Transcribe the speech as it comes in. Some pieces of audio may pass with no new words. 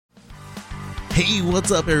Hey, what's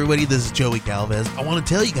up, everybody? This is Joey Galvez. I want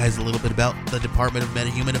to tell you guys a little bit about the Department of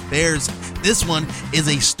Meta-Human Affairs. This one is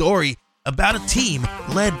a story about a team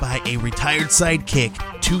led by a retired sidekick,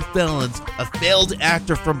 2 felons, a failed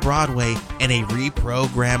actor from Broadway, and a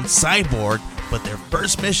reprogrammed cyborg. But their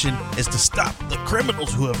first mission is to stop the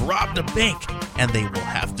criminals who have robbed a bank, and they will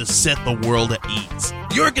have to set the world at ease.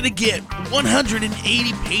 You're going to get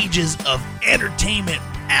 180 pages of entertainment,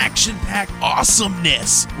 action-packed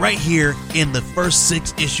awesomeness right here in the first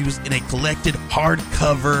 6 issues in a collected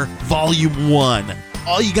hardcover volume 1.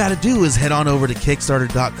 All you got to do is head on over to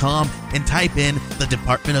Kickstarter.com and type in the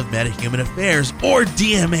Department of Meta-Human Affairs or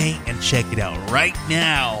DMA and check it out right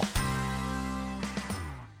now.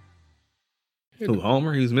 Who,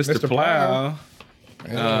 Homer? He was Mr. Plow.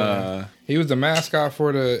 He was the mascot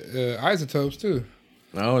for the Isotopes, too.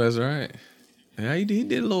 Oh, that's right. Yeah, he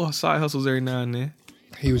did little side hustles every now and then.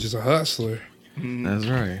 He was just a hustler. That's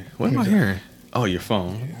right. What am I hearing? Oh, your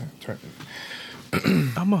phone. Yeah,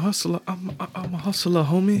 I'm a hustler. I'm a hustler,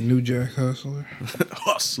 homie. New Jack Hustler.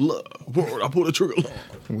 Hustler. Word, I pulled the trigger.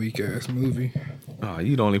 Weak ass movie. Oh,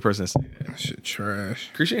 you the only person that say that. That shit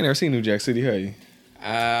trash. Chris, you ain't never seen New Jack City, have you?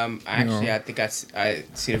 I think I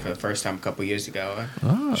seen it for the first time a couple years ago.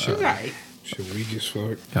 Oh. She was alright. Shit weak as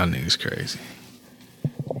fuck. Y'all niggas crazy.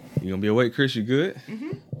 You gonna be awake, Chris? You good?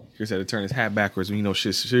 Mm-hmm. Chris had to turn his hat backwards when you know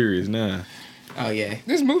shit's serious now. Oh, yeah.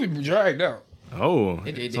 This movie dragged out. Oh,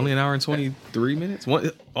 it's only an hour and 23 minutes.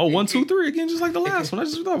 1, 2, 3 again, just like the last one. I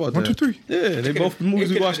just thought about that. 1, 2, 3. Yeah, they both the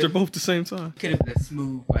movies we watched. They're both at the same time. Could have been a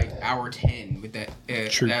smooth hour 10 with that.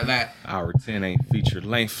 True. That Hour 10 ain't feature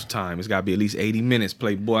length time. It's gotta be at least 80 minutes,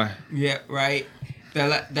 Playboy. yeah, right.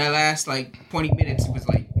 That last 20 minutes was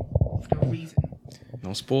for no reason.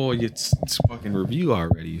 Don't spoil your fucking review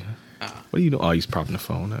already. What are you doing? Oh, he's propping the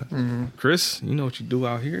phone up. Mm-hmm. Chris, you know what you do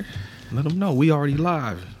out here? Let them know we already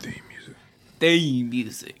live. Theme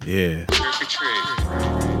music. Yeah. Trick or treat.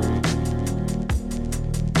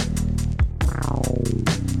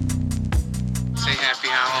 Say happy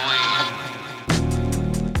Halloween.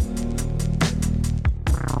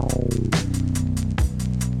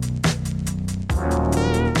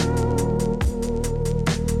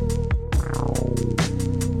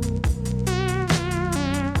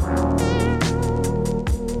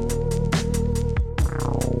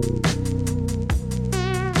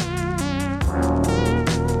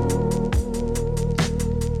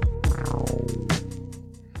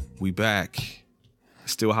 We back.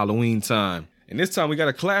 Still Halloween time. And this time we got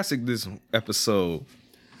a classic this episode.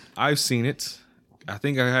 I've seen it. I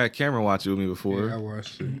think I had Cameron watch it with me before. Yeah, I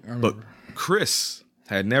watched it. But Chris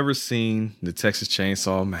had never seen the Texas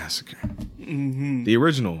Chainsaw Massacre. Mm-hmm. The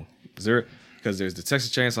original. Because there's the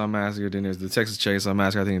Texas Chainsaw Massacre, then there's the Texas Chainsaw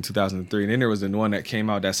Massacre, I think in 2003. And then there was the one that came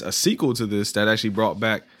out that's a sequel to this that actually brought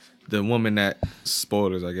back the woman that,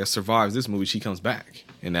 spoilers, I guess, survives this movie. She comes back.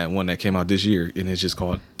 And that one that came out this year, and it's just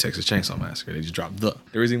called Texas Chainsaw Massacre. They just dropped the.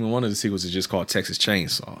 There is even one of the sequels that's just called Texas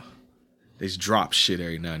Chainsaw. They just drop shit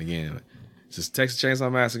every now and again. It's just Texas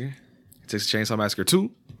Chainsaw Massacre, Texas Chainsaw Massacre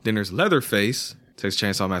 2. Then there's Leatherface, Texas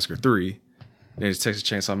Chainsaw Massacre 3. Then there's Texas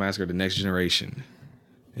Chainsaw Massacre The Next Generation.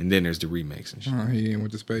 And then there's the remakes and shit. He ain't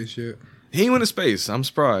went to space yet. He ain't went to space. I'm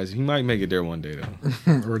surprised. He might make it there one day, though.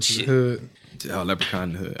 Or to the hood. Oh, Leprechaun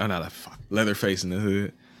in the Hood. Oh, not fuck. Leatherface in the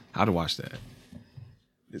Hood. I'd watch that.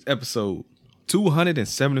 It's episode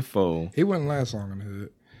 274. He wouldn't last long in the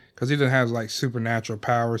hood. Because he doesn't have supernatural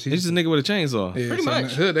powers. He's just a nigga with a chainsaw. Yeah, Pretty so in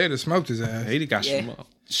much. the hood, they'd have smoked his ass. He got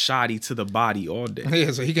shoddy to the body all day.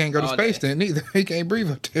 Yeah, so he can't go to All space day. then either. He can't breathe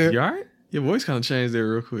up there. You all right? Your voice kind of changed there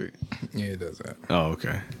real quick. Yeah, it does that. Oh,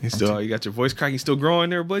 okay. You got your voice crack. You still growing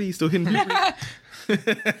there, buddy? You still hitting people?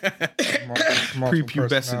 Multiple Prepubescent.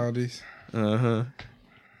 personalities.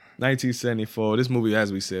 1974. This movie,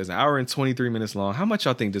 as we said, is an hour and 23 minutes long. How much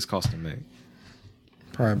y'all think this cost to make?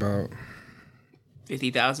 Probably about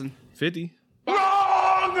 50,000. 50?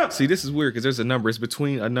 See, this is weird because there's a number. It's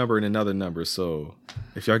between a number and another number. So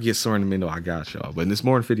if y'all get somewhere in the middle, I got y'all. But it's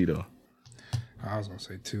more than 50 though. I was gonna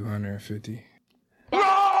say 250. It's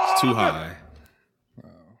too high.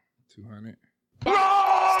 200.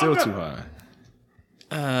 Still too high.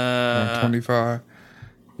 125.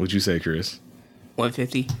 What'd you say, Chris?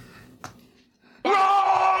 150.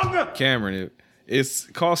 Cameron, its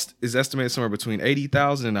cost is estimated somewhere between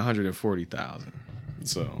 80,000 and 140,000.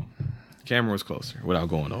 So Cameron was closer without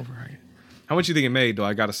going over. Right? How much you think it made, though?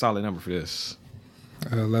 I got a solid number for this.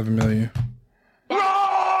 11 million.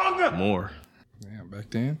 More. Yeah, back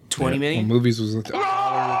then. 20 million? When movies was More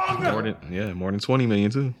than 20 million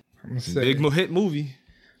too. I'm gonna say Big hit movie.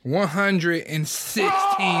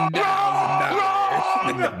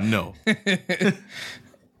 $116,000. No.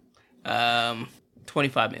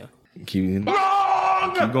 $25 million. Keep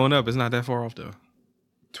going up. It's not that far off though.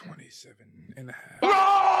 27 and a half.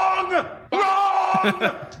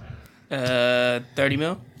 $30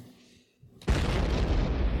 million.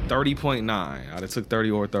 30.9. I'd have took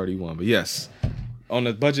 30 or 31, but yes, on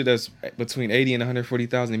the budget that's between 80 and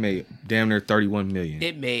 140,000, they made damn near 31 million.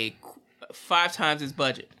 It made 5 times its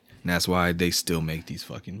budget. And that's why they still make these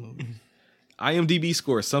fucking movies. IMDb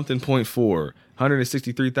score something 0.4,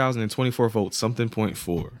 163,024 votes, something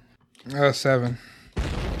 0.4. 7.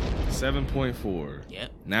 7.4.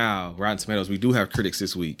 Yep. Now, Rotten Tomatoes, we do have critics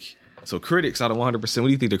this week. So critics out of 100%, what do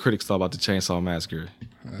you think the critics thought about the Chainsaw Massacre?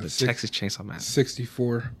 The Texas Chainsaw Massacre.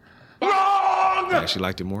 64. I actually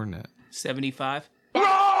liked it more than that. 75.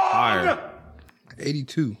 Higher.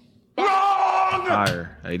 82.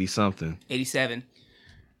 Higher. 80 something. 87.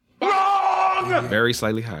 Very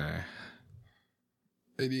slightly higher.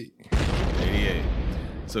 88. 88.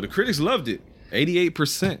 So the critics loved it.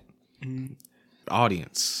 88%.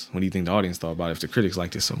 Audience. What do you think the audience thought about it if the critics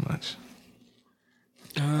liked it so much?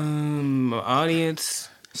 Audience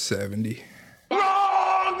 70.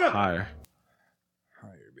 Higher.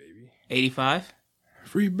 Higher, baby. 85.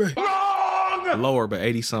 Free bay. Lower, but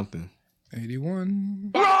 80 something.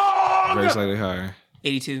 81. Very slightly higher.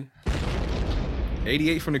 82.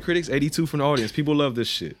 88 from the critics, 82 from the audience. People love this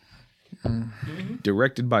shit.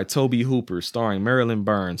 Directed by Toby Hooper, starring Marilyn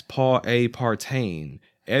Burns, Paul A. Partain,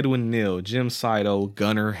 Edwin Neal, Jim Saito,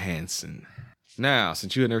 Gunnar Hansen. Now,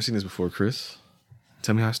 since you had never seen this before, Chris,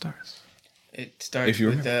 tell me how it starts. It starts you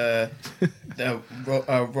with the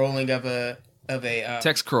rolling of a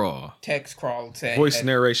Text crawl. text crawl. Voice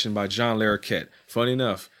narration by John Larroquette. Funny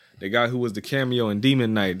enough, the guy who was the cameo in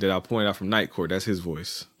Demon Knight that I pointed out from Night Court, that's his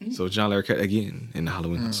voice. So John Larroquette again in the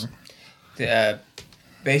Halloween.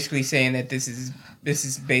 Basically saying that this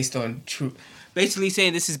is based on true. Basically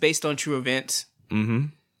saying this is based on true events. Mm-hmm.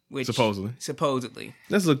 Which Supposedly.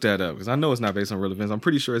 Let's look that up because I know it's not based on real events. I'm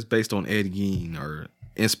pretty sure it's based on Ed Gein or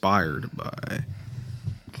inspired by.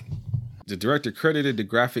 The director credited the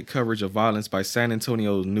graphic coverage of violence by San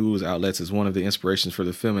Antonio news outlets as one of the inspirations for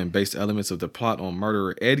the film and based elements of the plot on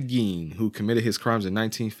murderer Ed Gein, who committed his crimes in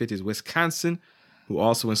 1950s Wisconsin, who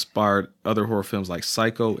also inspired other horror films like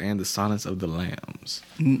Psycho and The Silence of the Lambs.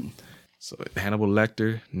 So Hannibal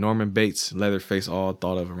Lecter, Norman Bates, Leatherface, all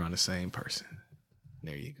thought of around the same person.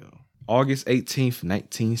 There you go. August 18th,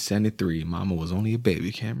 1973. Mama was only a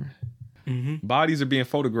baby, Cameron. Bodies are being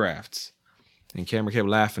photographed. And Cameron kept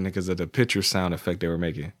laughing because of the picture sound effect they were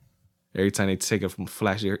making. Every time they take a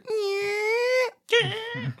flash, you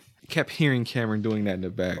kept hearing Cameron doing that in the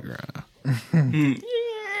background.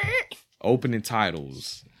 Opening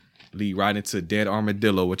titles lead right into Dead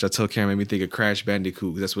Armadillo, which I told Cameron made me think of Crash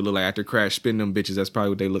Bandicoot. That's what it look like after Crash spin them bitches. That's probably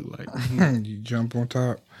what they look like. You jump on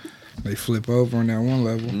top. They flip over on that one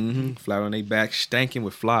level. Flat on their back, stanking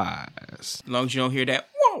with flies. As long as you don't hear that,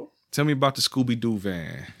 whoa. Tell me about the Scooby-Doo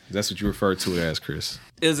van. That's what you referred to it as, Chris.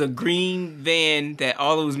 It was a green van that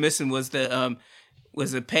all it was missing was the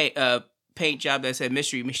paint job that said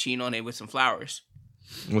Mystery Machine on it with some flowers.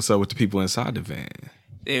 What's up with the people inside the van?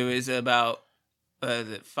 There was about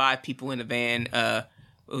 5 people in the van. It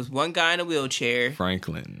was one guy in a wheelchair.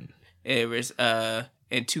 Franklin. It was and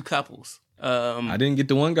 2 couples. I didn't get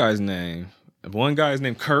the one guy's name. One guy's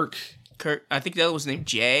named Kirk. I think the other was named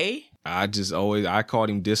Jay. I called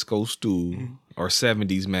him Disco Stew or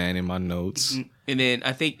 70s man in my notes. And then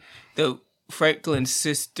I think the Franklin's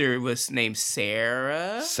sister was named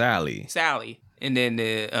Sarah. Sally. And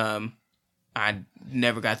then I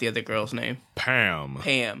never got the other girl's name. Pam.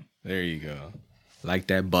 There you go. Like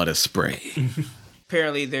that butter spray.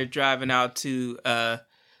 Apparently they're driving out to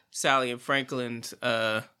Sally and Franklin's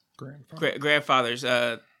grandfather's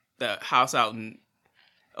the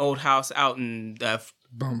old house out in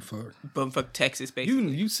Bumfuck, Texas,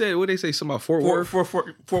 basically. You said what they say something about Fort Worth?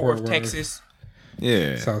 Fort Worth, Texas. Yeah.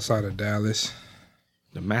 It's outside of Dallas.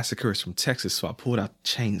 The Massacre is from Texas, so I pulled out the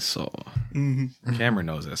chainsaw. Cameron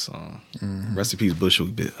knows that song. Rest in peace,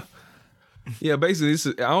 Bushwick Bill. Yeah,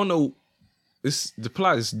 basically, I don't know. The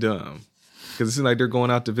plot is dumb. Because it seems like they're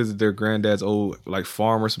going out to visit their granddad's old like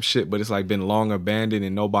farm or some shit, but it's like been long abandoned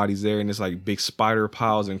and nobody's there, and it's like big spider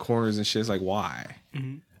piles and corners and shit. It's like, why?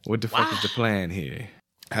 What the fuck is the plan here?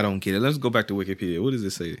 I don't get it. Let's go back to Wikipedia. What does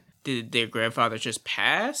it say? Did their grandfather just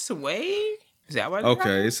pass away? Is that why?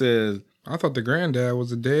 Okay, it says. I thought the granddad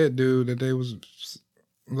was a dead dude that they was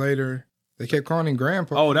later. They kept calling him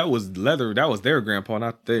Grandpa. Oh, that was Leather. That was their grandpa,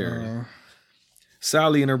 not theirs.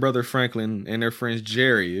 Sally and her brother Franklin and their friends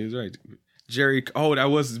Jerry. It was right. Jerry. Oh, that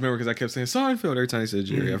was his memory because I kept saying Seinfeld every time he said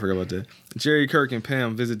Jerry. I forgot about that. Jerry, Kirk, and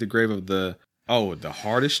Pam visit the grave of the Oh, the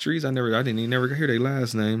hardest streets? I didn't even never hear their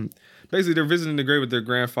last name. Basically, they're visiting the grave with their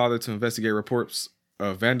grandfather to investigate reports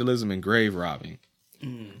of vandalism and grave robbing.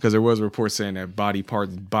 Because there was a report saying that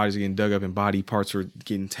bodies getting dug up and body parts were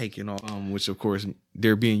getting taken off, which of course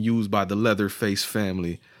they're being used by the Leatherface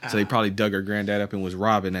family. So they probably dug her granddad up and was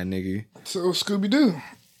robbing that nigga. So Scooby-Doo,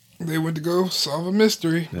 they went to go solve a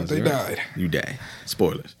mystery, but they died. You die.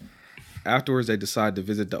 Spoilers. Afterwards, they decided to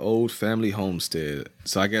visit the old family homestead.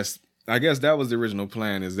 So I guess that was the original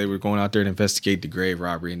plan, is they were going out there to investigate the grave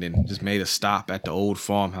robbery and then just made a stop at the old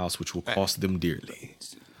farmhouse, which will cost them dearly.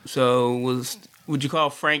 So would you call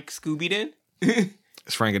Frank Scooby then?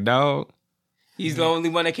 Is Frank a dog? He's the only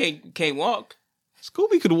one that can't walk.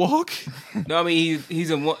 Scooby could walk. No, I mean he's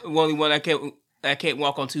the only one that can't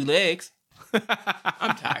walk on two legs.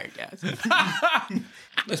 I'm tired, guys.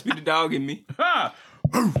 Must be the dog in me.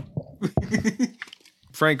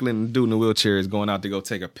 Franklin, the dude in the wheelchair, is going out to go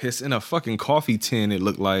take a piss in a fucking coffee tin, it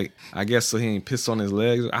looked like. I guess so he ain't pissed on his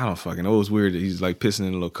legs. I don't fucking know. It was weird that he's like pissing in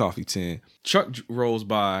a little coffee tin. Truck rolls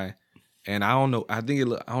by, and I don't know. I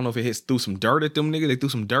don't know if it hits through some dirt at them niggas. They threw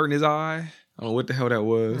some dirt in his eye. I don't know what the hell that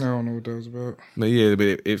was. I don't know what that was about. But yeah,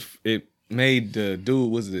 but it made the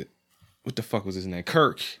dude, what the fuck was his name?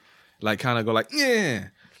 Kirk. Like kind of go like, yeah.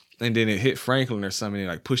 And then it hit Franklin or something and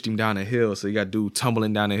like pushed him down the hill. So you got dude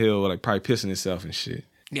tumbling down the hill, like probably pissing himself and shit.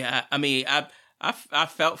 Yeah, I mean, I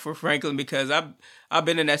felt for Franklin because I've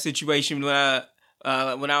been in that situation when I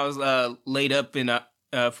was laid up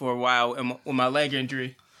for a while with my leg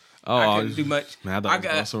injury. Oh, I couldn't do much. Man,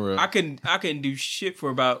 I couldn't do shit for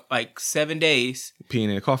about like 7 days. Peeing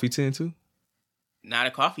in a coffee tin too? Not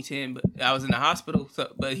a coffee tin, but I was in the hospital.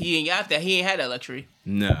 So, but he ain't got that. He ain't had that luxury.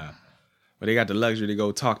 Nah, but they got the luxury to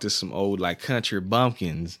go talk to some old like country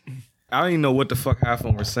bumpkins. I don't even know what the fuck half of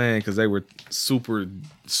them were saying because they were super,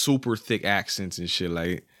 super thick accents and shit.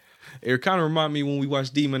 Like, it kind of reminded me when we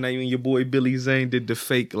watched Demon Knight and your boy Billy Zane did the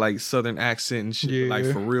fake like Southern accent and shit. Yeah. Like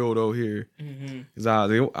for real though here.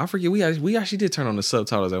 Mm-hmm. I forget we actually did turn on the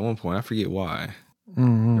subtitles at one point. I forget why.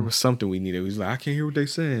 Mm-hmm. There was something we needed. We was like, I can't hear what they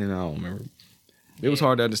saying. I don't remember. It was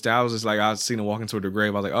hard to understand. I was just like, I seen them walking toward the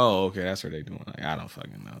grave. I was like, oh, okay, that's what they doing. Like, I don't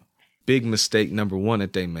fucking know. Big mistake number one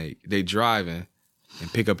that they make. They driving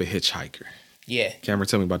and pick up a hitchhiker. Yeah. Cameron,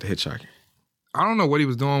 tell me about the hitchhiker. I don't know what he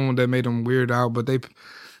was doing when that made him weird out, but they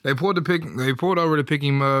pulled over to pick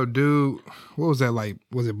him up. Dude, what was that like?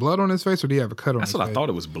 Was it blood on his face or did he have a cut on his face? That's what I thought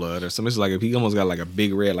it was blood or something. It's like if he almost got like a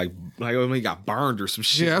big red, like he got burned or some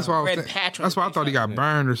shit. Yeah, that's why I thought he got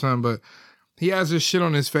burned or something, but he has this shit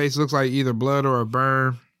on his face. Looks like either blood or a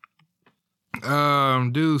burn.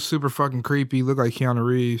 Dude, super fucking creepy. Looked like Keanu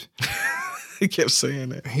Reeves. He kept saying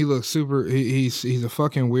that. He looks super. He's a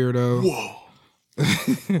fucking weirdo. Whoa.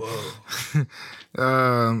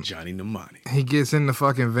 Johnny Mnemonic. He gets in the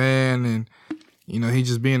fucking van and he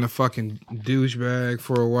just being a fucking douchebag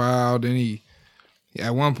for a while. Then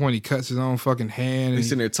at one point he cuts his own fucking hand. He's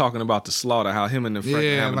sitting there talking about the slaughter, how him and the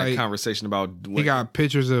friend having a conversation about. He got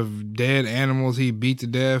pictures of dead animals he beat to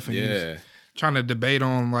death. And yeah. Trying to debate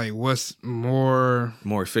on like what's more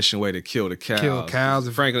efficient way to kill the cows. Kill cows.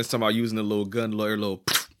 Franklin's talking about using a little gun, little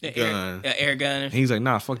gun. Air gun. And he's like,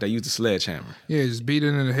 nah, fuck that. Use the sledgehammer. Yeah, just beat it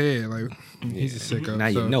in the head. Like he's a sicko. Now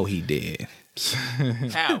you know he did.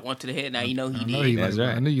 How? One to the head. Now you know he did. That's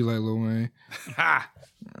right. I knew you like Lil Wayne.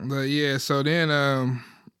 But yeah, so then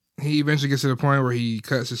he eventually gets to the point where he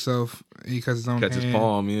cuts himself. He cuts his own hand. Cuts his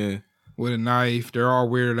palm, yeah. With a knife. They're all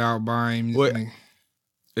weirded out by him. What?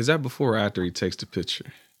 Is that before or after he takes the picture?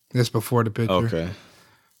 That's before the picture. Okay.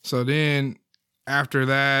 So then after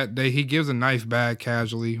that, he gives a knife back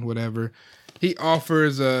casually, whatever. He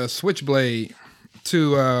offers a switchblade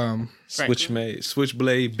to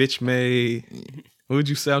switchblade, bitch made. What would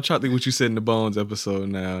you say? I'm trying to think what you said in the Bones episode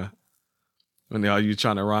now. When you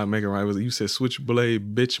trying to make it right, was it you said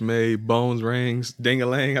switchblade, bitch made, bones rings,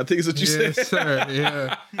 ding-a-lang? I think is what you said. Yes, sir.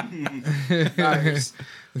 Yeah. Nice.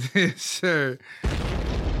 Yes, sir.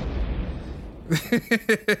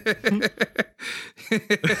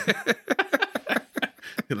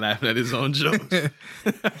 Laughing at his own jokes.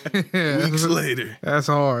 Weeks later. That's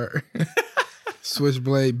hard.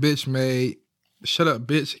 Switchblade, bitch made. Shut up,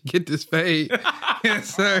 bitch. Get this fade.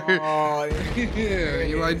 Yes, sir. Oh, yeah,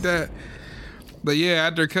 you like that? But yeah,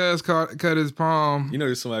 after Cuz cut his palm. You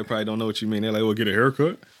know, somebody probably don't know what you mean. They're like, well, get a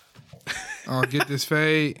haircut. Oh, get this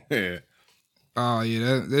fade. Yeah. Oh,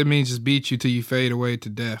 yeah, that means just beat you till you fade away to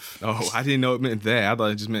death. Oh, I didn't know it meant that. I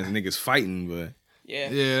thought it just meant niggas fighting, but. Yeah.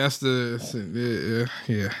 Yeah, that's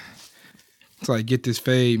yeah. It's like, get this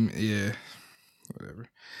fade. Yeah. Whatever.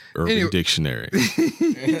 Urban Dictionary.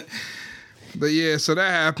 But yeah, so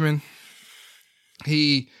that happened.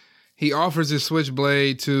 He He offers his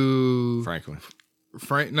switchblade to Franklin.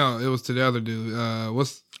 Frank. No, it was to the other dude.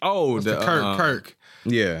 What's The Kirk? Kirk.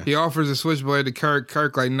 Yeah. He offers a switchblade to Kirk.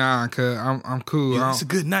 Kirk like, nah, cause I'm cool. Yeah, it's a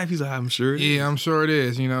good knife. He's like, I'm sure. Yeah, I'm sure it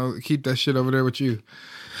is. You know, keep that shit over there with you.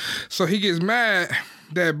 So he gets mad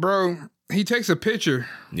that he takes a picture.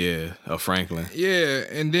 Yeah, of Franklin. Yeah,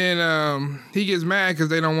 and then he gets mad because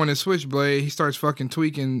they don't want his switchblade. He starts fucking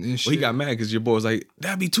tweaking and shit. Well, he got mad because your boy was like,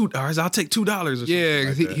 that'd be $2. I'll take $2 or something. Yeah,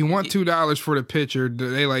 because he want $2 for the picture.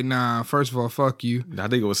 They like, nah, first of all, fuck you. I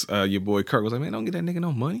think it was your boy Kirk was like, man, don't get that nigga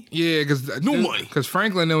no money. Yeah, because No money. Because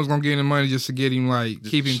Franklin was going to get him money just to get him, like,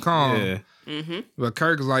 keep him calm. Yeah. Mm-hmm. But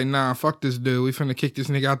Kirk was like, nah, fuck this dude. We finna kick this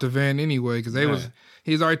nigga out the van anyway. Because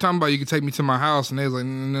he's already talking about you can take me to my house. And they was like,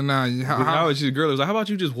 nah. How was your girl? It was like, how about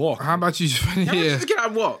you just walk? How about you just, Just get out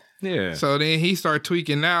and walk. Yeah. So then he started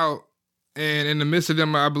tweaking out. And in the midst of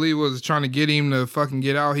them, I believe was trying to get him to fucking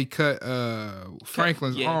get out. He cut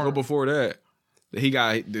Franklin's arm. But before that, he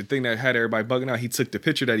got the thing that had everybody bugging out. He took the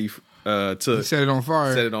picture that he took. He set it on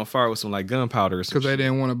fire. Set it on fire with some like gunpowder or something. Because they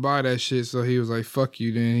didn't want to buy that shit, so he was like, fuck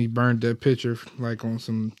you. Then he burned that picture like on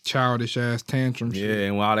some childish ass tantrum shit. Yeah,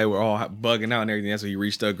 and while they were all bugging out and everything, that's when he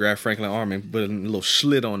reached up, grabbed Franklin's arm, and put a little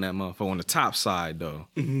slit on that motherfucker on the top side, though.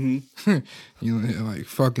 Mm-hmm. You know, like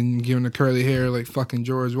fucking giving the curly hair like fucking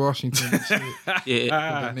George Washington and shit.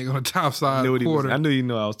 Yeah. That nigga on the top side I of the quarter. I knew you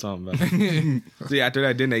know what I was talking about. See, after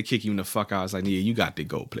that, then they kick him the fuck out. It's like, yeah, you got to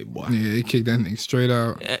go, playboy. Yeah, he kicked that nigga straight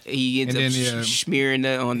out. He ends up smearing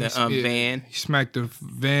it on the van. He smacked the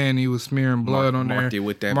van. He was smearing blood on there. Marked it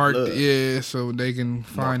with that blood. Yeah, so they can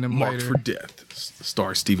find him Marked later. for death.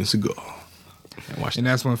 Star Steven Seagal. And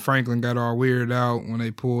that's when Franklin got all weirded out when they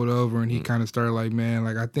pulled over, and he kind of started like, man,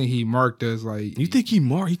 like I think he marked us. Like, you think he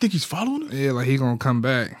marked? You think he's following us? Yeah, like he gonna come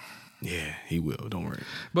back. Yeah, he will. Don't worry.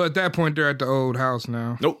 But at that point, they're at the old house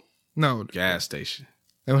now. Nope. No, Gas station.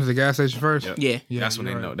 They went to the gas station first. Yep. Yeah. That's when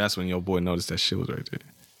they know. That's when your boy noticed that shit was right there.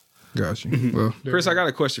 Got you. Well, Chris, I got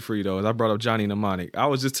a question for you though. As I brought up Johnny Mnemonic, I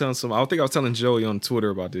was just telling I think I was telling Joey on Twitter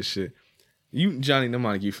about this shit. Johnny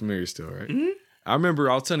Mnemonic, you familiar still, right? Mm-hmm. I remember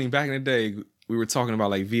I was telling him back in the day we were talking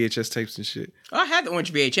about like VHS tapes and shit. I had the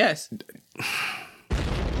orange VHS.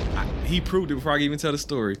 He proved it before I could even tell the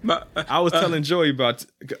story. I was telling Joey about.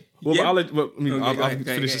 Well, Yeah. I'll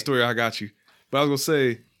finish the story. I got you. But I was gonna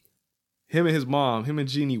say, him and his mom, him and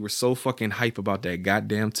Jeannie were so fucking hype about that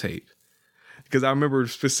goddamn tape. Because I remember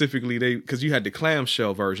specifically because you had the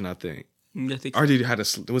clamshell version, I think. I think Or did you had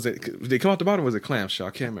did they come out the bottom or was it clamshell?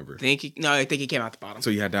 I can't remember. I think he came out the bottom. So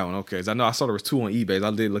you had that one, okay? 'Cause I know I saw there was 2 on eBay.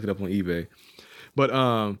 I did look it up on eBay. But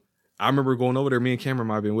I remember going over there. Me and Cameron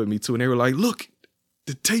might have been with me too, and they were like, "Look,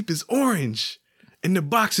 the tape is orange, and the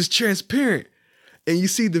box is transparent, and you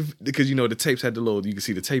see because you know the tapes had you can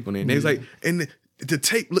see the tape on it." And they was like, and the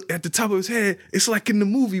tape look at the top of his head. It's like in the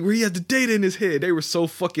movie where he has the data in his head. They were so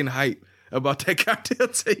fucking hype about that goddamn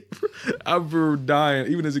tape. I remember dying.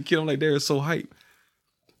 Even as a kid, I'm like, they're so hype.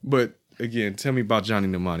 But again, tell me about Johnny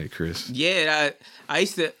Mnemonic, Chris. Yeah, I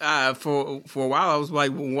used to for a while. I was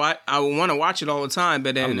like, what? I would want to watch it all the time,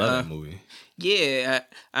 but then I love that movie. Yeah,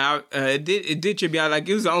 it did trip me out. Like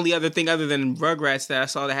it was the only other thing other than Rugrats that I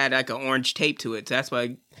saw that had like an orange tape to it. So that's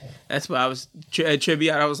why I was tripped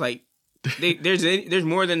me out. I was like, there's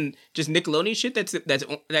more than just Nickelodeon shit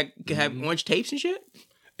that can have orange tapes and shit.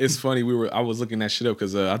 It's funny. I was looking that shit up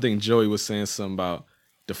because I think Joey was saying something about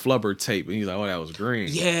the Flubber tape, and he's like, "Oh, that was green."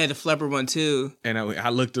 Yeah, the Flubber one too. And I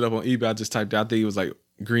looked it up on eBay. I just typed out. I think it was like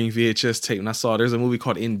green VHS tape, and I saw there's a movie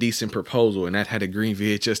called Indecent Proposal, and that had a green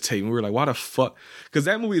VHS tape. And we were like, "Why the fuck?" Because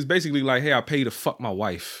that movie is basically like, "Hey, I pay you to fuck my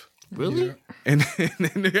wife." Really? Yeah. And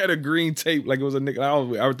then they had a green tape, like it was a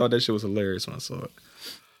nigga. I thought that shit was hilarious when I saw it.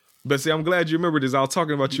 But see, I'm glad you remember this. I was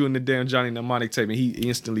talking about you in the damn Johnny Mnemonic tape, and he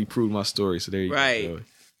instantly proved my story. So there you go.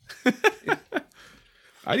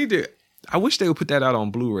 I wish they would put that out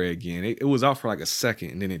on Blu-ray again. It was out for like a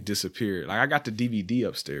second and then it disappeared. Like I got the DVD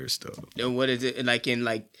upstairs still. And what is it like in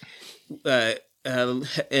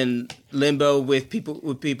limbo with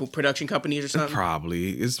people production companies or something?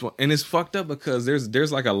 Probably. It's fucked up because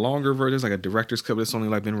there's like a longer version. There's like a director's cut that's only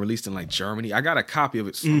like been released in like Germany. I got a copy of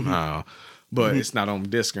it somehow. But it's not on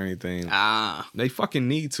disc or anything. They fucking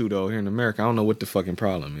need to, though, here in America. I don't know what the fucking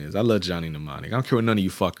problem is. I love Johnny Mnemonic. I don't care what none of you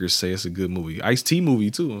fuckers say. It's a good movie. Ice-T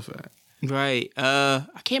movie, too, in fact. Right. I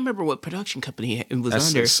can't remember what production company it was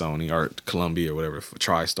That's under. Sony or Columbia or whatever.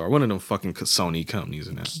 TriStar. One of them fucking Sony companies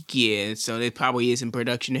in that. Yeah, so it probably is in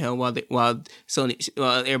production hell while everybody's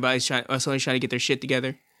Sony's trying to get their shit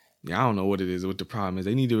together. Yeah, I don't know what it is, what the problem is.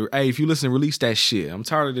 They need to, hey, if you listen, release that shit. I'm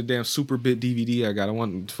tired of the damn super bit DVD I got. I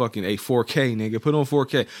want fucking a 4K, nigga. Put on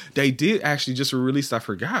 4K. They did actually just release, I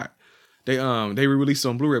forgot. They re-released it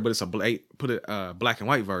on Blu-ray, but it's a black and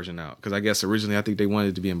white version out because I guess originally I think they wanted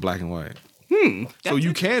it to be in black and white. So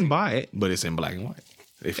you can buy it, but it's in black and white.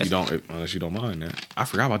 Unless you don't mind that. I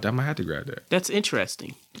forgot about that. I might have to grab that. That's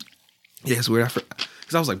interesting. Yeah, it's weird.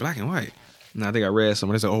 Because I was like black and white. And I think I read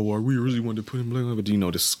somewhere. They said, "Oh, well, we really wanted to put in black and white," but you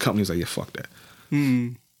know, this company's like, "Yeah, fuck that."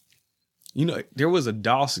 You know, there was a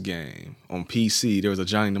DOS game on PC. There was a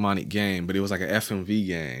Johnny Mnemonic game, but it was like an FMV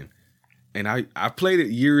game. And I played it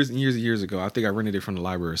years and years and years ago. I think I rented it from the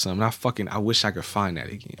library or something. I wish I could find that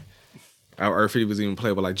again. Or if it was even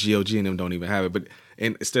playable, like GOG and them don't even have it. But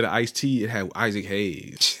instead of Ice-T, it had Isaac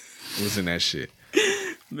Hayes. Was in that shit.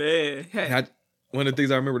 Man. One of the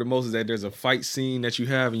things I remember the most is that there's a fight scene that you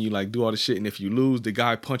have and you like do all the shit. And if you lose, the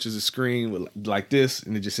guy punches the screen with, like this.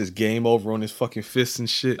 And it just says game over on his fucking fists and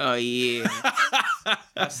shit. Oh, yeah.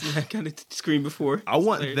 I've seen that kind of screen before. I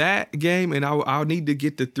want that game, and I'll need to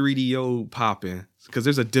get the 3DO popping because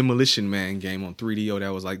there's a Demolition Man game on 3DO that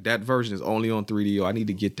was like that version is only on 3DO. I need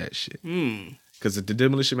to get that shit because the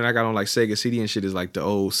Demolition Man I got on like Sega CD and shit is like the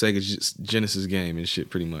old Sega Genesis game and shit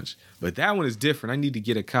pretty much. But that one is different. I need to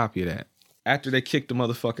get a copy of that. After they kick the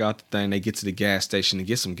motherfucker out the thing, they get to the gas station to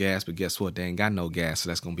get some gas, but guess what? They ain't got no gas, so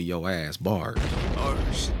that's gonna be your ass bars.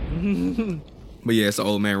 But yeah, it's the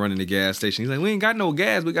old man running the gas station. He's like, we ain't got no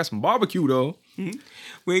gas. We got some barbecue, though.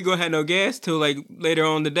 We ain't gonna have no gas till like later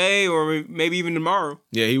on the day or maybe even tomorrow.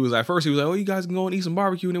 Yeah, he was like, oh, you guys can go and eat some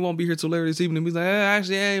barbecue and it won't be here till later this evening. He's like,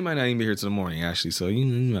 actually, it might not even be here till the morning, actually. So you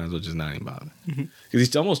might as well just not even bother. Because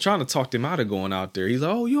he's almost trying to talk them out of going out there. He's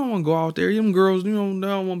like, oh, you don't want to go out there. Them girls, they don't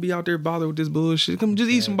want to be out there bothered with this bullshit. Come just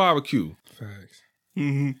eat some barbecue. Facts.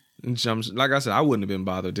 And like I said, I wouldn't have been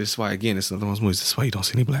bothered. This is why, again, it's another one of those movies. This is why you don't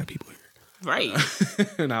see any black people here. Right.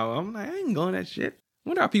 Now I'm like, I ain't going that shit. I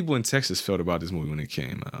wonder how people in Texas felt about this movie when it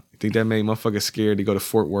came out. You think that made motherfuckers scared to go to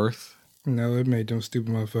Fort Worth? No, it made them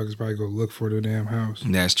stupid motherfuckers probably go look for the damn house.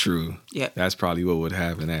 That's true. Yeah. That's probably what would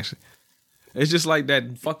happen, actually. It's just like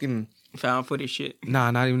that fucking... Found footage shit.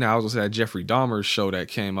 Nah, not even that. I was gonna say that Jeffrey Dahmer show that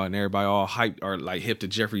came out and everybody all hyped or like hip to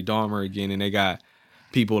Jeffrey Dahmer again, and they got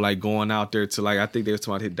people like going out there to like, I think they were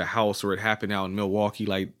talking about hit the house or it happened out in Milwaukee.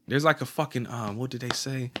 Like there's like a fucking what did they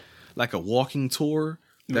say? Like a walking tour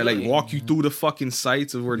that like walk you through the fucking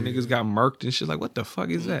sites of where niggas got murked and shit. Like what the fuck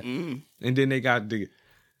is that? And then they got the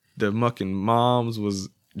mucking moms was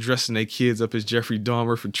dressing their kids up as Jeffrey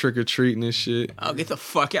Dahmer for trick or treating and shit. I'll get the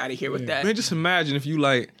fuck out of here with that. Man, just imagine if you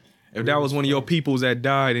like. If that was one of your peoples that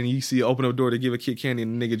died and you see open up the door to give a kid candy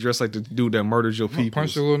and the nigga dressed like the dude that murdered your people.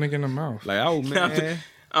 Punch the little nigga in the mouth. Like, oh man.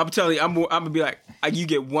 I'm telling you, I'm gonna be like, you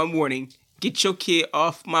get one warning. Get your kid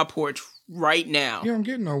off my porch right now. You don't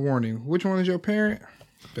get no warning. Which one is your parent?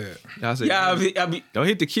 Bet. I say, I'll be don't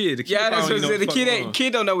hit the kid. The kid that's what I said. The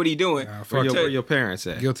kid don't know what he doing. Nah, where your parents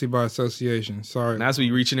at? Guilty by association. Sorry. And that's when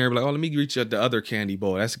you reach in there and be like, oh, let me reach out the other candy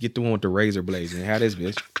bowl. Let's get the one with the razor blades and have this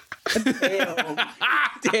bitch.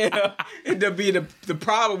 Damn. It'll be the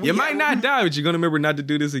problem. You might not die, but you're gonna remember not to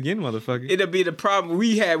do this again, motherfucker. It'll be the problem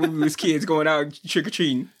we had when we was kids going out trick or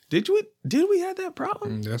treating. Did we have that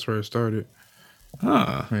problem? That's where it started.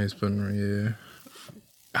 Huh. Yeah.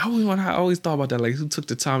 I always thought about that. Like, who took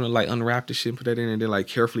the time to like unwrap the shit, put that in, and then like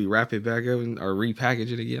carefully wrap it back up or repackage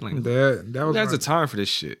it again? Like that was that's the time for this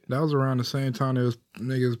shit. That was around the same time there was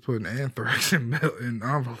niggas putting anthrax in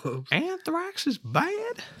envelopes. Anthrax is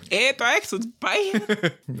bad. Anthrax was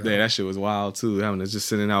bad. Yeah, that shit was wild too. Having us just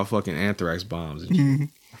sending out fucking anthrax bombs.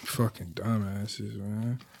 Fucking dumbasses,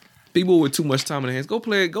 man. People with too much time in their hands, go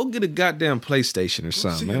get a goddamn PlayStation or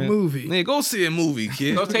something, see man. a movie. Man, go see a movie,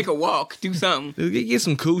 kid. Go take a walk. Do something. Get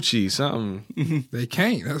some coochie, something. They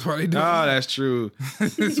can't. That's why they do. Ah, that's true.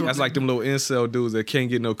 That's like them little incel dudes that can't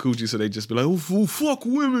get no coochie, so they just be like, oh, fuck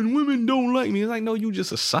women. Women don't like me. It's like, no, you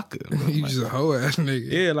just a sucker. You like, just a hoe ass nigga.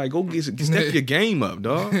 Yeah, like go step your game up,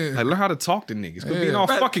 dog. Like learn how to talk to niggas. Quit being all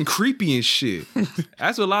fucking creepy and shit.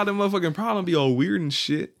 That's what a lot of them motherfucking problem be all weird and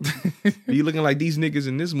shit. Be looking like these niggas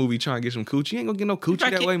in this movie trying to get some coochie. You ain't gonna get no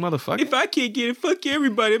coochie that way, motherfucker. If I can't get it, fuck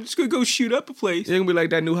everybody. I'm just gonna go shoot up a place. It's gonna be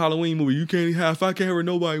like that new Halloween movie. You can't have. If I can't have her,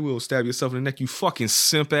 nobody will. Stab yourself in the neck. You fucking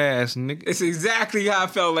simp ass nigga. It's exactly how I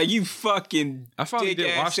felt. Like you fucking. I finally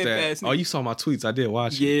did watch that. Oh, you saw my tweets. I did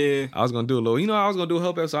watch it. Yeah. I was gonna do a little. You know, I was gonna do a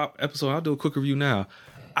help episode. I'll do a quick review now.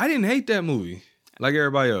 I didn't hate that movie like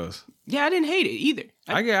everybody else. Yeah, I didn't hate it either.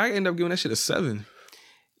 I ended up giving that shit a 7.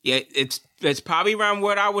 Yeah, it's probably around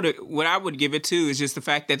what I would give it to. Is just the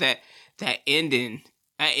fact that ending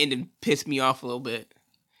pissed me off a little bit,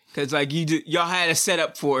 because like y'all had a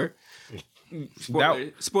setup for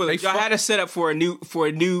spoiler. Y'all had a setup for a new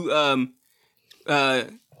Michael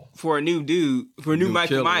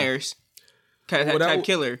killer. Myers type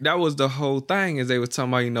killer. That was the whole thing, is they were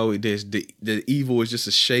talking about, the evil is just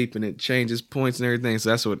a shape and it changes points and everything. So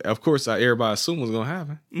that's what, of course, everybody assumed was going to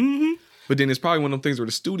happen. Mm-hmm. But then it's probably one of them things where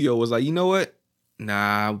the studio was like, you know what?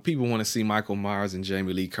 Nah, people want to see Michael Myers and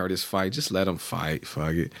Jamie Lee Curtis fight. Just let them fight.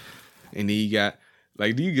 Fuck it. And then you got,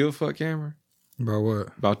 like, do you give a fuck, Cameron? About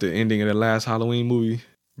what? About the ending of the last Halloween movie?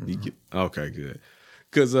 Okay, good.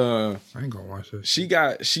 Because I ain't gonna watch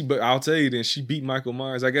this. but I'll tell you then, she beat Michael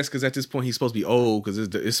Myers, I guess, because at this point he's supposed to be old, because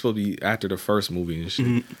it's supposed to be after the first movie and shit.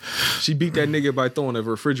 Mm-hmm. She beat that nigga by throwing a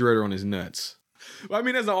refrigerator on his nuts. Well, I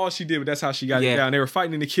mean, that's not all she did, but that's how she got it down. They were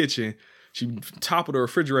fighting in the kitchen. She toppled the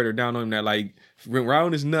refrigerator down on him that, like, went right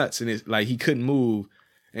on his nuts, and it's like he couldn't move.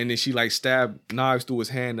 And then she, like, stabbed knives through his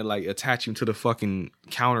hand to, like, attach him to the fucking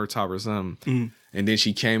countertop or something. Mm. And then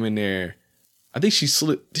she came in there. I think did she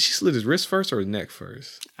slit his wrist first or his neck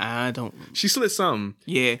first? I don't. She slit something.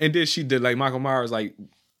 Yeah. And then she did, like, Michael Myers, like,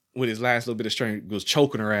 with his last little bit of strength, was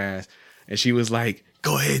choking her ass. And she was like,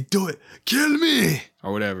 go ahead, do it. Kill me.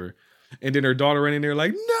 Or whatever. And then her daughter ran in there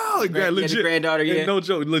like, no. The granddaughter, yeah. No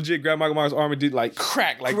joke. Legit grabbed Michael Myers' arm and did, like,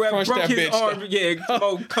 crack. Like, crunched broke that his bitch. arm. Yeah.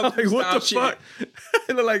 Like, what the fuck?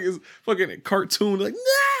 It looked like it's fucking cartoon. Like,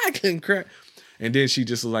 nah, I couldn't crack. And then she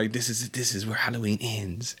just was like, this is where Halloween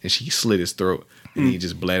ends. And she slit his throat. And he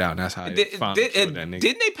just bled out. And that's how they finally killed that nigga.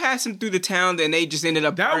 Didn't they pass him through the town and they just ended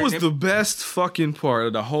up That was the best fucking part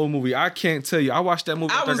of the whole movie. I can't tell you. I watched that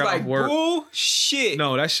movie I after was I got like, off work. bullshit.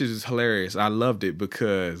 No, that shit is hilarious. I loved it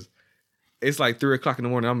because it's like 3 o'clock in the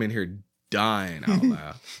morning. I'm in here dying out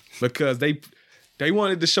loud. Because they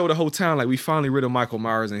wanted to show the whole town like we finally rid of Michael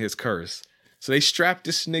Myers and his curse. So they strapped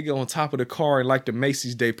this nigga on top of the car and like the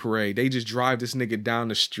Macy's Day Parade. They just drive this nigga down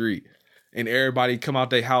the street. And everybody come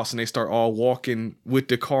out their house and they start all walking with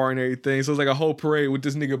the car and everything. So it's like a whole parade with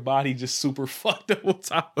this nigga body just super fucked up on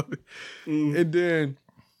top of it. And then,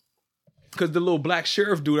 because the little black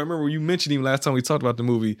sheriff dude, I remember you mentioned him last time we talked about the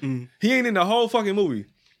movie. He ain't in the whole fucking movie.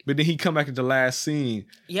 But then he come back at the last scene.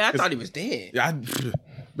 Yeah, I thought he was dead.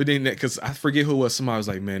 But then, because I forget who it was, somebody was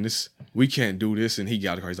like, man, we can't do this. And he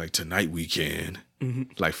got the car. He's like, tonight we can.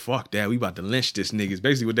 Like, fuck that. We about to lynch this nigga. It's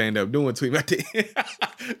basically what they ended up doing to him at the end.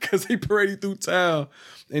 Because he paraded through town.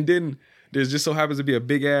 And then there's just so happens to be a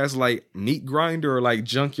big ass, like, meat grinder or, like,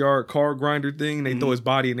 junkyard car grinder thing. And they throw his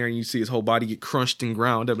body in there and you see his whole body get crunched and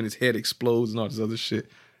ground up and his head explodes and all this other shit.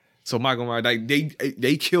 So Michael Myers, like,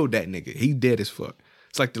 they killed that nigga. He dead as fuck.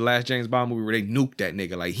 It's like the last James Bond movie where they nuked that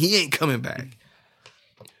nigga. Like, he ain't coming back.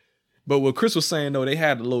 But what Chris was saying, though, they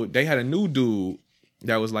had a new dude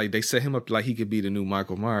that was like, they set him up like he could be the new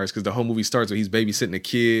Michael Myers, because the whole movie starts with he's babysitting a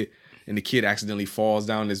kid and the kid accidentally falls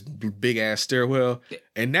down this big ass stairwell.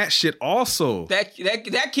 And that shit also. That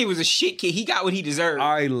kid was a shit kid. He got what he deserved.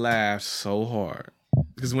 I laughed so hard.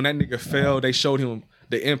 Because when that nigga fell, they showed him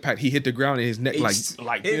the impact. He hit the ground and his neck like this,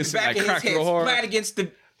 and like cracked real hard. Flat against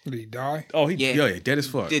the. Did he die? Oh, yeah, dead as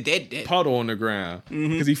fuck. Dead. Puddle on the ground.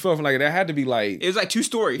 Because he fell from like, that had to be like. It was like 2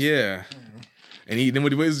 stories. Yeah. And then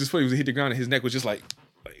when it was just funny, he hit the ground and his neck was just like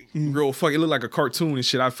real fuck. It looked like a cartoon and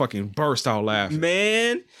shit. I fucking burst out laughing.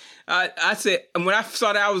 Man, I said, when I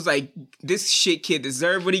saw that, I was like, this shit kid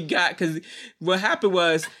deserved what he got. Because what happened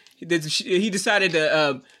was he decided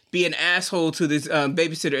to be an asshole to this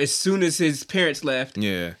babysitter as soon as his parents left.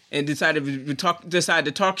 Yeah. And decided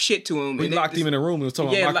to talk shit to him. We locked him in a room and was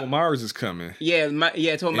talking about Michael Myers is coming. Yeah,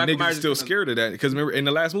 told Michael Myers is still scared of that. Because remember, in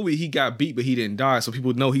the last movie, he got beat, but he didn't die. So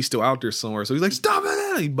people know he's still out there somewhere. So he's like, stop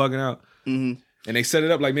it! He's bugging out. Mm-hmm. And they set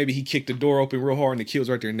it up like maybe he kicked the door open real hard and the kid was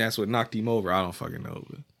right there and that's what knocked him over. I don't fucking know.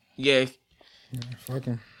 But. Yeah. Fuck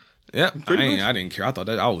him. Yeah, I didn't care. I thought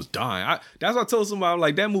that I was dying. That's what I told somebody. I'm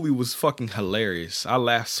like, that movie was fucking hilarious. I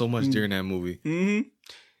laughed so much during that movie. Mm-hmm.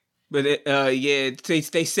 But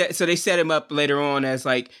they set him up later on as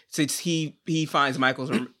like, since he finds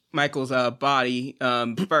Michael's body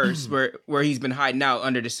first, where he's been hiding out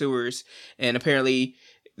under the sewers, and apparently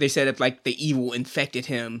they set up like the evil infected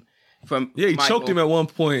him. He choked him at one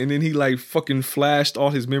point, and then he like fucking flashed all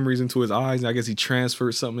his memories into his eyes, and I guess he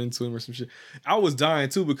transferred something into him or some shit. I was dying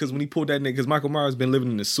too because when he pulled that nigga, because Michael Myers been living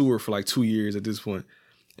in the sewer for like 2 years at this point,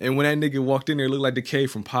 and when that nigga walked in there, it looked like the cave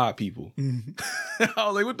from Pod People. Mm-hmm. I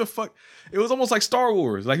was like, what the fuck? It was almost like Star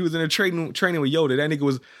Wars, like he was in there training with Yoda. That nigga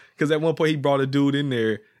was, because at one point he brought a dude in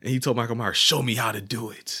there, and he told Michael Myers, "Show me how to do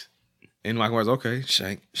it." And Michael Myers, okay,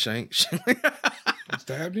 shank.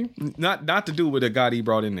 Stabbed him? Not the dude with the guy he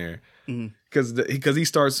brought in there. Because he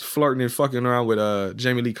starts flirting and fucking around with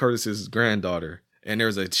Jamie Lee Curtis's granddaughter. And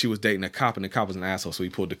she was dating a cop and the cop was an asshole. So he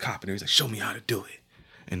pulled the cop and he was like, "Show me how to do it."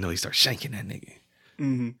 And then he starts shanking that nigga.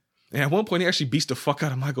 Mm-hmm. And at one point he actually beats the fuck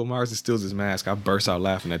out of Michael Myers and steals his mask. I burst out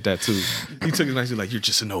laughing at that too. He took his mask and was like, "You're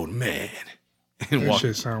just an old man." and That walk.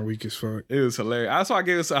 shit sound weak as fuck. It was hilarious. That's why I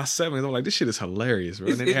gave it a 7. I'm like, this shit is hilarious, bro.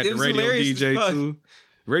 And then they had It the was radio hilarious as DJ fuck. too.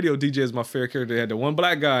 Radio DJ is my favorite character. They had the one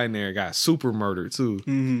black guy in there, got super murdered too.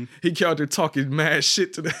 Mm-hmm. He came out there talking mad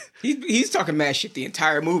shit to the. He's talking mad shit the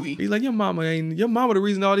entire movie. He's like, your mama the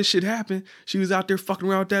reason all this shit happened. She was out there fucking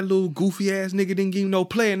around with that little goofy ass nigga, didn't give him no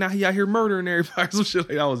play, and now he out here murdering everybody. Some shit like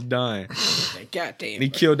that. I was dying. Like, God damn. And he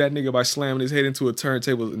killed that nigga by slamming his head into a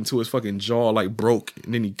turntable until his fucking jaw like broke.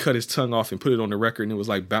 And then he cut his tongue off and put it on the record, and it was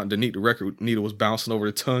like the record needle was bouncing over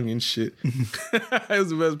the tongue and shit. It was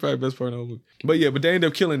the best part of the movie. But yeah, they ended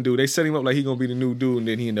up killing dude. They set him up like he gonna be the new dude, and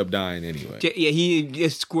then he ended up dying anyway. Yeah, he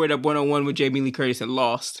just squared up 1-on-1 with Jamie Lee Curtis and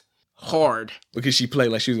lost hard. Because she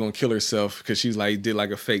played like she was gonna kill herself because she's like did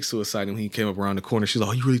like a fake suicide, and when he came up around the corner, she's like,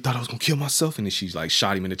 "Oh, you really thought I was gonna kill myself?" And then she like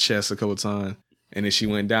shot him in the chest a couple times. And then she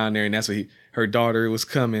went down there, and that's what her daughter was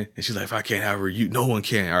coming, and she's like, "If I can't have her, no one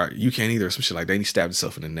can. Or you can't either." Some shit like that. And he stabbed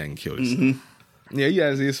himself in the neck and killed himself. Mm-hmm. Yeah,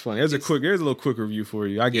 it's funny. There's a little quick review for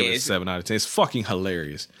you. I give it a 7 out of 10. It's fucking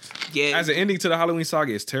hilarious. Yeah, As an ending to the Halloween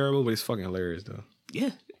saga, it's terrible, but it's fucking hilarious though. yeah.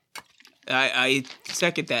 I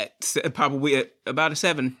second that. Probably about a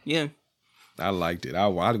 7. Yeah. I liked it.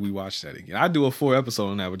 Why did we watch that again? I do a 4 episode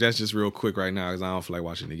on that, but that's just real quick right now because I don't feel like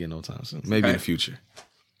watching it again no time soon. Maybe in the future.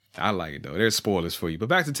 I like it though. There's spoilers for you. But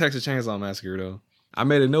back to Texas Chainsaw Massacre though. I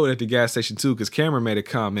made a note at the gas station too because Cameron made a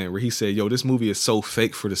comment where he said, "Yo, this movie is so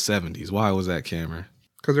fake for the 70s." Why was that, Cameron?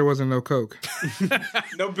 Because there wasn't no coke.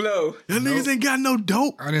 No blow. Y'all niggas ain't got no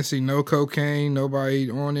dope. I didn't see no cocaine.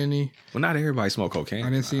 Nobody on any. Well, not everybody smoke cocaine.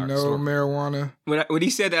 I didn't see no marijuana. When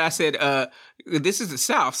he said that, I said, "This is the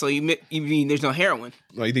South, so you mean there's no heroin?"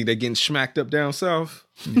 Like, you think they getting smacked up down south?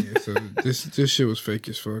 Yeah, so this shit was fake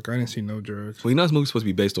as fuck. I didn't see no drugs. Well, you know this movie's supposed to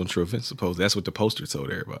be based on true events, supposedly. That's what the poster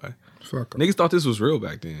told everybody. Fuck 'em. Niggas thought this was real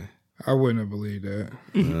back then. I wouldn't have believed that.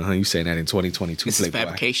 You saying that in 2022? This is Playboy.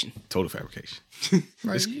 fabrication. Total fabrication.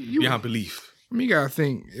 Like, you Beyond belief. you gotta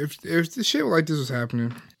think if the shit like this was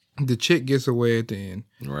happening, the chick gets away at the end.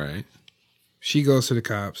 Right. She goes to the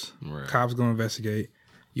cops. Right. Cops go investigate.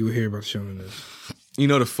 You would hear about the show in this. You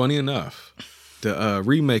know, funny enough, the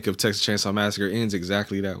remake of Texas Chainsaw Massacre ends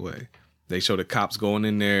exactly that way. They show the cops going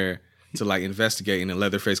in there to like investigate, and then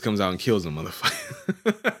Leatherface comes out and kills them,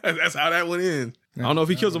 motherfucker. That's how that one ends. I don't know if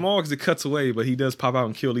he kills them all because it cuts away, but he does pop out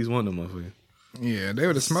and kill at least one of them, motherfuckers. Yeah, they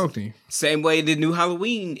would have smoked him. Same way the new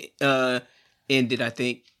Halloween ended, I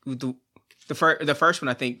think. With the first one,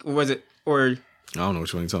 I think. Or was it? Or I don't know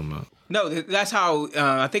which one you're talking about. no, that's how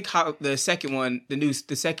I think how the second one,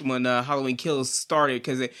 the second one, Halloween Kills started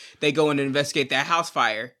because they go in and investigate that house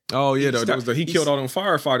fire. Oh yeah, he killed all them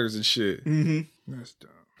firefighters and shit. That's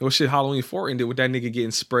dumb. Well, shit, Halloween 4 ended with that nigga getting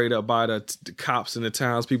sprayed up by the cops and the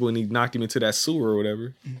townspeople, and he knocked him into that sewer or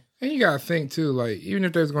whatever. And you gotta think too, like even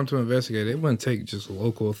if they was going to investigate, it wouldn't take just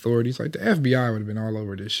local authorities. Like the FBI would have been all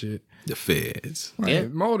over this shit. The feds. Like Yeah.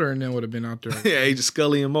 Mulder and them would have been out there. Yeah, Agent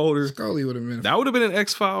Scully and Mulder. Scully would have been. That would have been an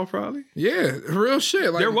X-File probably. Yeah, real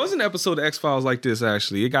shit. Like There was an episode of X-Files like this,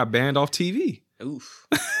 actually. It got banned off TV. Oof.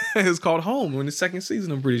 It was called Home in the second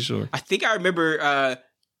season, I'm pretty sure. I think I remember.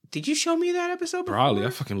 Did you show me that episode before? Probably. I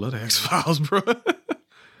fucking love the X-Files, bro.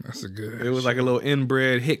 That's a good. It was like a little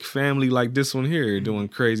inbred hick family like this one here doing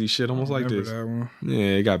crazy shit almost like Remember this. that one? Yeah,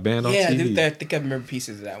 it got banned off Yeah, TV. I think I remember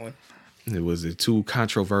pieces of that one. It was too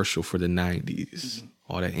controversial for the 90s.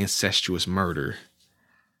 All that incestuous murder.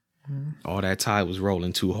 All that tide was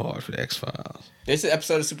rolling too hard for the X-Files. There's an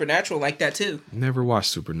episode of Supernatural like that too. Never watched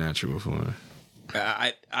Supernatural before.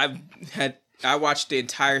 I watched the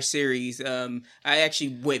entire series. I actually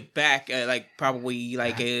went back Back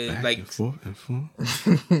and forth and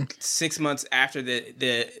forth. 6 months after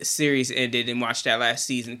the series ended and watched that last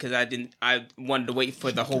season because I wanted to wait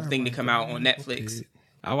for the whole thing to come out on Netflix.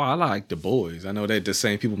 I like The Boys. I know that the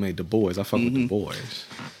same people made The Boys. I fuck with The Boys.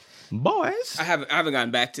 Boys? I haven't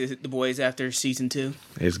gotten back to The Boys after season 2.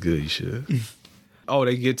 It's good, you should. Oh,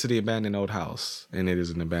 they get to the abandoned old house, and it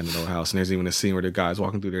is an abandoned old house, and there's even a scene where the guy's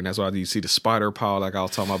walking through there, and that's why you see the spider pile, like I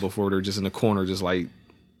was talking about before. They're just in the corner, just like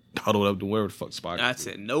huddled up to wherever the fuck spider. I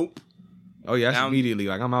said nope. Oh yeah, that's Now- immediately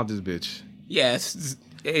like I'm out this bitch. Yes.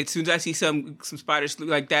 As soon as I see some spiders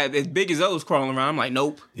like that, as big as those crawling around, I'm like,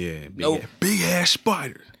 nope. Yeah, Nope. big ass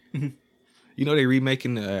spider. You know they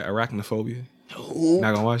remaking Arachnophobia. No.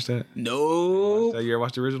 Not gonna watch that. No. You ever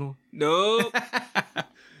watched the original? No.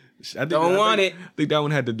 I Don't want it. I think that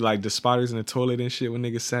one had the spiders in the toilet and shit when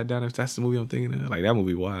niggas sat down. If that's the movie I'm thinking of, like that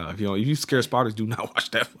movie wild. If you scared spiders, do not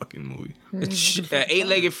watch that fucking movie.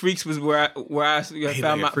 Eight-Legged Freaks was where I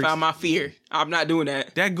found my fear. I'm not doing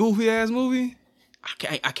that. That goofy ass movie.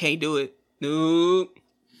 I can't do it. No.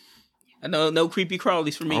 No creepy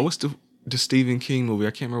crawlies for me. Oh, what's the the Stephen King movie.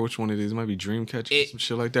 I can't remember which one it is. It might be Dreamcatcher or some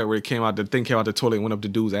shit like that, where the thing came out the toilet and went up the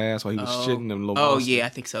dude's ass while he was shitting them little monster. yeah, I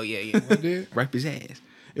think so. Yeah. Right his ass.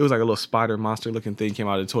 It was like a little spider monster looking thing came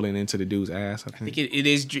out of the toilet and into the dude's ass. I think it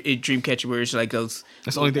is Dreamcatcher where it's like those.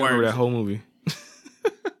 That's the only thing I remember that whole movie.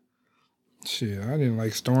 Shit, I didn't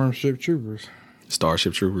like Starship Troopers.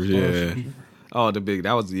 Starship Troopers, yeah. Oh, the big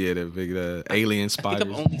alien I spiders.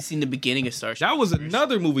 think I've only seen the beginning of Starship. That was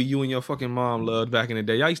another movie you and your fucking mom loved back in the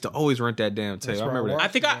day. Y'all used to always rent that damn tape. I remember that. I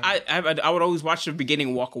think I would always watch the beginning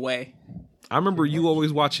and walk away. I remember you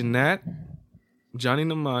always watching that. Johnny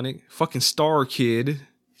Mnemonic, fucking Star Kid.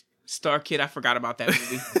 Star Kid, I forgot about that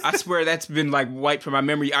movie. I swear that's been like wiped from my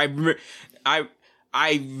memory. I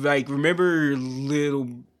remember little.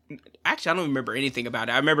 Actually, I don't remember anything about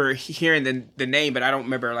it. I remember hearing the name, but I don't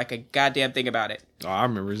remember like a goddamn thing about it. Oh, I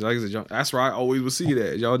remember. Like I said, that's where I always would see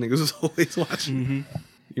that. Y'all niggas was always watching. Mm-hmm.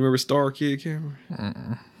 You remember Star Kid, Cameron?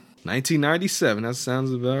 1997. That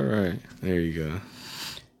sounds about right. There you go.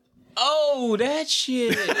 Oh, that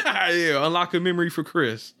shit. Yeah, unlock a memory for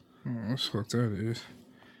Chris. What the fuck that is?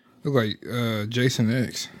 Look like Jason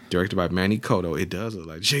X. Directed by Manny Cotto. It does look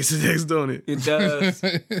like Jason X, don't it? It does.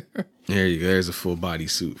 There you go. There's a full body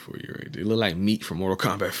suit for you right there. It look like meat from Mortal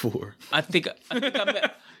Kombat 4. I think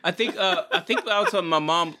that was something my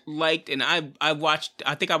mom liked, and I watched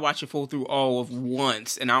it full through all of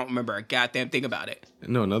once, and I don't remember a goddamn thing about it.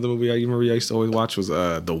 No, another movie I used to always watch was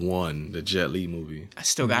The One, the Jet Li movie. I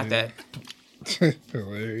still got that.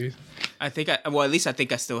 Hilarious. At least I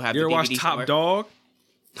think I still have. You ever the DVD watched Top somewhere. Dog?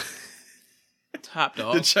 Top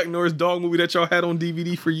Dog. The Chuck Norris dog movie that y'all had on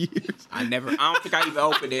DVD for years. I don't think I even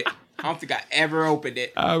opened it. I don't think I ever opened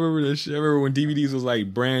it. I remember that shit. I remember when DVDs was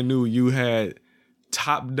like brand new. You had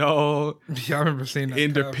Top Dog. Yeah, I remember seeing that.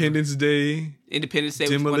 Independence Day. Independence Day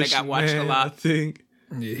was one that got watched a lot. I think.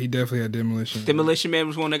 Yeah, he definitely had Demolition. Demolition Man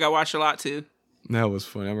was one that got watched a lot too. That was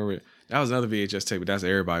funny. I remember that was another VHS tape, but that's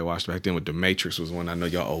everybody watched back then. With The Matrix was one I know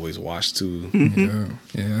y'all always watched too. Yeah,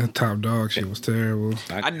 that Top Dog shit was terrible.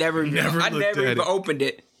 I never even opened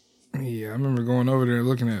it. Yeah, I remember going over there and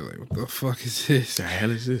looking at it like, what the fuck is this? The hell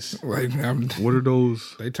is this? Like, What are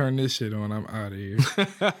those? They turned this shit on. I'm out of here.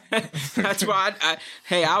 That's why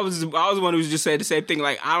I was the one who was just saying the same thing.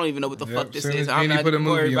 Like, I don't even know what the fuck this is. I'm not put a even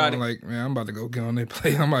worried movie about on, it. like, man, I'm about to go get on that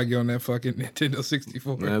play. I'm about to get on that fucking Nintendo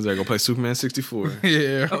 64. Man, I was go play Superman 64.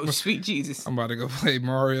 Yeah. Oh, sweet Jesus. I'm about to go play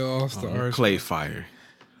Mario All-Stars. Clay Fire.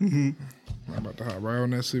 I'm about to hop right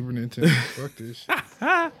on that Super Nintendo. Fuck this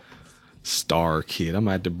shit. Star Kid. I'm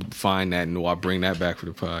gonna have to find that and I'll bring that back for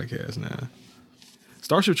the podcast now.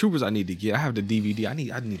 Starship Troopers I need to get. I have the DVD.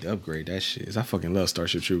 I need to upgrade that shit. I fucking love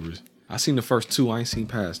Starship Troopers. I seen the first two. I ain't seen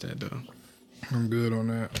past that though. I'm good on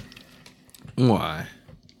that. Why?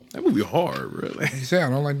 That movie hard, really. You say I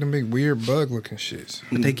don't like them big weird bug looking shits.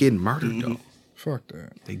 But they getting murdered though. Fuck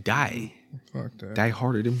that. They die. Fuck that. Die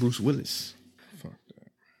harder than Bruce Willis. Fuck that.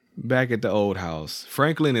 Back at the old house,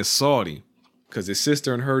 Franklin is salty because his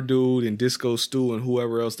sister and her dude and Disco Stu and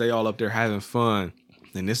whoever else, they all up there having fun.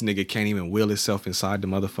 And this nigga can't even wheel himself inside the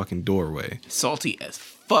motherfucking doorway. Salty as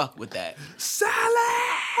fuck with that.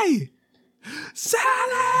 Sally!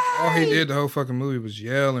 All he did the whole fucking movie was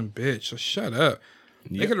yell and bitch. So shut up.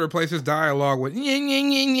 They could replace his dialogue with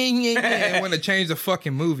and want to change the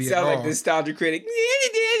fucking movie at Sound all. like nostalgia critic.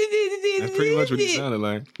 That's pretty much what he sounded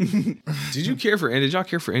like. Did y'all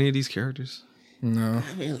care for any of these characters? No.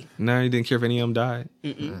 Really? No, you didn't care if any of them died?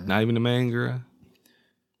 Not even the main girl?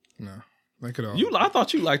 No. They could all. I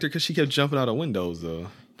thought you liked her because she kept jumping out of windows, though.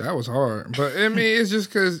 That was hard. But I mean, it's just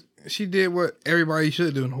because she did what everybody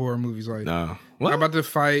should do in horror movies. Like, No. we're not about to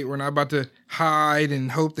fight. We're not about to hide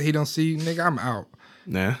and hope that he don't see you. Nigga, I'm out.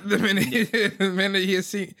 Nah. The minute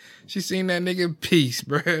she seen that nigga, peace,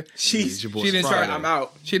 bruh. She didn't try. I'm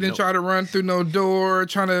out. She didn't try to run through no door,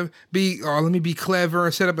 trying to be. Oh, let me be clever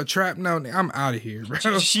and set up a trap. No, I'm out of here,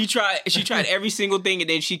 bro. She tried every single thing, and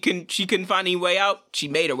then she couldn't find any way out. She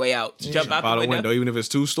made her way out. She jumped out the window. Even if it's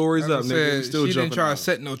 2 stories up, nigga, you still she jumping didn't try out. to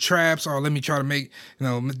set no traps. Or let me try to make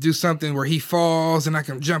do something where he falls and I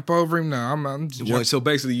can jump over him. No, I'm just So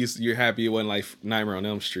basically, you're happy it wasn't like Nightmare on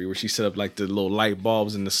Elm Street where she set up like the little light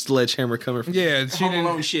bulbs and the sledgehammer coming from. yeah. She Home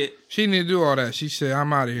Alone didn't. shit. She didn't do all that. She said,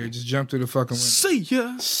 "I'm out of here. Just jump through the fucking window. See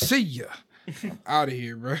ya. See ya. Out of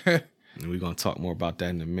here, bro." And we're gonna talk more about that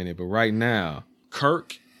in a minute. But right now,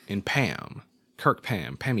 Kirk and Pam,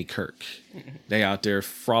 Pammy Kirk, they out there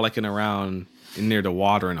frolicking around near the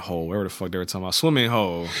watering hole, wherever the fuck they were talking about, swimming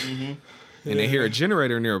hole. And they hear a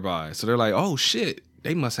generator nearby, so they're like, "Oh shit,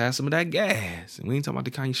 they must have some of that gas." And we ain't talking about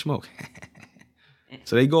the kind you smoke.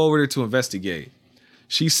 So they go over there to investigate.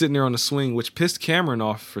 She's sitting there on the swing, which pissed Cameron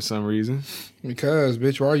off for some reason. Because,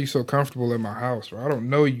 bitch, why are you so comfortable in my house, bro? I don't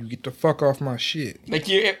know you. Get the fuck off my shit. Like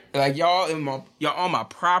y'all on my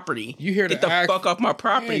property. You hear get the the fuck off my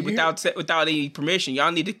property Yeah, without any permission.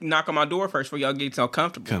 Y'all need to knock on my door first before y'all get so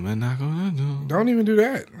comfortable. Come and knock on the door. Don't even do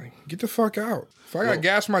that. Like, get the fuck out. If I got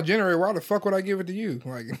gas for my generator, why the fuck would I give it to you?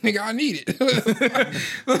 Like, nigga, I need it.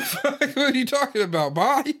 What are you talking about,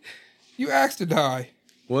 boy? You asked to die.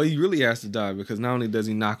 Well, he really has to die because not only does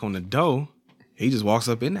he knock on the door, he just walks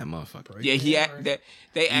up in that motherfucker. Yeah,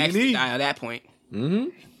 they asked to die at that point. Mm-hmm.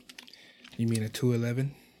 You mean a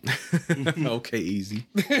 211? Okay, easy.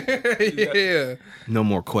 Yeah. No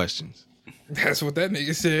more questions. That's what that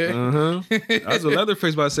nigga said. That's what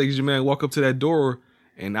Leatherface about to say, because your man walk up to that door,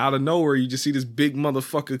 and out of nowhere, you just see this big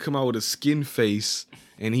motherfucker come out with a skin face,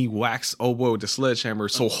 and he whacks old boy with the sledgehammer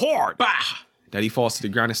so hard that he falls to the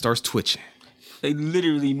ground and starts twitching. They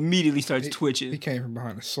literally immediately starts twitching. He came from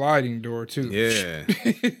behind a sliding door, too. Yeah.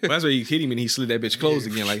 Well, that's where he hit him, and he slid that bitch closed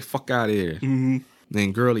again, like, fuck out of here. Mm-hmm.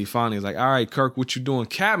 Then Girlie finally is like, all right, Kirk, what you doing?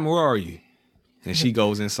 Captain, where are you? And she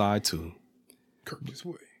goes inside, too. Kirk this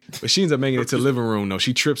way. But she ends up making it to the living room, though.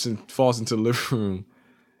 She trips and falls into the living room.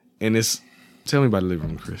 And it's... Tell me about the living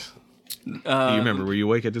room, Chris. Do you remember? Were you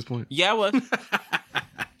awake at this point? Yeah, I was.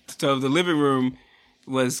 So the living room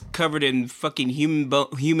was covered in fucking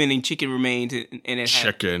human and chicken remains, and it had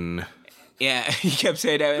Chicken. Yeah, he kept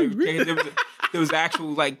saying that there was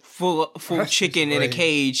actual like full chicken in a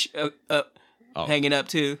cage hanging up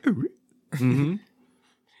too. Mm-hmm.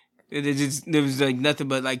 There was like nothing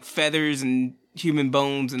but like feathers and human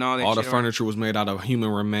bones and all that. All the shit. furniture was made out of human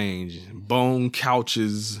remains, bone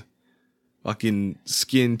couches, fucking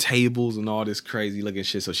skin tables, and all this crazy looking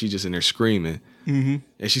shit. So she's just in there screaming. Mm-hmm.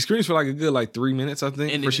 And she screams for like a good 3 minutes, I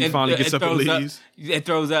think, before she finally gets up and leaves. It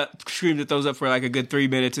throws up for like a good 3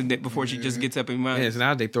 minutes, and before she just gets up and runs. Yeah, so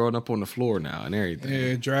now they throwing up on the floor now and everything. Yeah,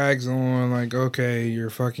 it drags on like, okay, you're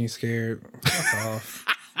fucking scared. Fuck off.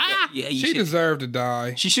 Yeah, She deserved to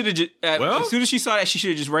die. She should have just. As soon as she saw that, she should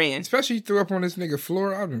have just ran. Especially threw up on this nigga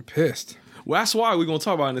floor. I've been pissed. Well, that's why we're going to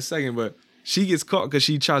talk about it in a second, but she gets caught because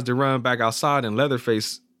she tries to run back outside, and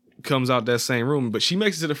Leatherface comes out that same room, but she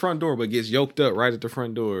makes it to the front door, but gets yoked up right at the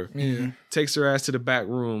front door. Yeah. Takes her ass to the back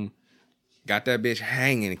room, got that bitch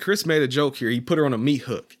hanging. Chris made a joke here. He put her on a meat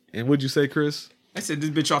hook. And what'd you say, Chris? I said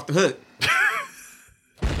this bitch off the hook.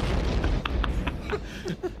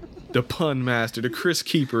 The pun master, the Chris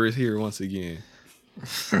Keeper is here once again.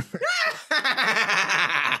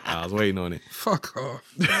 I was waiting on it. Fuck off.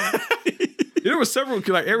 There were several,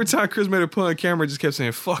 like every time Chris made a pun, Cameron just kept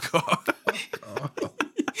saying, fuck off.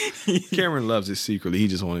 Cameron loves it secretly. He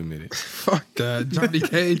just won't admit it. Fuck that. Johnny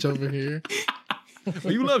Cage over here.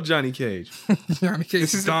 Well, you love Johnny Cage. Johnny Cage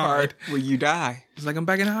This is the part where you die. It's like I'm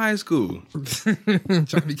back in high school.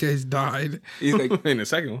 Johnny Cage died. He's like, In the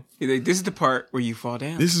second one. he's like, this is the part where you fall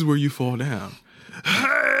down. This is where you fall down.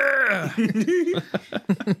 Where do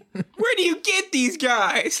you get these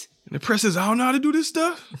guys? And the press says, I don't know how to do this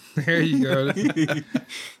stuff. There you go.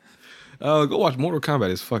 Go watch Mortal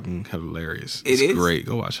Kombat. It's fucking hilarious. It's is? great.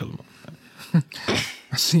 Go watch Mortal Kombat.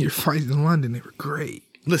 I seen your fights in London. They were great.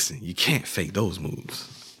 Listen, you can't fake those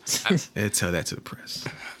moves. And tell that to the press.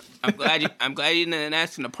 I'm glad you didn't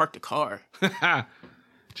ask him to park the car.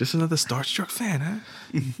 Just another Starstruck fan, huh?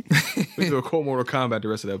 We do a quote Mortal Kombat the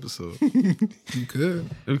rest of the episode. You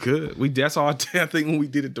could. We could. That's all I think when we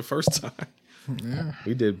did it the first time. Yeah.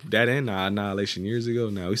 We did that and Annihilation years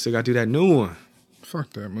ago. Now we still got to do that new one.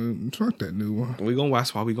 Fuck that movie. Fuck that new one. We gonna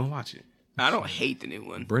watch. Why we gonna watch it? I don't hate the new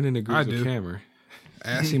one. Brendan agrees I with do. Cameron.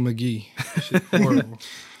 Assy McGee. Shit horrible.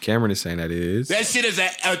 Cameron is saying that is. That shit is a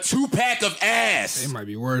 2-pack of ass. It might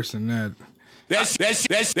be worse than that. That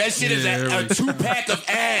shit is a 2-pack of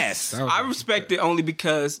ass. I respect it only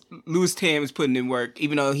because Louis Tam is putting in work,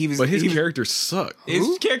 even though he was. But his character sucked.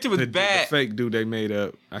 His character was The bad. fake dude they made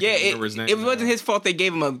up. I Yeah, can't remember his name. it wasn't his fault they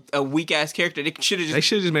gave him a weak ass character. They should have They just.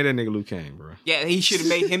 should have just made that nigga Liu Kang, bro. Yeah, he should have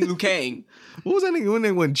made him Liu Kang. What was that nigga? When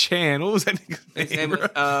they went Chan? What was that nigga's name?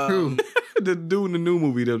 Bro? The dude in the new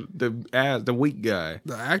movie, the weak guy.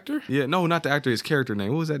 The actor? Yeah, no, not the actor. His character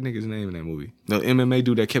name. What was that nigga's name in that movie? The MMA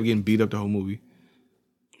dude that kept getting beat up the whole movie.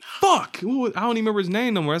 Fuck! I don't even remember his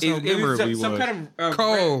name no more. That's how It memorable was he was. some kind of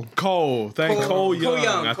Cole. Cole. Cole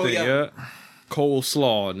Young. I Cole think. Young. Yeah. Cole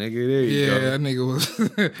Slaw, nigga. There you Yeah, go. that nigga was.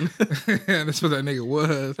 That's what that nigga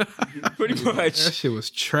was. pretty That much. shit was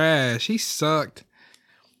trash. He sucked.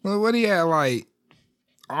 Well, what he had, like,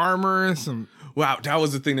 armor and some. Wow, that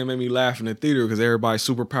was the thing that made me laugh in the theater because everybody's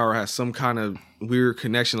superpower has some kind of weird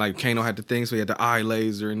connection. Like Kano had the thing, so he had the eye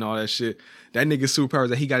laser and all that shit. That nigga's superpower is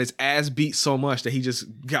that he got his ass beat so much that he just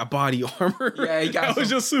got body armor. Yeah, he got that was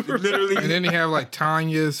just super literally. And then he have like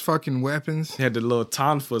Tanya's fucking weapons. He had the little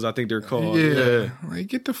tonfas, I think they're called. Yeah. Like,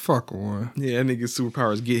 get the fuck on. Yeah, that nigga's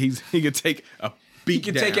superpower is he could take a beat He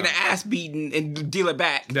can down. take an ass beating and deal it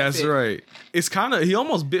back. That's it. right. It's kind of, he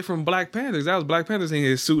almost bit from Black Panthers. That was Black Panther's thing.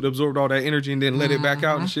 His suit absorbed all that energy and then let it back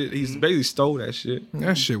out and shit. He basically stole that shit.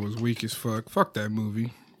 That shit was weak as fuck. Fuck that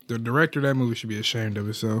movie. The director of that movie should be ashamed of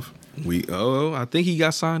himself. I think he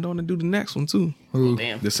got signed on to do the next one too. Who?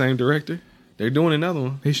 Damn. The same director. They're doing another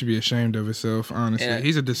one. He should be ashamed of himself, honestly. Yeah.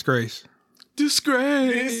 He's a disgrace.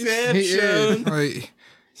 Disgrace. He is. Like,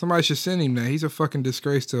 somebody should send him that. He's a fucking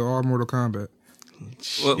disgrace to all Mortal Kombat.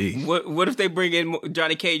 What if they bring in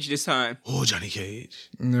Johnny Cage this time? Oh, Johnny Cage.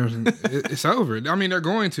 And it's over. I mean, they're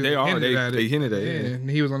going to. They are. They hinted at it. Yeah, and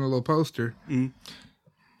he was on the little poster.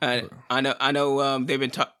 I know. They've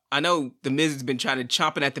been. I know the Miz has been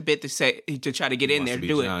chomping at the bit to try to get in there to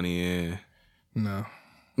do Johnny, yeah. No.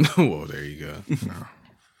 Well, there you go. No.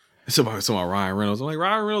 It's about Ryan Reynolds. I'm like,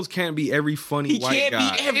 Ryan Reynolds can't be every funny white can't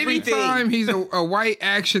guy. be everything. Anytime he's a white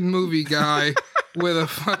action movie guy with a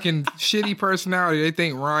fucking shitty personality, they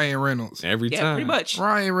think Ryan Reynolds. Every Yeah, time. pretty much.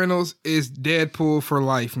 Ryan Reynolds is Deadpool for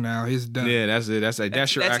life now. He's done. Yeah, that's it. That's your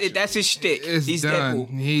That's action. it. That's his shtick. It's He's done.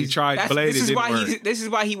 Deadpool. He tried Blade. This It is didn't why work. this is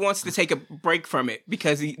why he wants to take a break from it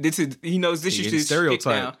because he knows this He is getting his shtick stereotyped.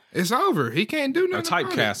 now. It's over. He can't do Or nothing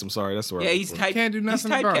about it. typecast. I'm sorry. That's the word. Yeah, I'm he's looking for. He can't do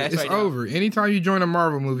nothing he's about it. typecast It's right now. over. Anytime you join a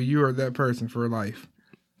Marvel movie, you are that person for life.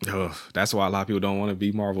 Ugh, that's why a lot of people don't want to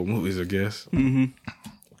be Marvel movies, I guess.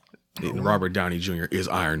 Mm-hmm. Robert Downey Jr. is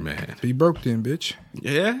Iron Man. Be broke then, bitch.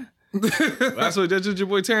 Yeah? that's what your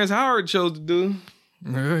boy Terrence Howard chose to do.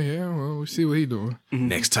 Yeah, well, we'll see what he doing.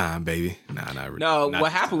 Next time, baby. Nah, not really. No, Not what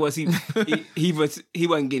this happened was he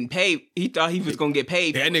wasn't getting paid. He thought he was gonna get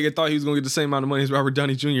paid. That nigga thought he was gonna get the same amount of money as Robert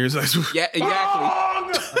Downey Jr. It's like, Yeah,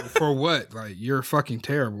 exactly. For what? Like, you're fucking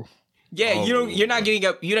terrible. Yeah, you're not getting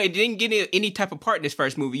up. You didn't get any type of part in this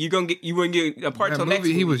first movie. You wouldn't get a part That till movie, next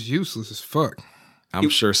movie. he was useless as fuck. I'm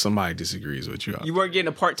sure somebody disagrees with you. You weren't getting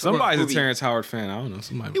a part till Somebody's a movie. Terrence Howard fan. I don't know.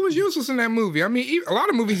 Somebody. He was useless in that movie. I mean, a lot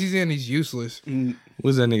of movies he's in, he's useless.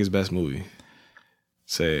 What's that nigga's best movie?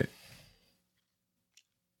 Say it.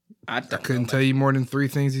 I Couldn't tell you more than 3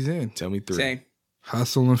 things he's in. Tell me 3. Same.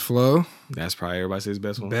 Hustle and Flow, That's probably everybody says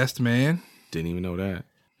best one. Best Man. Didn't even know that.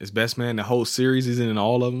 It's Best Man. The whole series is in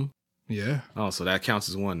all of them. Yeah. Oh, so that counts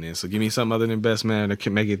as 1 then. So give me something other than Best Man that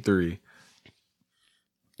can make it 3.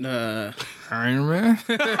 Iron Man.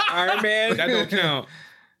 Iron Man. That don't count.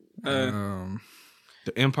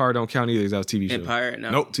 The Empire don't count either. 'Cause that was a TV show. Empire. No.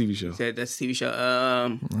 Nope, TV show. That's a TV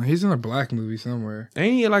show. He's in a black movie somewhere.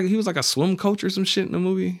 Ain't he was like a swim coach or some shit in the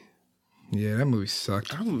movie? Yeah, that movie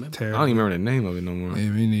sucked. I don't remember. I Terrible. don't even remember the name of it no more. Yeah,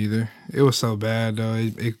 me neither. It was so bad though.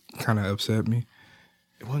 It kind of upset me.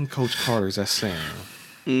 It wasn't Coach Carter's. That's Sam.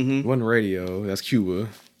 Mm-hmm. It wasn't Radio. That's Cuba.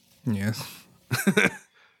 Yes. I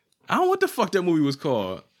don't know what the fuck that movie was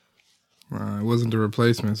called. It wasn't The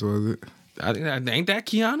Replacements, was it? Ain't that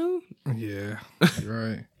Keanu? Yeah. You're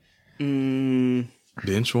right.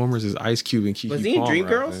 Benchwarmers is Ice Cube and Keke Was he in Palmer, I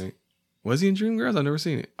Dreamgirls? think. Was he in Dreamgirls? I've never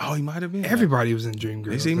seen it. Oh, he might have been. Everybody was in Dreamgirls.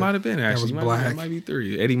 They say he might have been, That actually. was He might- black. It might be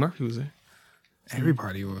 3. Eddie Murphy was there.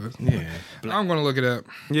 Everybody was. Yeah. I'm gonna look it up.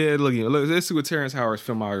 Yeah, look, let's see what Terrence Howard's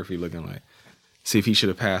filmography looking like. See if he should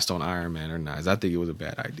have passed on Iron Man or not. 'Cause I think it was a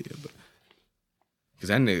bad idea, but because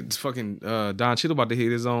that nigga, fucking Don Cheadle about to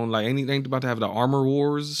hit his own, like, ain't about to have the Armor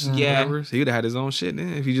Wars. Yeah. Whatever. So he'd have had his own shit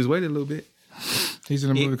then if he just waited a little bit. He's in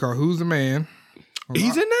a movie called Who's the Man?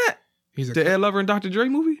 He's in that. He's a The Ed Lover and Dr. Dre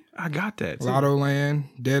movie. I got that. too. Lotto Land,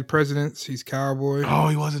 Dead Presidents. He's Cowboy. Oh,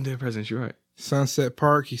 he wasn't Dead President. You're right. Sunset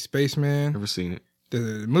Park. He's Spaceman. Never seen it. The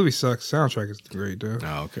movie sucks. Soundtrack is great though.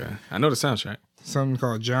 Oh, okay. I know the soundtrack. Something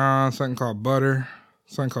called John. Something called Butter.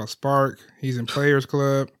 Something called Spark. He's in Players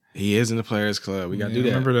Club. He is in the Players Club. We gotta do that.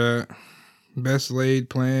 Remember that. Best Laid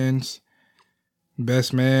Plans.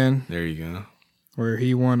 Best Man, There you go. where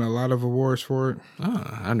he won a lot of awards for it.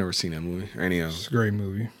 Oh, I've never seen that movie or any of It's them. a great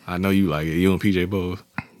movie. I know you like it. You and PJ both.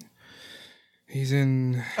 He's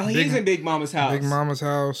in Oh, he's in Big Mama's house. Big Mama's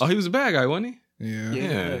House. Oh, he was a bad guy, wasn't he? Yeah. Yeah.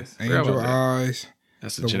 Yeah. Yes. Forgot Angel about that. Eyes.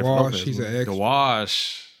 That's The Jennifer Wash, Lopez he's an movie. ex. The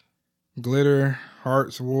Wash. Glitter.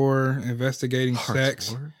 Hearts War. Investigating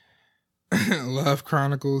Sex. Hearts Love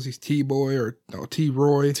Chronicles. He's T-Boy or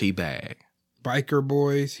T-Roy. Teabag. Biker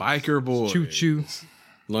Boys. Biker Boys. Choo Choo.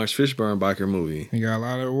 Lawrence Fishburne biker movie. He got a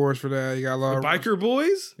lot of awards for that. He got a lot of Biker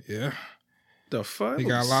Boys? Yeah. The fuck? He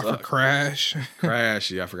got a lot for Crash.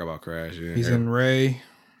 Crash. Yeah, I forgot about Crash. Yeah. He's in Ray.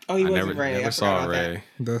 Oh, he I wasn't Ray. never I saw forgot about Ray.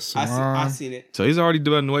 The that. I Swan, seen it. So he's already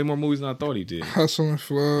doing way more movies than I thought he did. Hustle and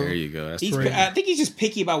Flow, There you go. That's I think he's just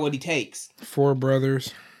picky about what he takes. Four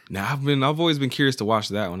Brothers, Now I've always been curious to watch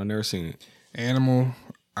that one. I've never seen it. Animal,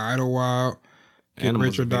 Idlewild, Get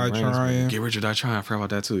Animals Rich or are big Die brands, Trying, man. Get Rich or Die Trying. I forgot about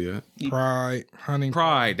that too. Yeah. Pride, Hunting.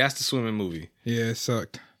 Pride. That's the swimming movie. Yeah, it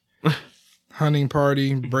sucked. Hunting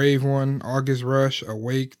Party, Brave One, August Rush,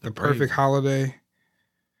 Awake, The Perfect Holiday,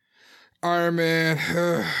 Iron Man,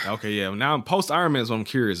 Okay, yeah. Now post Iron Man is what I'm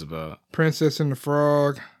curious about. Princess and the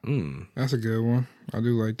Frog. Mm. That's a good one. I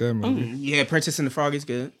do like that movie. Yeah, Princess and the Frog is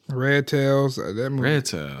good. Red Tails, that movie. Red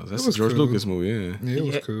Tails. That's It a was George cool. Lucas movie. Yeah. Yeah, it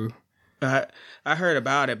was Yeah. cool. I heard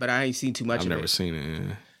about it, but I ain't seen too much I've of never it. seen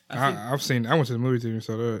it. Yeah. I went to the movie theater and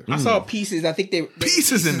saw that. I saw pieces. I think they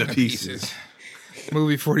Pieces in the pieces.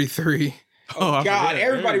 Movie 43, Oh, I God, forget.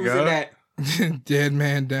 everybody There was you in go. that. Dead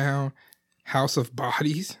Man Down, House of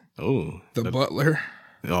Bodies, Oh, The Butler,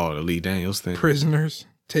 the Lee Daniels thing. Prisoners,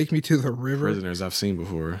 Take Me to the River, Prisoners I've seen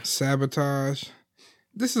before. Sabotage.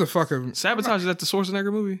 This is a fucking Sabotage, is that the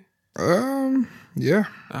Schwarzenegger movie? yeah.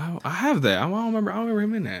 I have that. I don't remember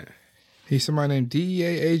him in that. He's somebody named DEA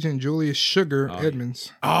agent Julius Sugar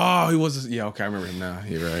Edmonds. Oh, he was. Yeah, okay, I remember him now.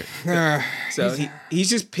 You're right. So he's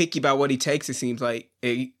just picky about what he takes. It seems like,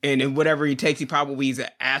 and in whatever he takes, he probably is an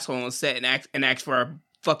asshole on set and asks for a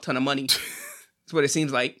fuck ton of money. That's what it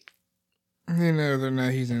seems like. You know, other than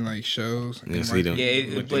that, he's in like shows. Yeah, so like, he don't-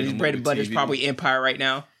 Yeah, With but the his bread and butter is TV. probably Empire right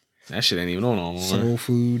now. That shit ain't even on no more. Soul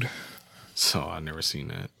Food, So I never seen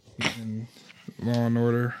that. Law and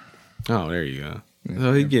Order, Oh, there you go.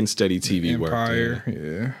 So he getting steady TV work. Empire.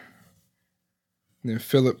 There. Yeah. Then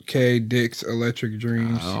Philip K. Dick's Electric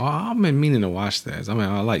Dreams. Oh, I've been meaning to watch that. I mean,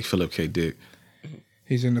 I like Philip K. Dick.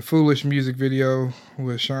 He's in the Foolish music video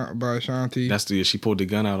with by Shanti. That's the she pulled the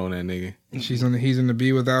gun out on that nigga. He's in the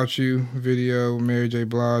Be Without You video. Mary J.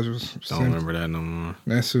 Blige was. Don't remember that no more.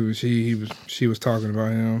 That's who she was talking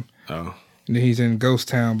about him. Oh, And then he's in Ghost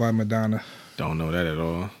Town by Madonna. don't know that at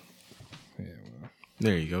all. Yeah, well.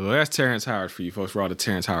 There you go. Well, that's Terrence Howard for you folks. For all the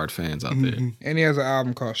Terrence Howard fans out there. And he has an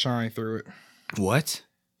album called Shine Through It. What?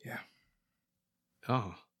 Yeah.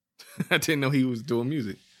 Oh, I didn't know he was doing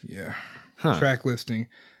music. Yeah. Huh. Track listing.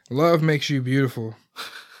 Love Makes You Beautiful.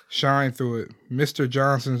 Shine Through It. Mr.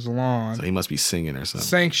 Johnson's Lawn. So he must be singing or something.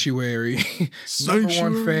 Sanctuary. Number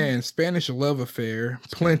one fan. Spanish Love Affair.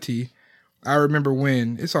 Plenty. I Remember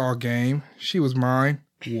When. It's All Game. She Was Mine.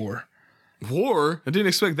 War. War? I didn't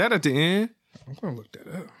expect that at the end. I'm going to look that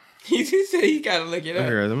up. He just said you gotta look it up.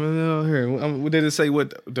 Here. Did it say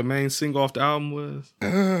what the main single off the album was?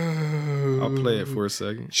 I'll play it for a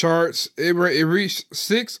second. Charts. It reached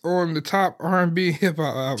 6 on the top R&B hip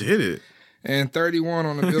hop album. Did it? And 31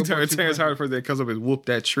 on the Billboard. Terrence 200. Howard first that comes up and whoop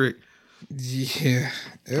that trick. Yeah.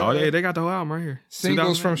 Oh yeah, they got the whole album right here.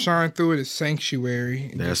 Singles from Shine Through It is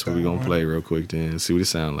Sanctuary. That's what we're gonna play real quick then. See what it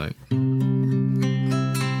sound like.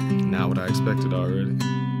 Not what I expected already.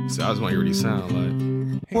 So I just want to hear what he sound like.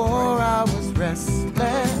 War, I was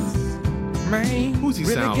restless. Man. Who's he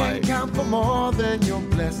Really sound can't like? count for more than you're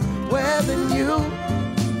blessed. Where than you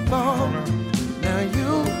fall. Now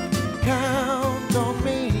you count on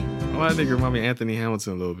me. Oh, I think it remind me of Anthony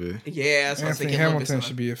Hamilton a little bit. Yeah, that's what I was Anthony thinking. Hamilton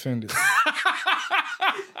should be offended.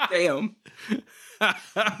 Damn.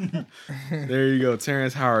 There you go,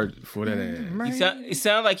 Terrence Howard for that ass. It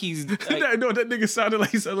sounds like he's. Like, No, that nigga sounded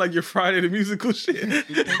like your Friday the musical shit.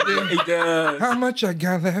 he does. How much I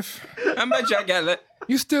got left? How much I got left?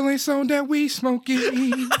 You still ain't sold that weed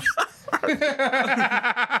smoking. That's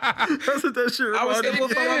what that shit I was reminded able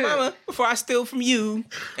me from my mama before I steal from you,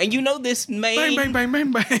 and you know this, man. Bang, bang, bang,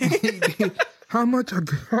 bang, bang. How much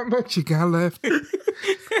you got left?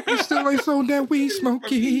 You still ain't sold that weed,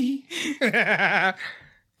 Smokey. I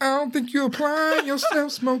don't think you're applying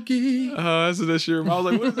yourself, Smokey. Oh, that's what that shit reminded me. I was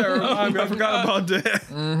like, what does that remind me? I forgot about that.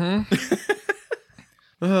 Mm-hmm.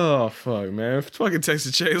 Oh, fuck, man. Fucking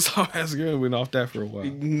Texas Chainsaw Massacre went off that for a while.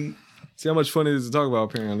 See how much fun it is to talk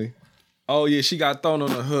about, apparently. Oh, yeah, she got thrown on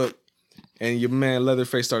the hook, and your man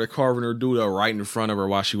Leatherface started carving her dude up right in front of her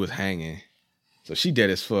while she was hanging. So she dead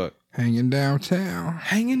as fuck. Hanging downtown.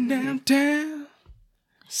 Hanging downtown.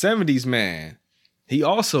 70s man. He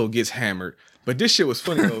also gets hammered. But this shit was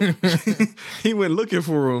funny, though. He went looking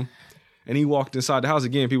for him, and he walked inside the house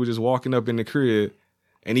again. People just walking up in the crib,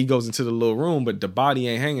 and he goes into the little room, but the body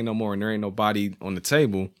ain't hanging no more, and there ain't no body on the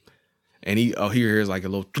table. And he hears like a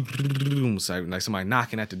little like somebody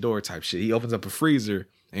knocking at the door type shit. He opens up a freezer,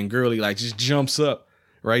 and Girly like just jumps up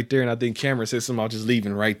right there, and I think Cameron said something about just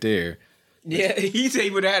leaving right there. Yeah, he said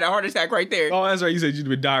he would have had a heart attack right there. Oh, that's right. You said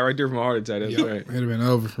you'd die right there from a heart attack. That's right. It'd have been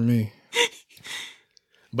over for me.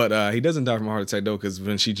 But he doesn't die from a heart attack though, because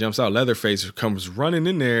when she jumps out, Leatherface comes running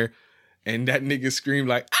in there, and that nigga screamed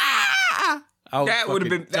like ah! That would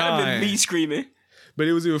have been me screaming. But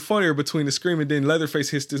it was even funnier between the scream and then Leatherface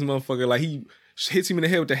hits this motherfucker, like he hits him in the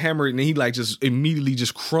head with the hammer, and then he like just immediately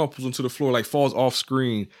just crumples into the floor, like falls off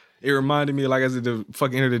screen. It reminded me of like as the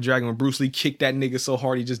fucking Enter the Dragon when Bruce Lee kicked that nigga so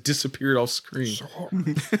hard he just disappeared off screen. So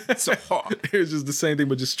hard. So hard. It was just the same thing,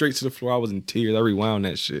 but just straight to the floor. I was in tears. I rewound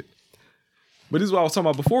that shit. But this is what I was talking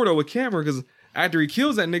about before though with Cameron, because after he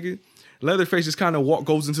kills that nigga, Leatherface just kind of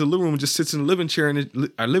goes into the living room and just sits in the living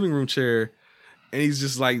room chair, and he's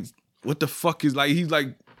just like, what the fuck is like? He's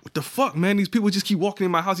like, what the fuck, man? These people just keep walking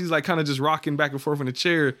in my house. He's like kind of just rocking back and forth in the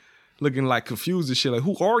chair, looking like confused and shit. Like,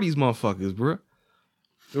 who are these motherfuckers, bro?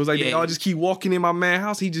 It was like they all just keep walking in my man's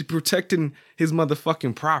house. He just protecting his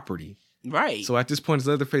motherfucking property. Right. So at this point, is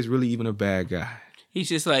Leatherface really even a bad guy? He's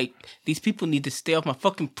just like, these people need to stay off my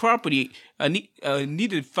fucking property. I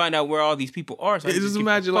need to find out where all these people are. So I Just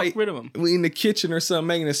imagine like rid of them. we in the kitchen or something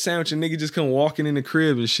making a sandwich and nigga just come walking in the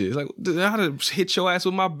crib and shit. It's like, I'd have hit your ass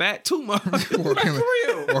with my bat too,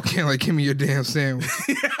 motherfucker. Walk in like, give me your damn sandwich.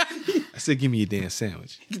 I said, give me your damn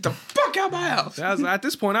sandwich. Get the fuck out of my house. At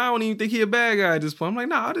this point, I don't even think he a bad guy at this point. I'm like,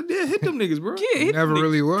 nah, I did hit them niggas, bro. Yeah, He never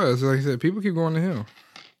really was. Like I said, people keep going to him.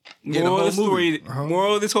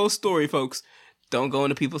 Moral of this whole story, folks. Don't go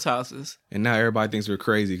into people's houses. And now everybody thinks we're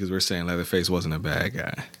crazy because we're saying Leatherface wasn't a bad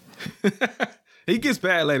guy. He gets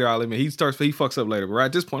bad later, I'll admit. He fucks up later. But right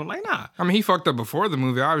at this point, I'm like, nah. I mean, he fucked up before the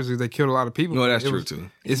movie. Obviously, they killed a lot of people. No, that's true, too.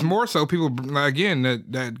 It's more so people, again,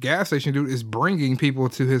 that gas station dude is bringing people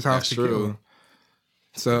to his house to kill them.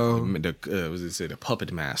 So, the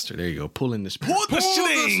puppet master. There you go. Pulling the strings. Pull the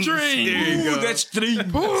strings. There you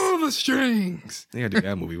go. Pull the strings. They gotta do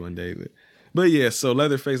that movie one day. But yeah, so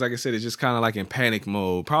Leatherface, like I said, is just kind of like in panic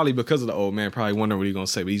mode. Probably because of the old man, probably wondering what he's gonna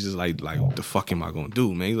say. But he's just like, what the fuck am I gonna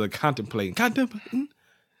do, man? He's like contemplating.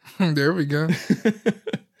 There we go.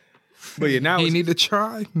 But yeah, now he need to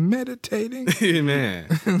try meditating. Man.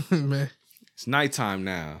 Man. It's nighttime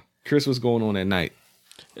now. Chris, what's going on at night?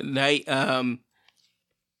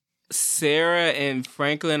 Sarah and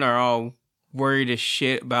Franklin are all worried as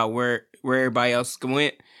shit about where everybody else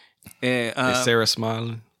went. And Is Sarah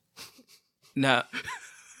smiling? No.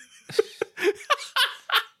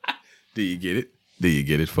 Do you get it? Do you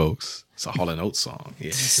get it, folks? It's a Hall & Oates song. Yeah.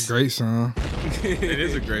 It's a great song. It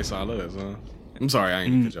is a great song. I love that song. I'm sorry, I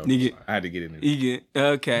ain't gonna cut you off. I had to get it in.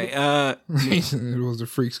 Okay. It was the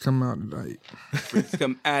freaks come out tonight. Freaks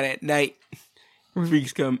come out at night.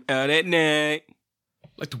 Freaks come out at night.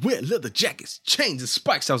 Like to wear leather jackets, chains, and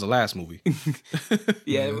spikes. That was the last movie.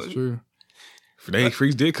 Yeah, That's true.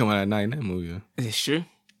 Freaks did come out at night in that movie. It's true.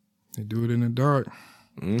 They do it in the dark.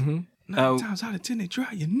 Mm-hmm. 9 times out of 10, they dry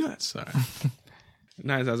your nuts. Sorry.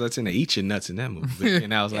 9 times out of 10, they eat your nuts in that movie.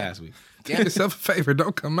 And that was last week. Do yourself a favor.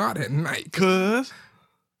 Don't come out at night. Cuz.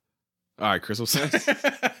 All right, Chris, what's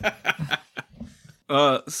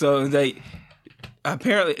So they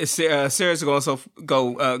apparently Sarah's going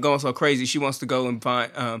so crazy. She wants to go and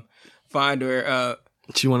find her.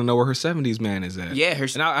 She want to know where her 70s man is at. Yeah,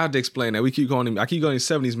 and I have to explain that. I keep calling him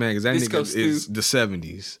 70s man because that Disco nigga is the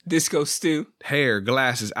 70s. Disco Stew. Hair,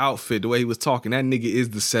 glasses, outfit, the way he was talking, that nigga is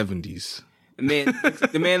the 70s.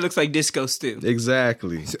 The man looks like Disco Stew.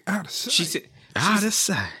 Exactly. Out of sight. She said, out of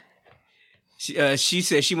sight. She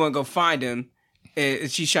said she want to go find him,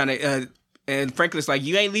 and she's trying to. And Franklin's like,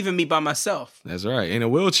 you ain't leaving me by myself. That's right. In a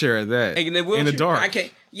wheelchair at that. In the dark. I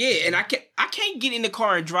can't. Yeah, and I can't get in the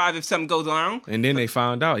car and drive if something goes wrong. And then they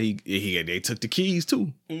found out they took the keys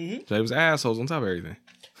too. Mm-hmm. So they was assholes on top of everything.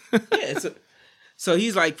 Yeah. So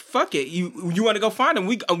he's like, fuck it. You want to go find him?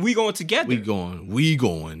 We going together. We going,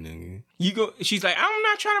 nigga. You go. She's like, I'm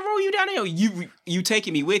not trying to roll you down the hill. You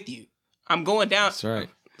taking me with you? I'm going down. That's right.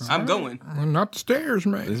 I'm going. Not the stairs,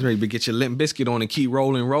 man. That's right. But get your Limp Biscuit on and keep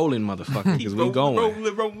rolling, motherfucker. Because we going.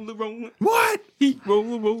 Rolling. What? Keep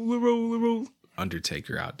rolling.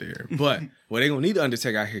 Undertaker out there. But they gonna need the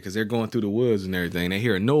Undertaker out here because they're going through the woods and everything. They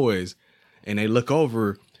hear a noise and they look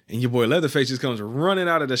over and your boy Leatherface just comes running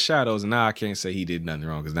out of the shadows. And now I can't say he did nothing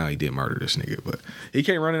wrong because now he did murder this nigga. But he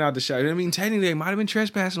came running out the shadows. I mean, technically they might have been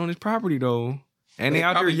trespassing on his property though. And they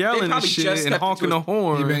out there yelling and shit and honking the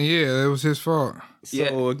horn. Yeah, it was his fault.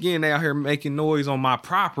 So again, they out here making noise on my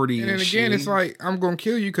property. And then again, it's like, I'm going to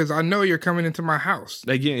kill you because I know you're coming into my house.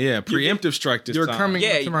 Again, preemptive strike this time. You're coming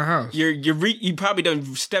into my house. You probably done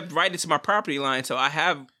stepped right into my property line, so I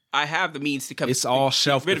have the means to come. It's all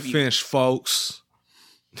self-defense, folks.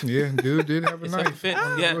 Yeah, dude did have a knife. Yeah.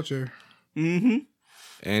 Mm-hmm.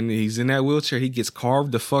 And he's in that wheelchair. He gets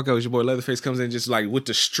carved the fuck up. Your boy Leatherface comes in just like with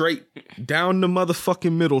the straight down the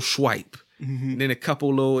motherfucking middle swipe. And then a couple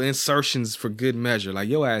little insertions for good measure. Like,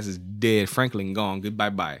 your ass is dead. Franklin gone. Goodbye,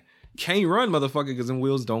 bye. Can't run, motherfucker, because them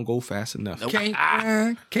wheels don't go fast enough. Can't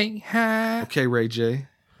hide. Okay, Ray J.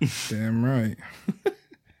 Damn right.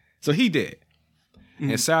 So he dead.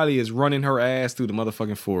 And Sally is running her ass through the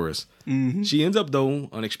motherfucking forest. She ends up, though,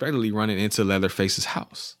 unexpectedly running into Leatherface's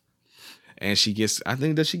house. And she gets, I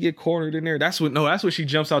think, does she get cornered in there? That's when she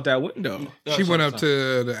jumps out that window. She went up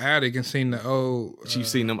to the attic and seen the old. She's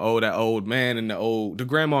seen that old man and the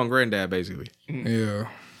grandma and granddad, basically. Yeah.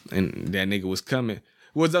 And that nigga was coming.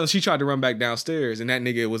 She tried to run back downstairs, and that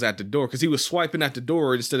nigga was at the door because he was swiping at the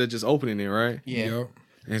door instead of just opening it, right? Yeah. Yep.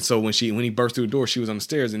 And so when he burst through the door, she was on the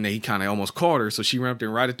stairs, and then he kind of almost caught her. So she ran up there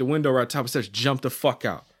right at the window, right top of the steps, jumped the fuck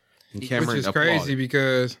out. And Cameron Which is applauded. crazy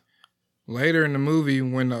because later in the movie,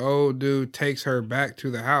 when the old dude takes her back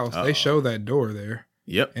to the house, they show that door there.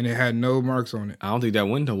 Yep. And it had no marks on it. I don't think that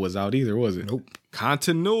window was out either, was it? Nope.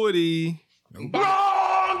 Continuity.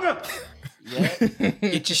 Yeah.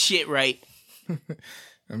 Get your shit right.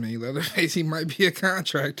 I mean, Leatherface, he might be a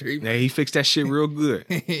contractor. Yeah, he fixed that shit real good.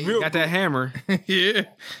 Got that hammer. Yeah.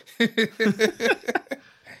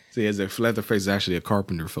 See, as if Leatherface is actually a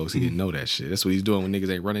carpenter, folks. He didn't know that shit. That's what he's doing when niggas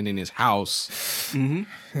ain't running in his house.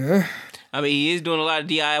 Yeah. I mean, he is doing a lot of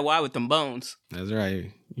DIY with them bones. That's right.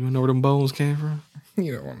 You wanna know where them bones came from?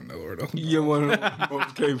 You don't want to know where those. You want to know where the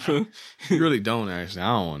bones came from? You really don't, actually. I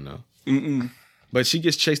don't want to know. But she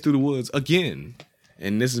gets chased through the woods again.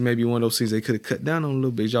 And this is maybe one of those scenes they could have cut down on a little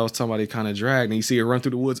bit. Y'all was talking about it kind of dragged. And you see her run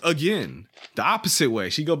through the woods again. The opposite way.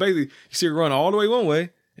 She go basically, you see her run all the way one way.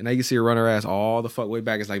 And now you can see her run her ass all the fuck way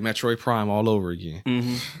back. It's like Metroid Prime all over again.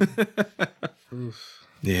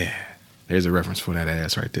 Yeah. There's a reference for that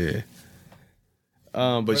ass right there.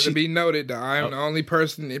 But Let it be noted that I am the only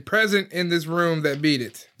person present in this room that beat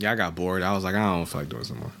it. Yeah, I got bored. I was like, I don't feel like doing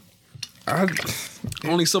some more.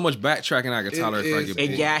 Only so much backtracking I can tolerate before I get bored.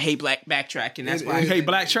 Yeah, I hate backtracking. That's why You hate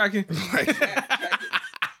backtracking?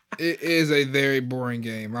 It is a very boring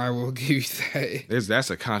game. I will give you that.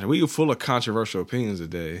 That's a we are full of controversial opinions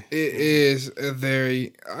today. It is a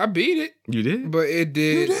very. I beat it. You did? But it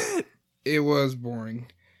did. It was boring.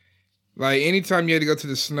 Like, anytime you had to go to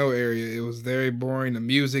the snow area, it was very boring. The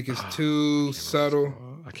music is too subtle.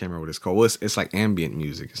 I can't remember what it's called. Well, it's like ambient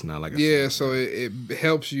music. It's not like Yeah, so it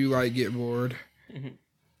helps you, like, get bored.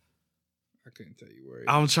 I couldn't tell you where.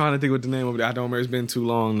 I'm trying to think what the name of it. I don't remember. It's been too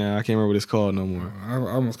long now. I can't remember what it's called no more. I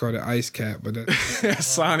almost called it Ice Cap, but that,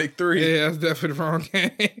 Sonic 3. yeah, that's definitely the wrong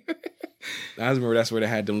game. I just remember that's where they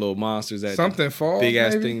had them little monsters that Something Falls, big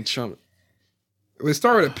ass maybe? thing Trump. It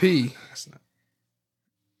started with a P. That's not.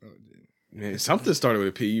 Man, something started with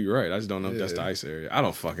a P. You're right. I just don't know if that's the ice area. I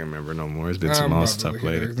don't fucking remember no more. It's been too long since I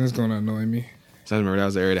played it. It's gonna annoy me. So I remember that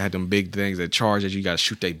was the area that had them big things that charge that you gotta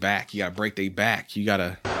shoot their back. You gotta break their back. You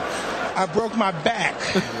gotta. I broke my back.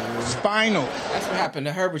 Spinal. That's what happened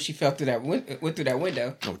to her when she fell through went through that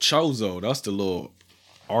window. Oh, Chozo. That's the little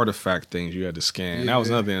artifact things you had to scan. That was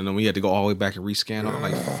another thing. And then we had to go all the way back and rescan. I'm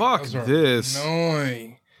like, fuck this.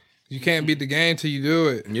 Annoying. You can't beat the game till you do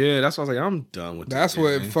it. Yeah, that's why I was like, I'm done with That's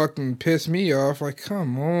this. what fucking pissed me off. Like,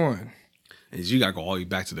 come on. Is you gotta go all the way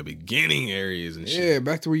back to the beginning areas and shit. Yeah,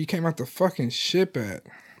 back to where you came out the fucking ship at.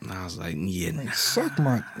 And I was like, yeah, nah, Suck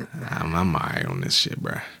my. I'm alright on this shit,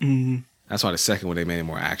 bro. That's why the second one they made it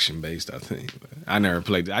more action based. I think. But I never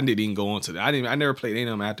played. I didn't even go on to that. I never played any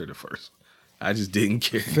of them after the first. I just didn't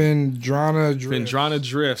care. Vendrana Drift. Vendrana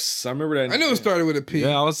Drifts. I remember that. I knew it started with a P.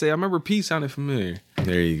 Yeah, I would say I remember P sounded familiar.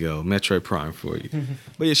 There you go, Metroid Prime for you.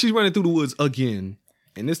 But yeah, she's running through the woods again,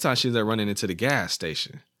 and this time she's running into the gas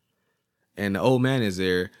station, and the old man is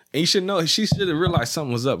there. And you should know she should have realized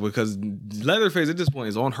something was up because Leatherface at this point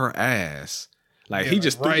is on her ass. Like he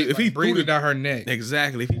just right, if he breathed threw the, down her neck.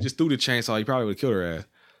 exactly. If he just threw the chainsaw, he probably would have killed her ass.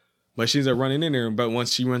 But she's running in there. But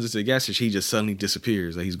once she runs into the gas station, he just suddenly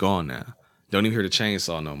disappears. Like he's gone now. Don't even hear the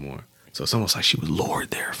chainsaw no more. So it's almost like she was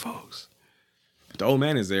lured there, folks. But the old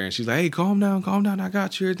man is there, and she's like, hey, calm down. I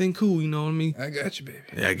got you. Everything cool, you know what I mean? I got you, baby.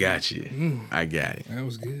 Yeah, I got you. I got it. That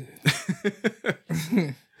was good.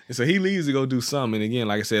 And so he leaves to go do something. And again,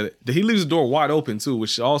 like I said, he leaves the door wide open, too, which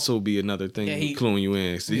should also be another thing cluing you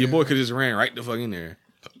in. So your boy could just ran right the fuck in there.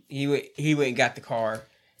 He went and got the car.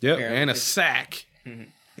 Yep, Apparently. and a sack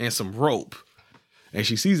and some rope. And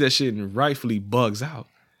she sees that shit and rightfully bugs out.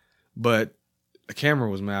 But the camera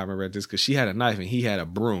was mad, I remember at this, because she had a knife and he had a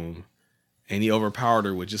broom. And he overpowered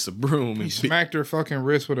her with just a broom. He and smacked her fucking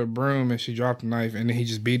wrist with a broom and she dropped the knife and then he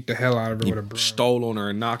just beat the hell out of her with a broom. Stole on her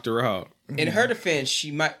and knocked her out. In her defense,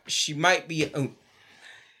 she might be.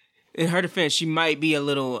 In her defense, she might be a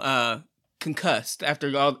little concussed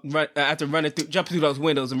after jumping through those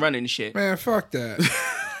windows and running and shit. Man, fuck that.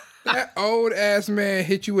 That old ass man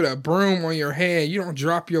hit you with a broom on your hand. You don't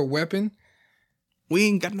drop your weapon. We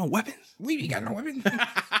ain't got no weapons. We ain't got no weapon.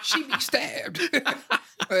 She be stabbed.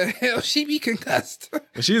 Hell, she be concussed.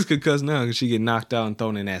 But she is concussed now because she get knocked out and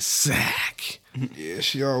thrown in that sack. Yeah,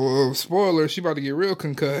 spoiler, she about to get real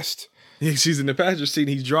concussed. Yeah, she's in the passenger seat and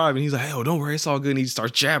he's driving. He's like, "Hell, don't worry, it's all good." And he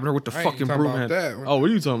starts jabbing her with the I ain't fucking talking broom about handle. that. Oh,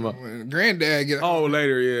 what are you talking about? When granddad get Oh,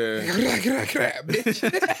 later, yeah. bitch.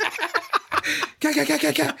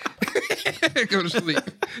 Go to sleep.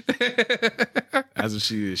 That's what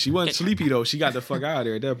she is. She wasn't sleepy though. She got the fuck out of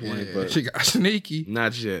there at that point, but She got sneaky.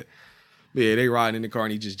 not yet. But yeah, they riding in the car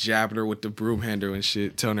and he just jabbing her with the broom handle and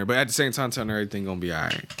shit, telling her. But at the same time, telling her everything gonna be all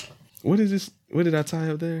right. What is this? What did I tie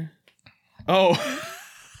up there? Oh,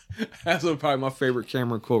 that's probably my favorite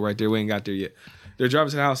Cameron quote right there. We ain't got there yet. They're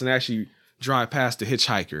driving to the house and actually drive past the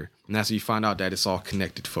hitchhiker, and that's when you find out that it's all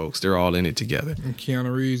connected, folks. They're all in it together. And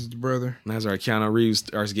Keanu Reeves' brother. And that's where Keanu Reeves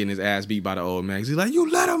starts getting his ass beat by the old man. He's like, "You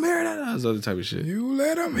let him hear that?" That's other type of shit. You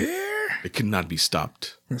let him hear? It could not be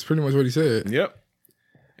stopped. That's pretty much what he said. Yep.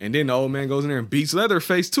 And then the old man goes in there and beats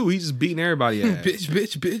Leatherface too. He's just beating everybody ass.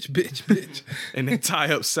 bitch. And they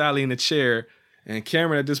tie up Sally in the chair. And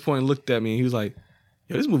Cameron at this point looked at me and he was like,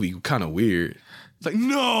 "Yo, this movie kind of weird." It's like,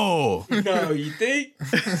 no. No, you think?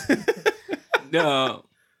 No.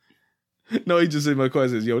 No, he just said my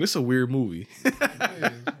question is, "Yo, this is a weird movie."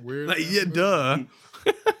 Weird. Like, yeah, duh.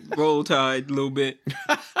 Roll Tide a little bit.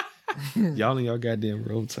 Y'all and y'all goddamn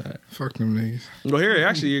road tide. Fuck them niggas. Well, here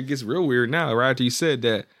actually it gets real weird now. Right after you said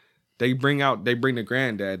that, they bring the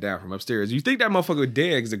granddad down from upstairs. You think that motherfucker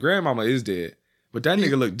dead because the grandmama is dead, but that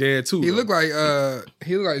nigga look dead too. He though. looked like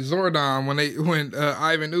Zordon when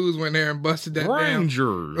Ivan Ooze went there and busted that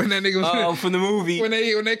Rangers. When that nigga was From the movie. when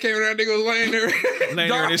they came around, nigga was laying there, laying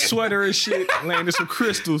there in his sweater and shit, laying in some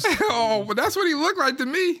crystals. Oh, but that's what he looked like to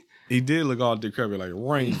me. He did look all decrepit, like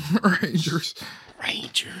Rangers.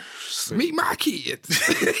 Rangers. Meet my kids.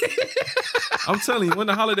 I'm telling you, when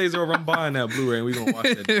the holidays are over, I'm buying that Blu-ray and we gonna watch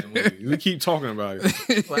that damn movie. We keep talking about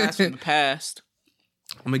it. Blast from the past.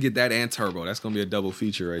 I'm gonna get that and Turbo. That's gonna be a double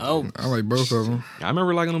feature right Oh. I like both of them. there. I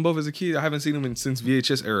remember liking them both as a kid. I haven't seen them since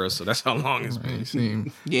VHS era, so that's how long it's I been. ain't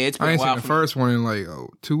seen. Yeah, it's been I a ain't while. seen the first one in like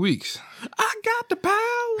 2 weeks. I got the power.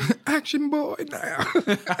 Action boy now.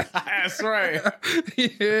 That's right.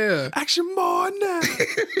 Yeah. Action boy now.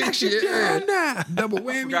 Action Yeah. girl now. Double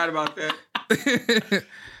whammy. Forgot about that.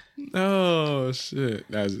 Oh shit,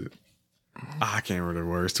 that's it. I can't remember the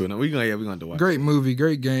words to it. No, we're gonna have to watch. Great movie,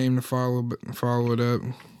 great game to follow it up.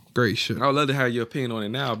 Great shit. I would love to have your opinion on it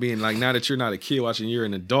now, being like now that you're not a kid watching, you're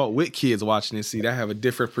an adult with kids watching it. See, I have a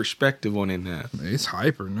different perspective on it now. It's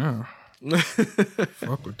hyper now.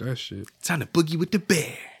 Fuck with that shit. Time to boogie with the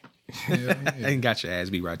bear. Yeah, I ain't got your ass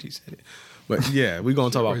beat right. You said it, but yeah, we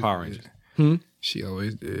gonna talk about Power Rangers. She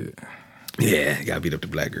always did. Yeah, gotta beat up the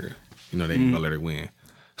black girl. You know they ain't gonna let her win.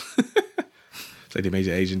 It's like they made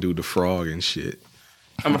your Asian dude the frog and shit.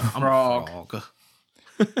 I'm a frog.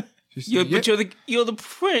 But you're the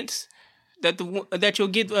prince that you'll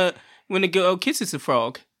get when the girl kisses the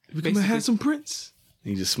frog. Become a handsome prince.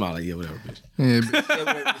 And you just smile like, yeah, whatever, bitch. Yeah,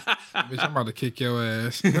 bitch, I'm about to kick your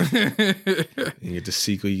ass. And you get the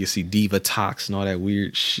sequel, you can see Diva Tox and all that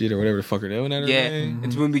weird shit or whatever the fuck are they. That Yeah, name?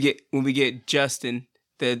 it's when we get Justin,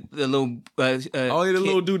 the little The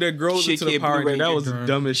little dude that grows shit into the kid Power Blue Ranger. That Ranger. was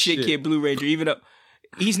dumb as shit shit. kid Blue Ranger. Even though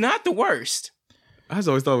he's not the worst. I just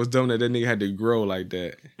always thought it was dumb that nigga had to grow like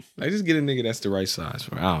that. Like, just get a nigga that's the right size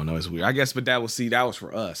for. I don't know, it's weird. I guess, but that was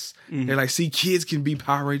for us. They're like, see, kids can be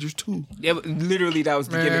Power Rangers too. Yeah, but literally that was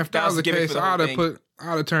the Man, gimmick. if that was the gimmick case, for the whole thing.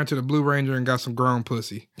 I'd have turned to the Blue Ranger and got some grown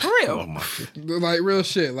pussy. For real. Oh my god. Like real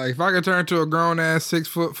shit. Like if I could turn to a grown ass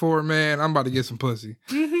 6'4" man, I'm about to get some pussy.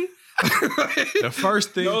 The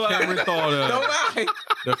first thing Cameron thought of. No lie.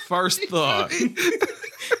 The first thought.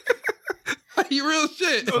 You real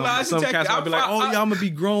shit. No lie, Some cats might be like, oh yeah, I'm gonna be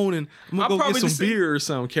grown and I'm gonna I'll go get probably some the same- beer or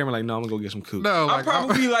something. Cameron like, no, I'm gonna go get some cook. No, I'm like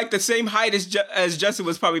probably like the same height as Justin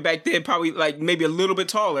was probably back then. Probably like maybe a little bit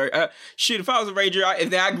taller. Shit, if I was a Ranger,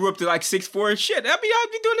 and then I grew up to like 6'4", shit, I'd be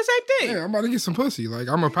doing the same thing. yeah, I'm about to get some pussy. Like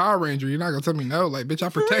I'm a Power Ranger. You're not gonna tell me no. Like bitch, I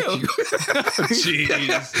protect real. you.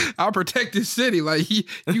 Jeez. I'll protect this city. Like you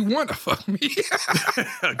want to fuck me?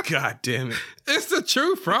 God damn it. It's the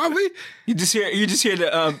truth, probably. You just hear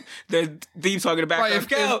the theme talking about Like,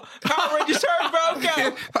 go Power Rangers turn, bro,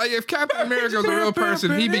 go. Like if Captain America was a real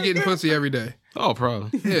person, he'd be getting pussy every day. Oh,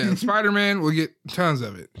 probably. Yeah, Spider-Man will get tons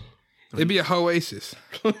of it. It'd be a oasis.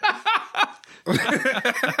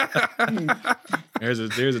 There's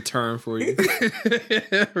a term for you.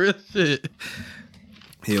 Real shit.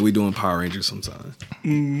 Yeah, we doing Power Rangers sometimes.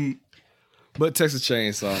 But Texas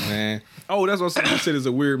Chainsaw, man. Oh, that's what I said is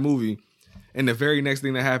a weird movie. And the very next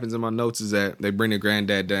thing that happens in my notes is that they bring the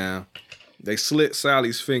granddad down. They slit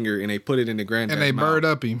Sally's finger and they put it in the granddad's And they mouth. bird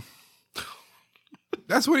up him.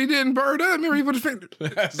 That's what he did in Bird Up. Remember, he put his finger.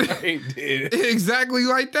 That's what he did. Exactly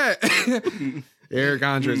like that. Eric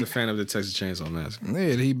Andre is a fan of the Texas Chainsaw Massacre.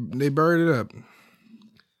 Yeah, they bird it up.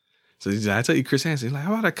 So he's like, I tell you, Chris Hansen, he's like,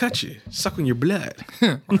 how about I cut you? Suck on your blood.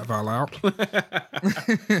 Laugh out loud.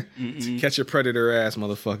 Catch a predator ass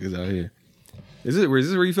motherfuckers out here. Is this where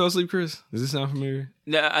you fell asleep, Chris? Does this sound familiar?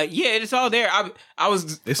 Yeah, it's all there. I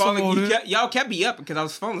was It's falling. all there? Y'all kept me up because I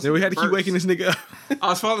was falling asleep. Yeah, we had to at keep bursts. waking this nigga up. I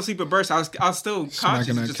was falling asleep at burst. I was still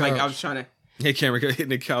conscious, that just like I couch. was trying to. Hey, camera hitting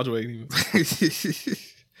the couch waiting.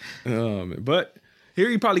 Oh man! But here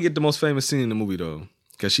you probably get the most famous scene in the movie though,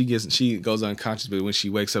 because she goes unconscious, but when she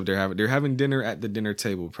wakes up, they're having dinner at the dinner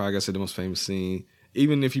table. Probably got to say the most famous scene.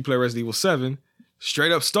 Even if you play Resident Evil 7,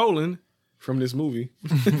 straight up stolen from this movie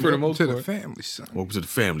for the most To part. the family, son. Welcome to the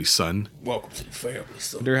family, son. Welcome to the family,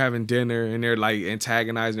 son. They're having dinner and they're like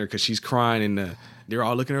antagonizing her because she's crying and they're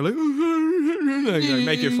all looking at her like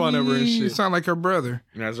making fun of her and You shit. sound like her brother.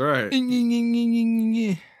 That's right.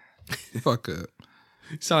 Fuck up.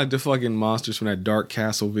 You sound like the fucking monsters from that Dark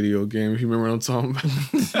Castle video game. If you remember what I'm talking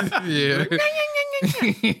about. Yeah.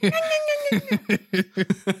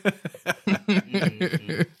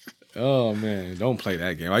 Oh man, don't play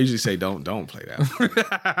that game. I usually say don't play that.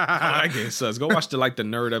 That game sucks. Go watch the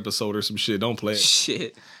nerd episode or some shit. Don't play it.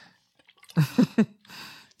 Shit.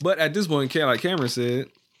 But at this point, like Cameron said,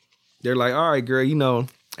 they're like, all right, girl,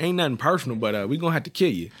 ain't nothing personal, but we gonna have to kill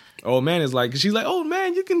you. Old man is like, she's like, oh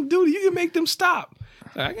man, you can do it. You can make them stop.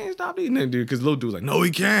 Like, I can't stop eating that dude because little dude's like, no,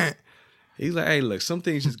 he can't. He's like, hey, look, some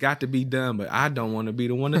things just got to be done, but I don't want to be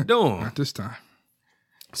the one to do them. Not this time.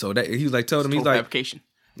 So that he's like, told him, he's like, Fabrication.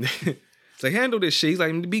 it's like, handle this shit. He's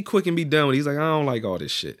like, be quick and be done with it. He's like, I don't like all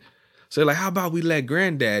this shit. So they're like, how about we let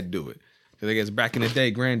granddad do it? Because I guess back in the day,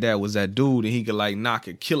 granddad was that dude and he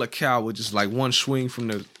could kill a cow with just like one swing from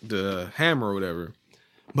the hammer or whatever.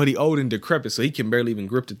 But he old and decrepit, so he can barely even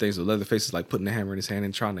grip the thing. So Leatherface is like putting the hammer in his hand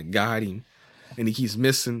and trying to guide him. And he keeps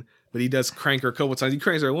missing. But he does crank her a couple times. He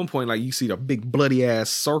cranks her at one point, like you see the big bloody ass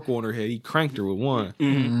circle on her head. He cranked her with one.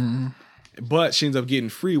 Mm-hmm. But she ends up getting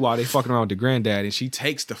free while they fucking around with the granddad. And she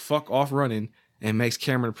takes the fuck off running and makes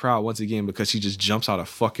Cameron proud once again because she just jumps out a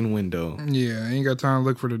fucking window. Yeah, I ain't got time to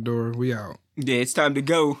look for the door. We out. Yeah, it's time to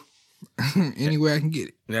go. Any way I can get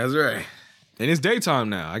it. That's right. And it's daytime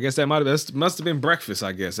now. I guess that must have been breakfast,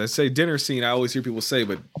 I guess. I say dinner scene, I always hear people say,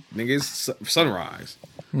 but nigga, it's sunrise.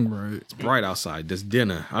 Right. It's bright outside. That's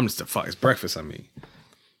dinner. It's breakfast, I mean.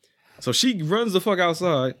 So she runs the fuck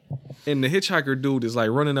outside, and the hitchhiker dude is like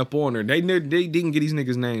running up on her. They didn't get these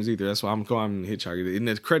niggas' names either. That's why I'm calling him the hitchhiker. In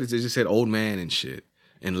the credits, they just said old man and shit.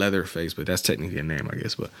 And Leatherface, but that's technically a name, I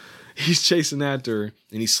guess. But he's chasing after her,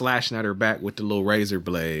 and he's slashing at her back with the little razor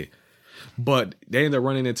blade. But they end up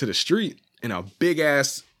running into the street, and a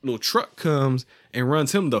big-ass little truck comes and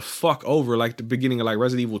runs him the fuck over, like the beginning of like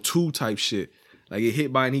Resident Evil 2 type shit. Like, get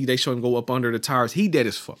hit by and they show him go up under the tires. He dead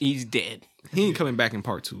as fuck. He's dead. He ain't coming back in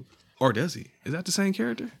part 2. Or does he? Is that the same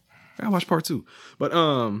character? I gotta watch part 2. But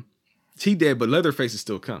he dead, but Leatherface is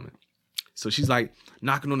still coming. So she's like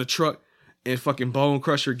knocking on the truck, and fucking Bone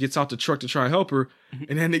Crusher gets out the truck to try and help her.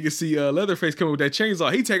 And that nigga see Leatherface coming with that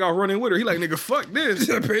chainsaw. He take off running with her. He like, nigga, fuck this.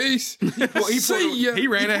 Peace. He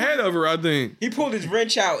ran ahead of her, I think. He pulled his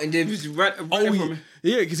wrench out and then was running from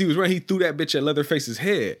Yeah, because he was running. He threw that bitch at Leatherface's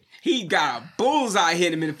head. He got a bullseye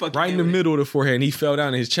hit him in the fucking Right in head the with it. middle of the forehead, and he fell down,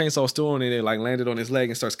 and his chainsaw still on it, and like landed on his leg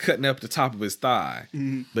and starts cutting up the top of his thigh.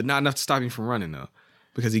 Mm-hmm. But not enough to stop him from running, though.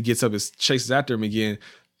 Because he gets up and chases after him again.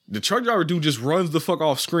 The truck driver dude just runs the fuck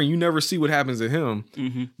off screen. You never see what happens to him.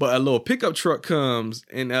 Mm-hmm. But a little pickup truck comes,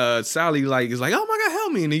 and Sally is like, oh my God,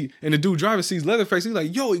 help me. And the dude driver sees Leatherface. He's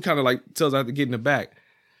like, yo, he kind of like tells her to get in the back.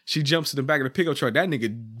 She jumps in the back of the pickup truck. That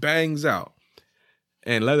nigga bangs out.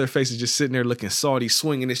 And Leatherface is just sitting there looking salty,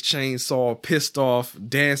 swinging his chainsaw, pissed off,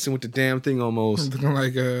 dancing with the damn thing almost. Looking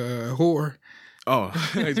like a whore. Oh,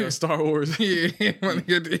 he's got Star Wars. Yeah, when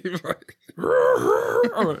he like,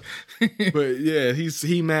 But yeah,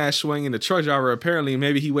 he mad swinging. The truck driver, apparently,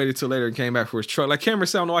 maybe he waited till later and came back for his truck. Like Cameron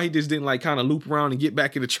said, I don't know why he just didn't like kind of loop around and get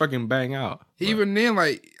back in the truck and bang out. even then,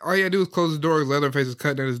 like, all you had to do was close the door. Leatherface was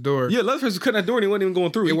cutting at his door. Yeah, Leatherface was cutting that door and he wasn't even going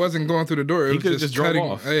through. It wasn't going through the door. It He was could've just drove cutting,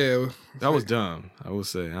 off. Yeah, That was dumb, I will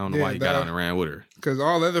say. I don't know why he got out and ran with her. because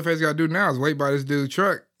all Leatherface got to do now is wait by this dude's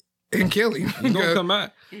truck and kill him. He's gonna come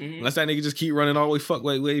back. Unless that nigga just keep running all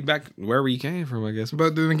the way back wherever he came from, I guess.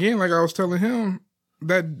 But then again, like I was telling him,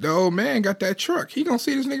 that the old man got that truck. He gonna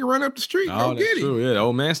see this nigga run up the street. Oh, Go get that's him. true. Yeah, the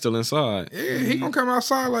old man's still inside. Yeah, he gonna come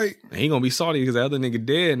outside like, And he gonna be salty because the other nigga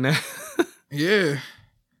dead now. yeah.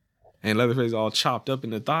 And Leatherface all chopped up in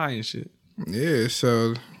the thigh and shit. Yeah,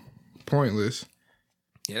 so pointless.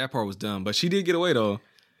 Yeah, that part was dumb. But she did get away though.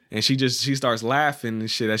 And she starts laughing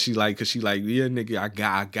and shit as she like, cause she like, yeah, nigga,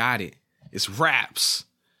 I got it. It's raps.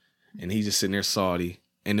 And he's just sitting there salty.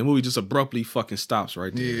 And the movie just abruptly fucking stops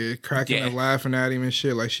right there. Yeah, cracking and laughing at him and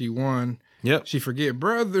shit like she won. Yep. She forget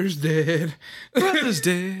brother's dead. Brother's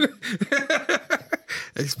dead.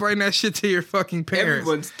 Explain that shit to your fucking parents.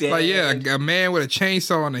 Everyone's dead. Like, yeah, a man with a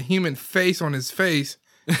chainsaw and a human face on his face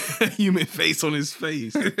Human face on his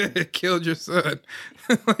face. killed your son.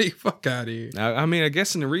 Like, fuck out of here. I mean, I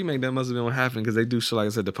guess in the remake that must have been what happened because they do shit like I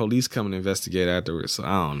said. The police come and investigate afterwards. So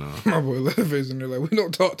I don't know. My boy Leatherface in there like, we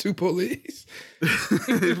don't talk to police.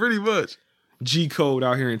 Pretty much. G code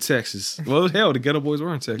out here in Texas. Well, hell, the Ghetto Boys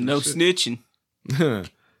were in Texas. No Shit. snitching.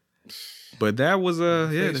 But that was yeah.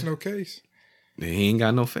 Face, no case. He ain't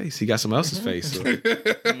got no face. He got someone else's face. So.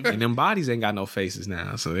 And them bodies ain't got no faces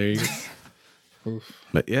now. So there you go. Oof.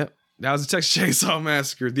 But yep, that was the Texas Chainsaw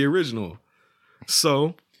Massacre, the original.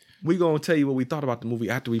 So we gonna tell you what we thought about the movie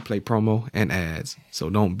after we play promo and ads. So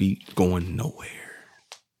don't be going nowhere.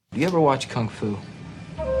 You ever watch Kung Fu?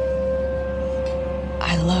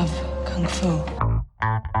 I love Kung Fu.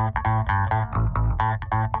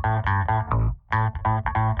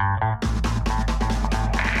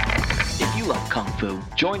 If you love Kung Fu,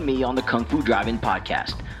 join me on the Kung Fu Drive-In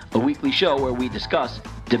podcast, a weekly show where we discuss,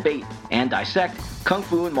 debate, and dissect Kung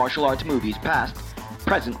Fu and martial arts movies past,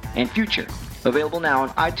 present, and future. Available now on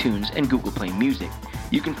iTunes and Google Play Music.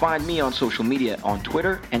 You can find me on social media on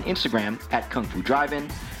Twitter and Instagram at Kung Fu Drive-In,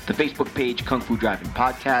 the Facebook page Kung Fu Drive-In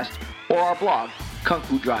Podcast, or our blog,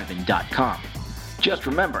 kungfudrivein.com. Just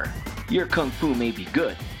remember, your Kung Fu may be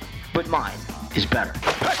good, but mine is better.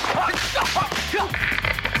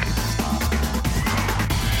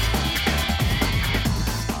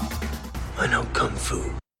 I know Kung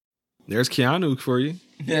Fu. There's Keanu for you.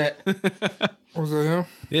 Yeah. Was that him?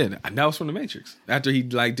 Yeah, that was from The Matrix. After he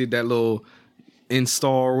like did that little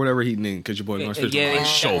install or whatever he did, because your boy Lawrence Fishburne Yeah, like,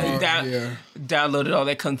 show me. Yeah. Downloaded all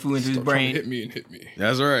that kung fu into his Stop trying to brain. hit me.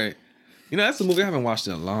 That's right. You know, that's a movie I haven't watched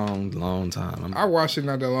in a long time. I watched it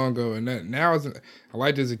not that long ago, and that now I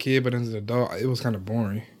liked it as a kid, but as an adult, it was kind of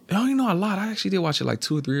boring. Oh, you know, a lot. I actually did watch it like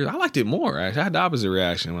 2 or 3 years. I liked it more. Actually, I had the opposite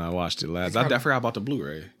reaction when I watched it last. I forgot about the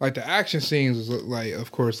Blu-ray. Like the action scenes was like,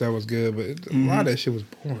 of course, that was good, but a lot of that shit was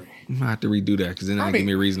boring. I might have to redo that because then that'll give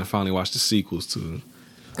me a reason to finally watch the sequels too.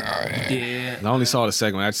 Yeah. I only saw the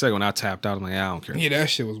second one. That second one I tapped out. I'm like, I don't care. Yeah, that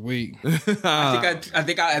shit was weak. I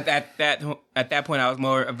think at that point I was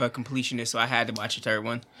more of a completionist, so I had to watch the third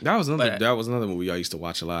one. That was another. But, that was another movie I used to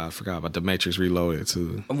watch a lot. I forgot about The Matrix Reloaded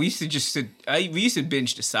too. We used to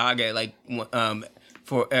binge the saga like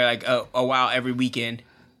for like a while every weekend.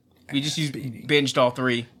 We just binged all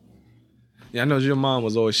 3. Yeah, I know your mom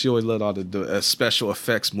was always. She always loved all the special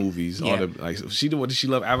effects movies. Yeah. All the like. Did she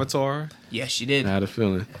love Avatar? Yes, she did. I had a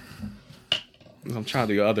feeling. I'm trying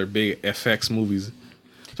to do other big effects movies,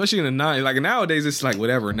 especially in the 90s. Like nowadays, it's like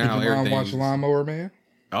whatever. Now Did your mom everything. watch Lawnmower Man?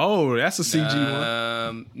 Oh, that's a CG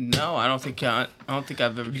one. No, I don't think I've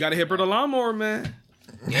ever. You gotta hit for the lawnmower, man.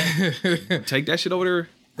 Take that shit over there.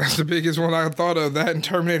 That's the biggest one I thought of. That and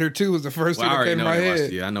Terminator 2 was the first Well, I thing that already came to know my they head.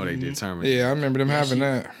 watched. Yeah, I know they did Terminator. Yeah, I remember them having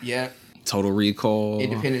that. Yeah, Total Recall.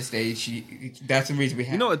 Independence Day. That's the reason we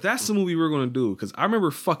have. You know what? That's the movie we're gonna do because I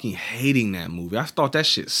remember fucking hating that movie. I thought that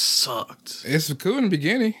shit sucked. It's cool in the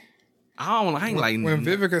beginning. I ain't like When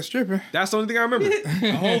Vivica's stripping. That's the only thing I remember.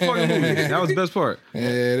 The whole fucking movie. That was the best part. Yeah,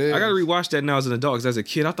 it is. I gotta rewatch that now as an adult because as a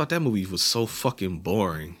kid I thought that movie was so fucking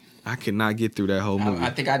boring. I could not get through that whole movie.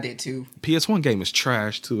 I think I did too. PS1 game is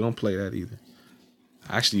trash too. Don't play that either.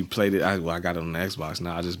 I actually played it. I got it on the Xbox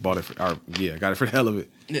now. I just bought it I got it for the hell of it,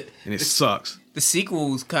 and it sucks. The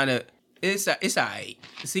sequel's kind of it's alright.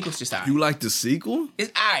 The sequel's just alright. You like the sequel?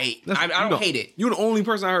 It's alright. I don't hate it. You're the only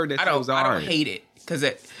person I heard that I was don't alright. hate it because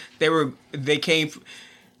they were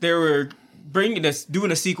doing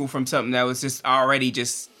a sequel from something that was just already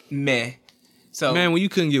just meh. So Man, when you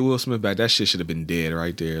couldn't get Will Smith back, that shit should have been dead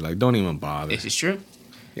right there. Like, don't even bother. this is true.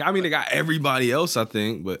 Yeah, I mean, they got everybody else, I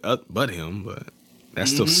think, but him. But that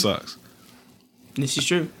still sucks. This is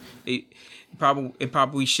true. It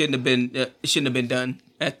probably shouldn't have been done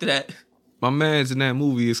after that. My man's in that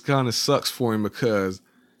movie. It kind of sucks for him because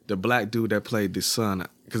the black dude that played the son,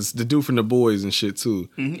 because the dude from The Boys and shit too.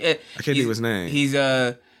 I can't think of his name. He's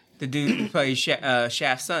the dude who plays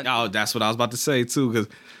Shaft's son. Oh, that's what I was about to say too. Because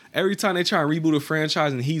every time they try and reboot a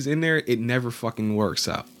franchise and he's in there, it never fucking works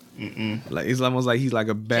out. Like it's almost like he's like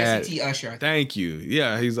a bad. Jesse T. Usher. I think. Thank you.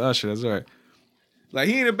 Yeah, he's Usher. That's right. Like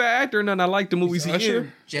he ain't a bad actor or nothing. I like the movies he Usher?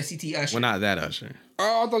 in. Jesse T. Usher. Well, not that Usher.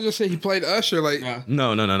 Oh, I thought you said he played Usher. Like,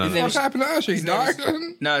 No. what happened to Usher? He died.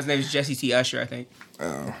 No, his name is Jesse T. Usher, I think.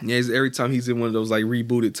 Oh. Yeah, every time he's in one of those like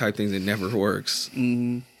rebooted type things, it never works.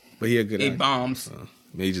 But he a good actor. It bombs.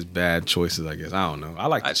 Maybe just bad choices, I guess. I don't know. I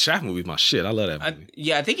like the Shaft movies. My shit. I love that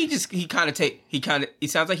movie. I think it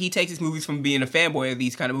sounds like he takes his movies from being a fanboy of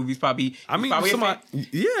these kind of movies. Probably. I mean, probably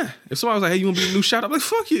if somebody was like, "Hey, you want to be in a new Shaft?" I'm like,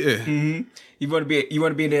 "Fuck yeah." You want to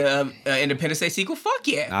be in the Independence Day sequel? Fuck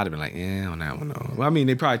yeah. I'd have been like, "Yeah, on that one." No. Well, I mean,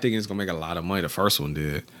 they probably thinking it's gonna make a lot of money. The first one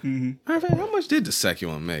did. How much did the second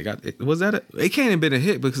one make? Was that it can't have been a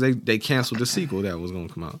hit because they canceled the sequel that was gonna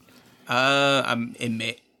come out.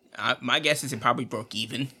 My guess is it probably broke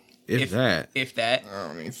even. If that. I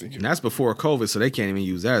don't even think And that's before COVID, so they can't even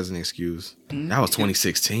use that as an excuse. That was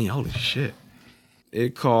 2016. Holy shit.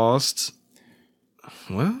 It cost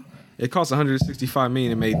 165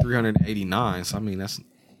 million and made 389. So I mean, It's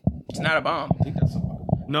not a bomb. I think that's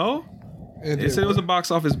no. It said it was a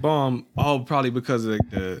box office bomb. Oh, probably because of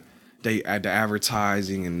the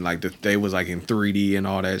advertising and like they was like in 3D and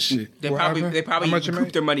all that shit. They probably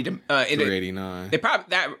recouped their money to 389.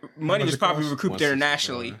 That money was probably recouped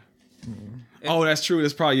internationally. Oh, that's true.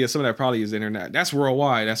 That's probably some of that probably is internet. That's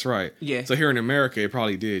worldwide. That's right. Yeah. So here in America, it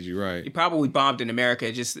probably did. You're right. It probably bombed in America,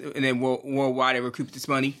 and then worldwide it recouped its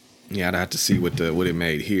money. Yeah, I'd have to see what it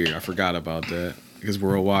made here. I forgot about that because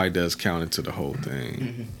worldwide does count into the whole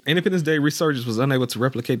thing. Independence Day Resurgence was unable to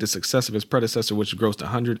replicate the success of its predecessor, which grossed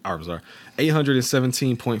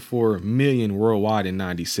 817.4 million worldwide in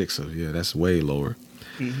 '96. So yeah, that's way lower.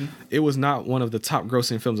 It was not one of the top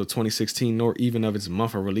grossing films of 2016, nor even of its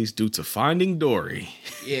month of release due to Finding Dory.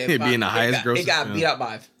 Yeah, it being the highest grossing. It got film. beat up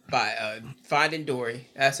by Finding Dory.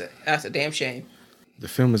 That's a damn shame. The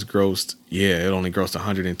film has grossed. Yeah, it only grossed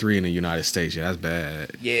 103 in the United States. Yeah, that's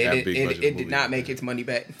bad. Yeah, it did not make its money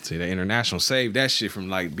back. See, the international saved that shit from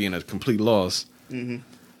like being a complete loss.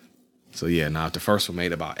 So yeah, now if the first one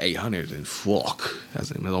made about 800 and fuck,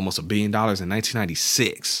 that's almost $1 billion in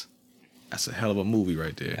 1996. That's a hell of a movie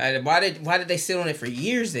right there. Why did they sit on it for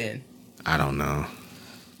years then? I don't know.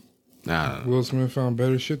 Will Smith found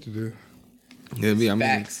better shit to do. Yeah,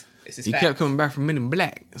 Facts. He kept coming back from Men in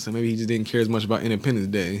Black, so maybe he just didn't care as much about Independence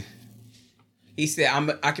Day. He said,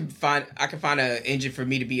 "I can find an engine for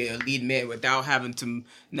me to be a lead man without having some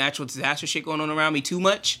natural disaster shit going on around me too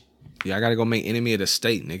much." Yeah, I gotta go make Enemy of the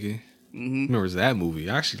State, nigga. Remember that movie?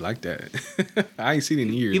 I actually like that. I ain't seen it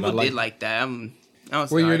in years. People did like that.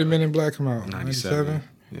 What year did Men in Black come out? 97.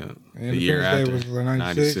 Yeah. And the year after. Day was like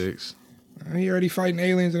 96. He already fighting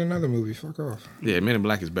aliens in another movie. Fuck off. Yeah, Men in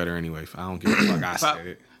Black is better anyway. I don't give a fuck. I said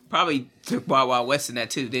it. Probably took Wild Wild West in that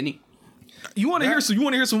too, didn't he? You want to hear some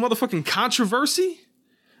motherfucking controversy?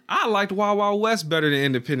 I liked Wild Wild West better than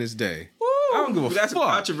Independence Day. Woo, I don't give a that's fuck. A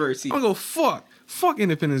controversy. I don't go fuck. Fuck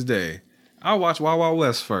Independence Day. I'll watch Wild Wild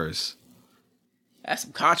West first. That's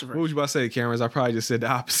some controversy. What was you about to say, Cameron? I probably just said the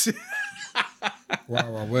opposite.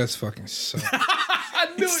 Wild Wild West fucking sucked.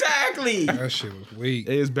 Exactly. That shit was weak.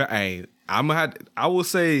 It is bad. Hey, I will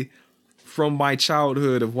say from my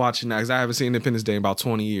childhood of watching that, because I haven't seen Independence Day in about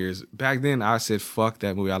 20 years. Back then, I said, fuck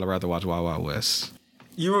that movie. I'd rather watch Wild Wild West.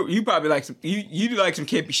 You probably like some you do like some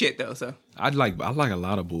campy shit though, so I like a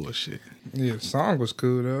lot of bullshit. Yeah, the song was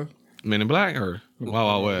cool though. Men in Black or Wild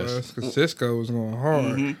Wild West? Because Cisco was going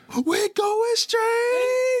hard. We're going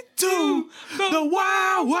straight to the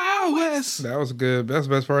Wild Wild West. That was good. That's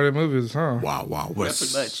the best part of the movie, was Wild Wild West.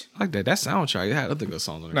 pretty much. I like that. That soundtrack. It had other good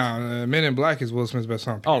songs on it. Nah, Men in Black is Will Smith's best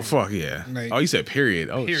song. Oh, fuck yeah. Like, oh, you said period.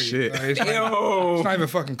 Oh, period. shit. Like, it's not even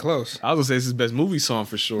fucking close. I was going to say it's his best movie song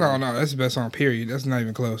for sure. No, that's the best song, period. That's not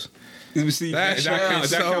even close. That's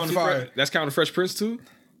counting Fresh Prince too?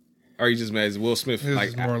 Or you just mad as Will Smith? This like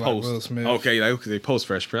is more like post. Will Smith. Okay, like they post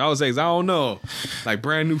Fresh Prince. I was saying, I don't know. Like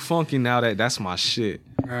brand new funky now that's my shit.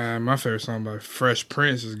 My favorite song by Fresh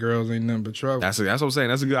Prince is Girls Ain't Nothing But Trouble. That's what I'm saying.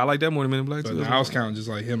 That's a good. I like that more than Men in Black But too. I was counting just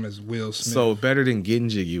like him as Will Smith. So better than Getting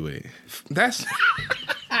Jiggy with It. That's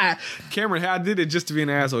Cameron, I did it just to be an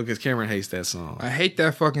asshole because Cameron hates that song. I hate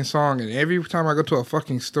that fucking song, and every time I go to a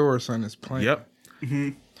fucking store, son, it's playing. Yep.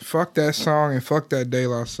 Fuck that song and fuck that De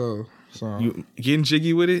La Soul song. You Getting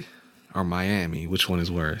Jiggy with It or Miami? Which one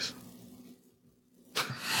is worse?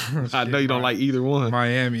 I know you don't like either one.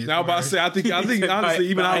 Miami. Now, about to say, I think honestly,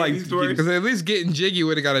 even I like because at least Getting Jiggy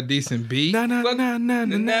with it got a decent beat. Nah.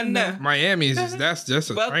 Miami is just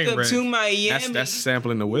a train Welcome wreck. to Miami. That's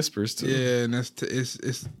sampling the whispers too. Yeah, and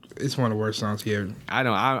it's one of the worst songs he ever. I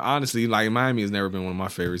honestly like Miami has never been one of my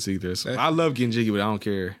favorites either. So I love Getting Jiggy, but I don't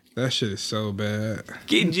care. That shit is so bad.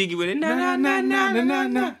 Getting jiggy with it. Na na na na na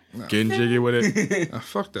na. Getting jiggy with it.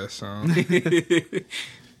 Fuck that song.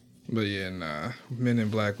 But yeah, nah. Men in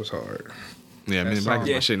Black was hard. Yeah, Men in Black is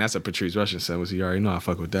song. my shit. And that's a Patrice Russian song. So you already know I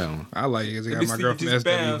fuck with that one. I like it because it Let me got my see, girl from just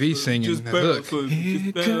bounce, SWV singing just that bounce, hook. just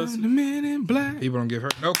Here bounce. comes the Men in Black. People don't give her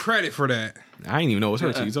no credit for that. I ain't even know it was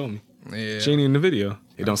her till you told me. Yeah. She ain't in the video.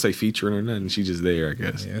 It don't say featuring or nothing. She just there, I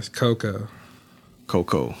guess. Yeah, it's Coco.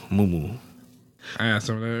 Coco, Moo. I had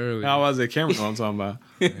some of that earlier. How was it? Cameron, I'm talking about.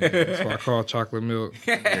 Yeah, that's why I call chocolate milk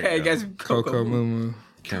I guess Coco Moo Moo.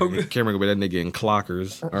 Cameron gonna be that nigga in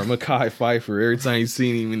Clockers. Or Mekhi Phifer. Every time you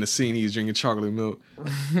seen him in the scene, he's drinking chocolate milk.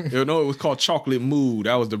 You know, it was called Chocolate Mood.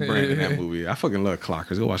 That was the brand in that movie. I fucking love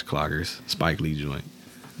Clockers. Go watch Clockers. Spike Lee joint.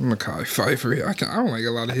 Mekhi Phifer. I don't like a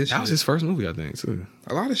lot of his shit. That was his first movie, I think, too.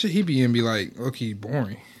 A lot of shit he be in be like, okay,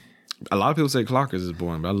 boring. A lot of people say Clockers is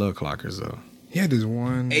boring, but I love Clockers, though. He had this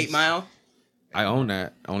one. 8 Mile. I own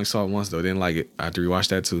that. I only saw it once, though. Didn't like it. I had to rewatch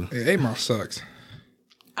that, too. Yeah, 8 Mile sucks.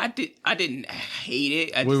 I didn't hate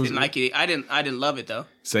it. I What just was didn't it? like it. I didn't love it though.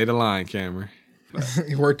 Say the line, Cameron.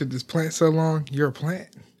 He worked at this plant so long. You're a plant.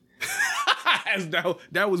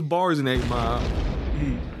 that was bars in 8 Mile.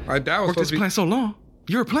 Like that was Worked supposed this to be. plant so long.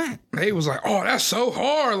 You're a plant. He was like, "Oh, that's so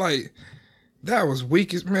hard." Like that was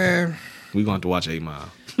weakest, man. We gonna have to watch 8 Mile.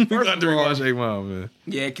 We gonna have to of all- rewatch 8 Mile, man.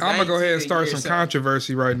 Yeah, I'm gonna go ahead and start some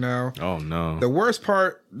controversy right now. Oh no. The worst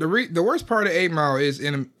part, the worst part of 8 Mile is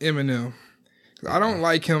Eminem. I don't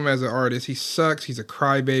like him as an artist. He sucks. He's a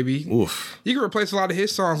crybaby. Oof. You can replace a lot of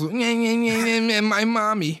his songs with "My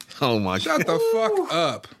Mommy." Oh my god. Shut the fuck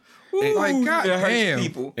up. Like, goddamn.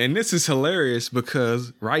 people. And this is hilarious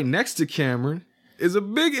because right next to Cameron is a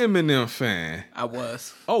big Eminem fan. I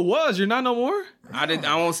was. Oh, was? You're not no more? I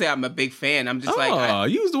won't say I'm a big fan. I'm just like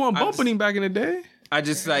You was the one I bumping just- him back in the day. I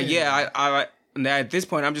just like I like. Now at this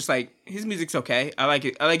point, I'm just like his music's okay. I like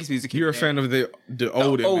it. I like his music. You're a fan of the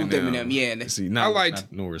old old Eminem. Eminem, yeah. See, not, I liked-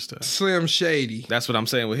 not newer stuff. Slim Shady. That's what I'm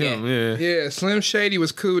saying with him. Yeah. Yeah, Slim Shady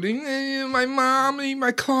was cool. My mommy,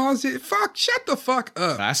 my closet. Fuck, shut the fuck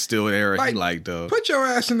up. That's still the era he Like, liked though. Put your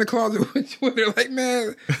ass in the closet with her. Like,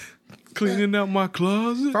 man, Cleaning out my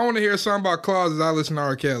closet. if I want to hear a song about closets, I listen to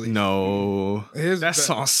R. Kelly. No, His- that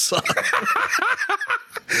song sucks.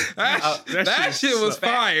 That shit was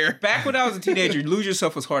fire. Back when I was a teenager, Lose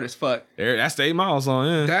Yourself was hard as fuck. That's the 8 Mile song.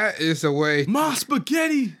 Yeah. That is the way. My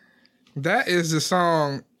spaghetti. That is the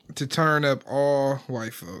song to turn up all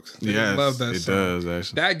white folks. They Yes, love that it song. does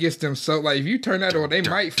actually. That gets them so like if you turn that on, they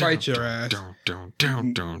might fight your ass.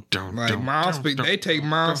 Like mom, they take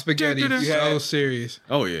mom spaghetti so serious.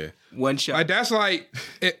 Oh yeah. One shot. Like that's like,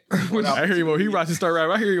 I hear him. He about to start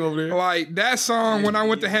rapping. I hear him over there. like that song when I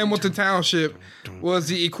went to Hamilton Township was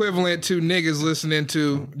the equivalent to niggas listening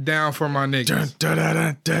to "Down for My Niggas."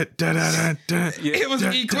 It was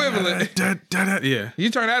the equivalent. Yeah. You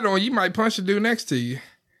turn that on, you might punch the dude next to you.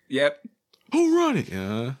 Yep. Who run it?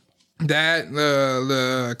 Yeah. That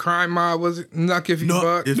the crime mob was it? Nuck if you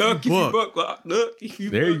buck. Look, if you buck, look, if you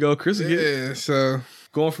There you go, Chris. Again. Yeah, so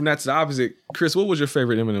Going from that to the opposite, Chris, what was your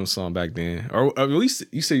favorite Eminem song back then? Or at least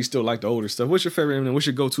you say you still like the older stuff. What's your favorite Eminem? What's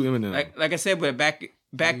your go-to Eminem? Like I said, but back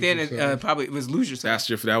then, it probably it was Lose Yourself.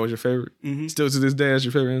 That was your favorite? Mm-hmm. Still to this day, that's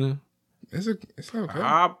your favorite Eminem? it's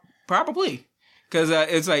okay. Probably, because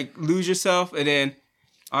it's like Lose Yourself, and then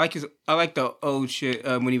I like the old shit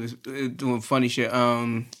when he was doing funny shit.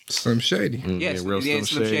 Slim Shady. Yes, Real yeah, Slim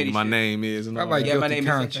Slim Shady. Shady My shit. name is. And I all like that. Yeah, my Guilty name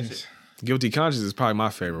is- Conscience. Guilty Conscience is probably my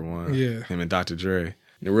favorite one. Yeah. Him and Dr. Dre.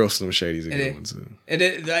 The real Slim Shady's a good then- one too. And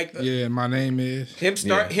then like Yeah, my name is. him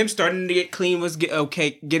starting to get clean was getting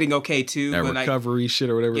okay too. That but recovery shit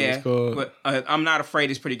or whatever yeah, it's called. but I'm Not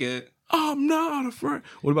Afraid is pretty good. I'm not afraid.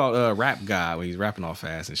 What about Rap God when he's rapping all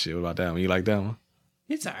fast and shit? What about that one? You like that one?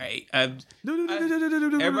 It's alright.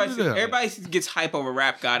 Everybody gets hype over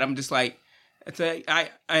Rap God. I'm just like,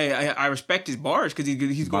 I respect his bars because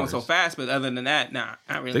he's going so Bars. fast. But other than that, nah, not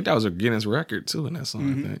I really. think that was a Guinness record too in that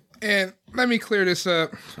song. I think. And let me clear this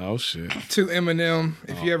up Oh shit. to Eminem.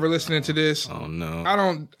 If you ever listening to this, Oh no. I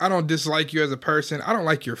don't dislike you as a person. I don't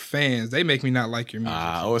like your fans. They make me not like your music.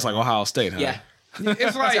 It's like Ohio State, huh? Yeah,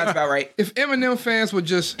 It's like sounds about right. if Eminem fans would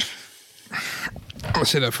just. I'm gonna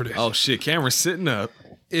sit up for this. Oh shit, Cameron's sitting up.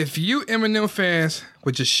 If you Eminem fans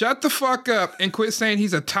would just shut the fuck up and quit saying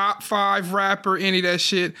he's a top 5 rapper, any of that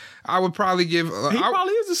shit, I would probably give. He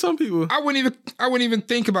probably is to some people. I wouldn't even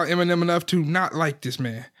think about Eminem enough to not like this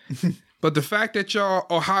man. But the fact that y'all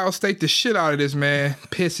Ohio State the shit out of this man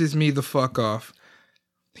pisses me the fuck off.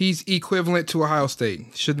 He's equivalent to Ohio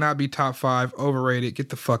State. Should not be top 5. Overrated. Get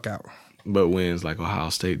the fuck out. But wins like Ohio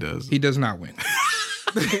State does. He does not win.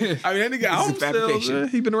 I mean, that nigga album sales, man.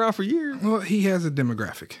 He been around for years. Well, he has a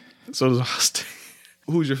demographic. So does Austin.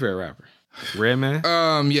 Who's your favorite rapper?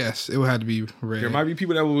 Redman? Yes, it would have to be Red. There might be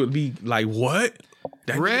people that would be like, what?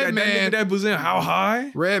 That Redman that was in how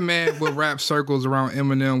high? Redman will wrap circles around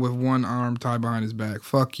Eminem with one arm tied behind his back.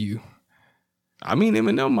 Fuck you. I mean,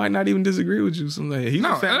 Eminem might not even disagree with you. He's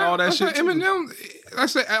a fan of all that shit. Eminem,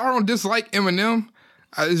 I don't dislike Eminem.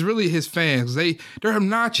 It's really his fans. They're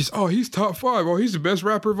obnoxious. Oh, he's top 5. Oh, he's the best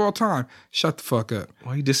rapper of all time. Shut the fuck up.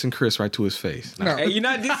 Why you dissing Chris right to his face? No. Hey, you're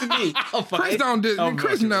not dissing me. Chris don't diss.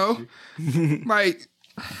 Chris no. Like,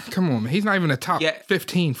 come on, man. He's not even a top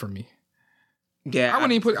 15 for me. Yeah,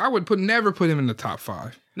 I would never put him in the top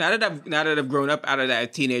 5. Now that I've grown up out of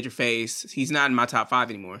that teenager phase, he's not in my top 5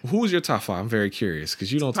 anymore. Who's your top 5? I'm very curious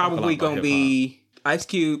because you don't probably talk a lot about gonna be Ice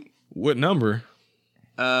Cube. What number?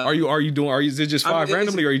 Is it just 5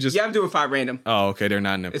 randomly, or are you just? Yeah, I'm doing 5 random. Oh, okay. They're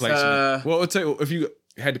not in their place. Well, I'll tell you, if you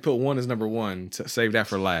had to put one as number 1, save that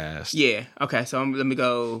for last. Yeah. Okay. So let me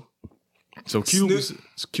go. So Cube is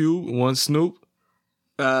Cube, 1 Snoop.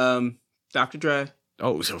 Dr. Dre.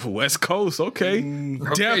 Oh, so for West Coast, okay.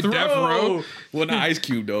 Death Row. Well, not Ice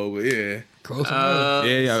Cube though, but yeah. Close enough.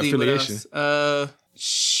 Yeah, affiliation.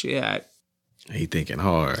 Shit. He thinking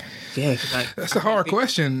hard. Yeah, that's a hard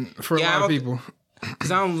question for a lot of people.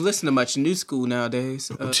 Because I don't listen to much new school nowadays.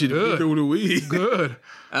 Good. Good.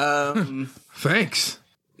 Thanks.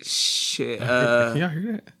 Shit. Can y'all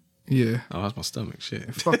hear that? Yeah. Oh, that's my stomach.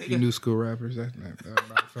 Shit. Fuck you, new school rappers. That's matter of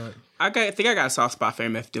fact. I think I got a soft spot for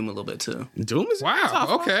MF Doom a little bit too. Doom is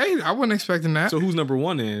wow. Okay, I wasn't expecting that. So who's number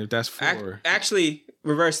 1 then? If that's 4. Actually,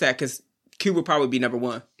 reverse that because Cube would probably be number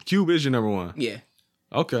 1. Cube is your number 1. Yeah.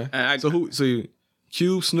 Okay.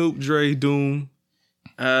 Cube, Snoop, Dre, Doom.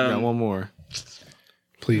 You got one more.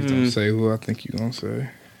 Please don't say who I think you're gonna say.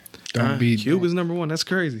 Don't be Cube is number 1. That's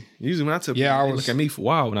crazy. Usually when I tell people, they look at me for a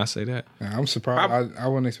while when I say that. I'm surprised. I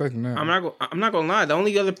wasn't expecting that. I'm not gonna lie. The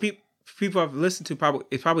only other people I've listened to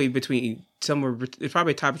probably between somewhere. It's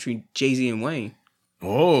probably a tie between Jay-Z and Wayne.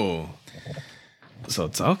 Oh, so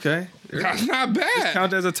it's okay. That's not bad. Just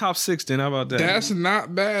count as a top 6 then. How about that? That's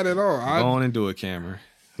not bad at all. Go on and do it, Cameron.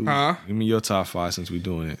 Give me your top 5 since we're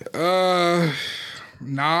doing it.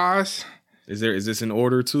 Nas. Is this in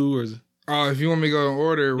order too, or is it? If you want me to go in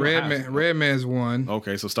order, Redman's 1.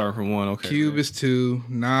 Okay, so starting from 1. Okay. Cube is 2.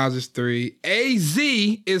 Nas is 3. AZ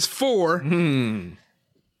is 4. And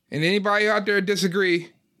anybody out there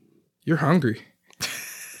disagree, you're hungry.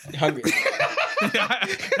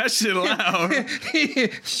 That shit loud.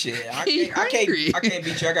 Shit, I can't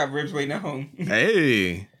beat you. I got ribs waiting at home.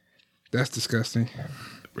 Hey, that's disgusting.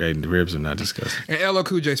 Right, the ribs are not disgusting. And LL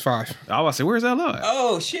Cool J's 5. I was say, where's LL at?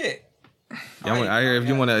 Oh shit. I hear if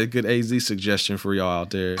you want a good AZ suggestion for y'all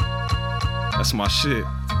out there, that's my shit.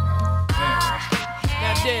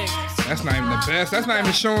 That's not even the best. That's not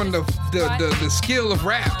even showing the skill of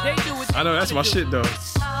rap. I know that's my shit though.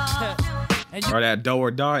 Or that Do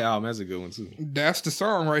or Die album, that's a good one too. That's the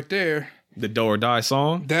song right there. The Do or Die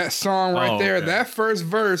song? That song right there, okay. That first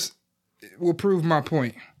verse will prove my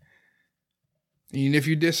point. And if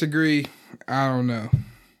you disagree, I don't know.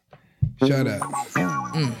 Shut up.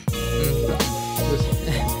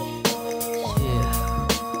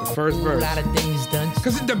 The first verse. A lot of things done.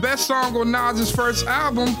 Because the best song on Nas' first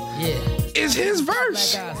album is his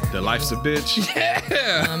verse. The Life's a Bitch. Yeah.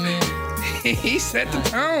 He set the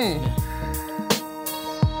tone.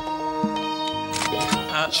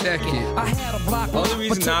 Check it. The only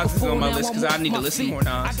reason Nas is on my list because I need to listen more Nas.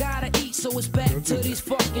 I gotta eat, so it's back to these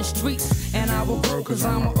fucking streets. And I will go cause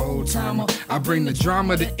I'm an old timer. I bring the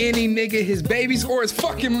drama to any nigga, his babies, or his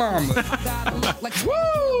fucking mama.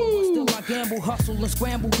 Woo!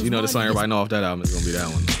 You know the song everybody know off that album is gonna be that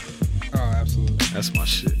one. Oh, absolutely. That's my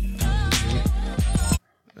shit.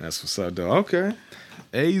 That's what's up, though. Okay.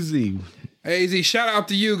 AZ, shout out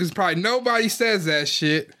to you because probably nobody says that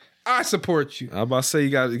shit. I support you. I was about to say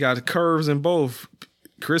you got curves in both.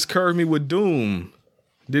 Chris curved me with Doom.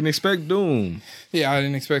 Didn't expect Doom. Yeah, I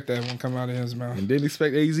didn't expect that one come out of his mouth. And didn't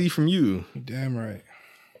expect AZ from you. Damn right.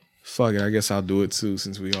 Fuck it, I guess I'll do it too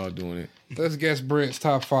since we all doing it. Let's guess Brent's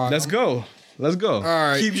top 5. Let's go. All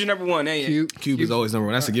right. Cube's your number 1, ain't it? Cube is always number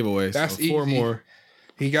 1. That's a giveaway. That's so 4 easy. more.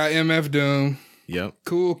 He got MF Doom. Yep.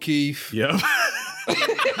 Cool Keith. Yep.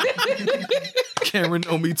 Cameron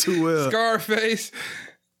know me too well. Scarface.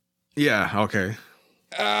 Yeah, okay.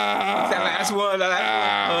 That last one.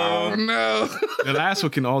 Oh, no. The last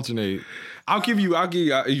one can alternate. I'll give you,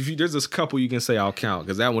 if there's a couple you can say I'll count,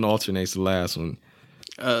 because that one alternates the last one.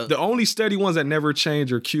 The only steady ones that never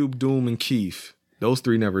change are Cube, Doom, and Keith. Those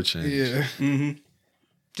 3 never change. Yeah. Mm-hmm.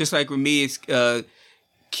 Just like with me, it's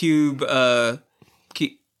Cube,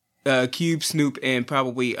 Cube, Snoop, and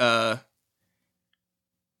probably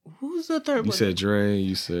who's the third one? You said Dre.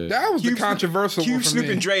 You said That was Cube, the controversial Cube, one for Snoop,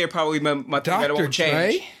 me. and Dre are probably my thing that Dr. won't change.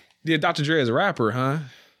 Dre? yeah. Dr. Dre is a rapper, huh?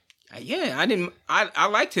 Yeah, I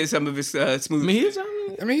liked some of his smooth. I mean, he's.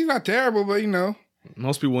 I mean, he's not terrible, but you know,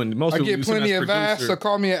 Most people wouldn't. Most I people get use him plenty as of ass, so producer.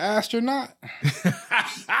 call me an astronaut.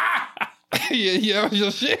 yeah, that's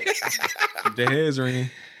your shit. The heads ringing.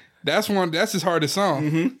 That's his hardest song.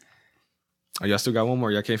 Mm-hmm. Oh, y'all still got one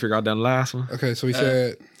more. Y'all can't figure out that last one. Okay, so we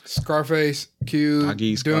said Scarface, Q, I give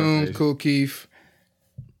you Doom, Scarface. Cool Keith.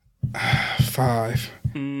 5.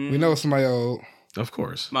 We know somebody old. Of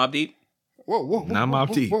course. Mobb Deep. Whoa. Not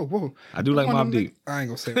Mobb Deep. Whoa. I do like Come on, Mobb Deep. I ain't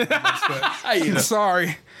gonna say what I'm gonna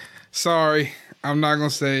say. Sorry. I'm not gonna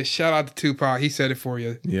say. Shout out to Tupac. He said it for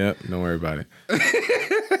you. Yep. Don't worry about it.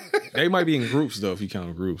 They might be in groups though. If you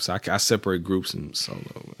count groups, I separate groups and solo.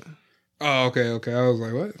 But Oh, okay. I was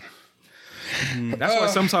like, what? that's why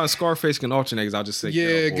sometimes Scarface can alternate. Cause I'll just say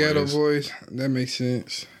Yeah, Ghetto Boys. Boys. That makes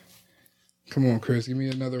sense. Come on, Chris. Give me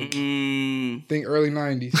another one. Think early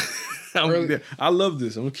 90s. I love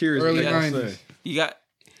this. I'm curious. Early what y'all 90s. say. You got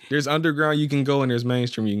There's underground you can go and there's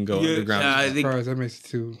mainstream you can go. Underground. I think Surprised, that makes it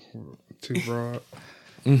too broad.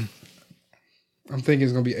 I'm thinking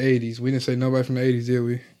it's gonna be 80s. We didn't say nobody from the 80s, did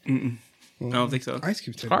we? I don't think so. Ice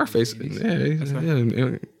Cube said Scarface.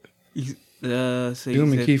 80s. Yeah. So Doom you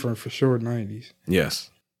and said- Keith are for sure 90s. Yes.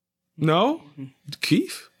 No?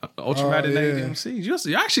 Keith? Ultramatic yeah. AMC.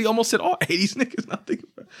 You actually almost said all 80s niggas. Not thinking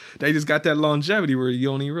about it. They just got that longevity where you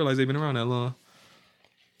don't even realize they've been around that long.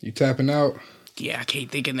 You tapping out? Yeah, I can't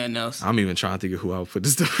think of nothing else. I'm even trying to think of who I would put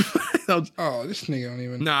this stuff. Oh, this nigga don't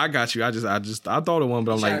even. Nah, I got you. I thought of one,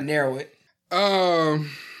 but I'm Trying to like, narrow it.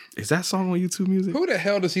 is that song on YouTube Music? Who the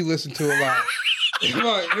hell does he listen to a lot?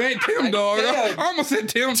 Like, it ain't Tim Dog. I almost said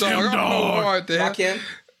Tim Dog. I don't know what the hell. Rakim.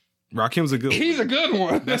 Rakim's a good one. He's a good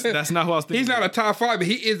one. That's not who I was thinking. He's not a top 5, but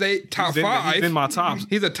he is a top 5. He's in my tops.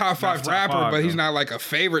 He's a top 5 top rapper, 5, but he's though. not like a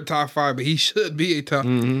favorite top 5, but he should be a top.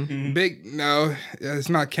 Big, no, it's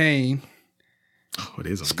not Kane. Oh, it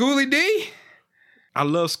is. Schoolie D? I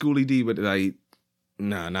love Schoolie D, but like,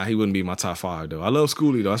 nah, he wouldn't be my top 5 though. I love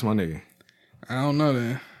Schoolie though. That's my nigga. I don't know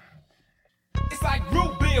that. It's like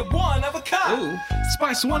root beer, one of a kind.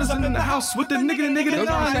 Spice One is in the house with the nigga, the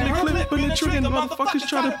nine, and the clip, and the trigger, and the motherfuckers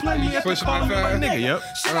try to play me. Push Calling me my my nigga. Yep.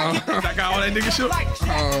 That got all that nigga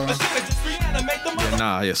shit.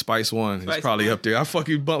 Yeah, Spice One is Spice probably up there. I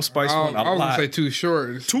fucking bump Spice One I a was lot. gonna say Too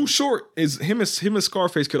Short. Too Short is him and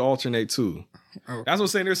Scarface could alternate too. Oh. That's what I'm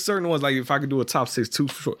saying. There's certain ones like if I could do a top 6, Too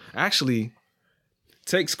Short. Actually,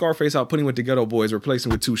 take Scarface out, put him with the Ghetto Boys, replace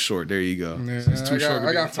him with Too Short. There you go. Yeah, Since Too Short would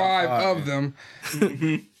I be got in the top 5 of them.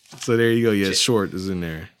 So there you go. Yeah, Short is in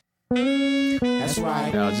there. That's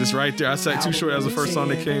right. Yeah, just right there. I said Too Short as the first song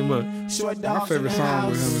that came up. My favorite song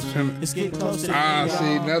with him is Pimp. It's getting close to the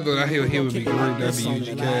See, another he would be Groot. That'd be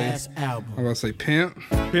UGK. I'm about to say Pimp.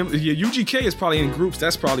 Yeah, UGK is probably in groups.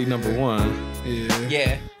 That's probably number 1. Yeah,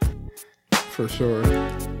 Yeah. for sure. The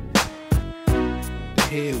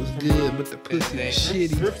head was good, but the pussy was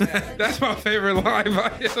shitty. That's my favorite line by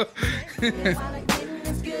him.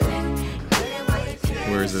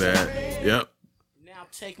 Where is it at? Yep. Now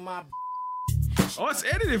take my. Oh, it's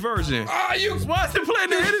edited version. Oh, you Why is it playing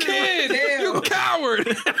the edited kid! Damn. You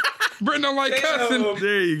coward! Brent don't like cussing.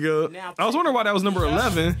 There you go. I was wondering why that was number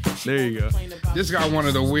 11. There you go. This got one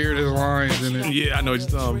of the weirdest lines in it. Yeah, I know what you're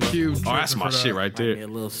talking about. Cube Oh, that's my tripping for shit that. right A there.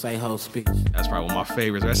 little say ho speech. That's probably one of my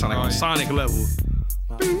favorites. That sound like on Sonic level.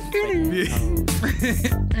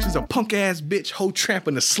 She's a punk ass bitch, hoe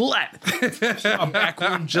tramping a slut. My back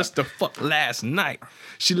room just to fuck last night.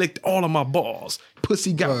 She licked all of my balls.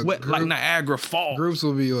 Pussy got Look, wet like group- Niagara Falls. Groups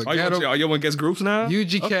will be like Oh, you Ghetto, want to guess groups now?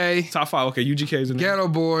 UGK, Top 5. Okay, UGK's in there. Ghetto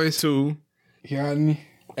Boys. 2. You got any?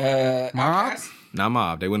 Mob? Not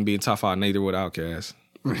Mob. They wouldn't be in top 5. Neither would Outkast.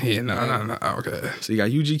 Yeah, no. Okay. So you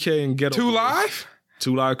got UGK and Ghetto. 2 Boys. Live?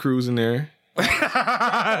 2 Live Crews in there.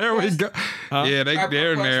 There we go. Yeah,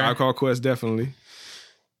 they're in I there. Call Quest definitely.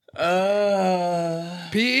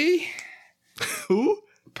 PE? Who?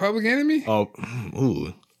 Public Enemy? Oh,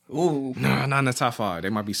 ooh. Ooh. Nah, not in the top 5. They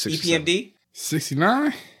might be 6. or 7. EPMD.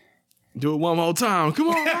 69? Do it one more time. Come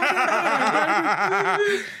on.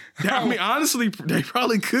 I mean, honestly, they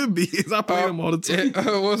probably could be. I play them all the time.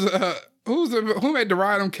 Who made the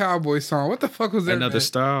Ride 'em Cowboy song? What the fuck was that? Another name?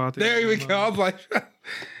 style. I think. There we go. I was like,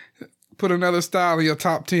 put another style in your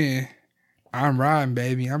top 10. I'm riding,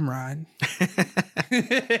 baby. I'm riding.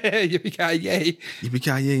 Yippee-ki-yay.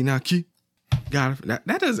 Yippee-ki-yay, now keep. Got it.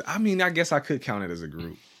 That does. I mean, I guess I could count it as a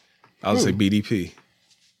group. I would say BDP.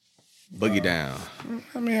 Boogie Down.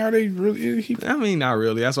 I mean, are they really? I mean, not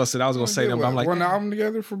really. That's what I said. I was gonna say them, but I'm like, one album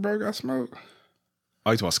together for Bro Got Smoke.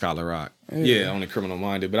 Oh, you talking about Scholar Rock? Yeah, only Criminal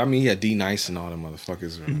Minded. But I mean, D Nice and all them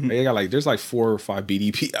motherfuckers. They got there's 4 or 5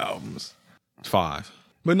 BDP albums. 5.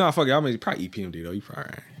 But no, fuck it. I mean, probably EPMD though. You probably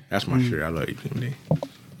right. That's my shit. I love EPMD.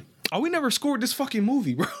 Oh, we never scored this fucking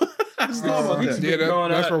movie, bro. That's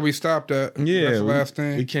where we stopped at. Yeah, that's the last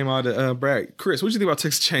thing. We came out to Brad. Chris, what you think about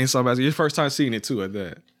Texas Chainsaw Massacre? Your first time seeing it too, at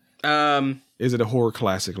that. Is it a horror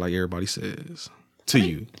classic like everybody says to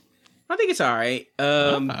you? I think it's all right.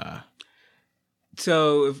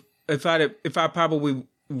 So if I probably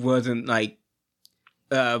wasn't like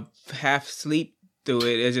half asleep through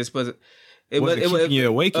it, it just wasn't. It was keeping you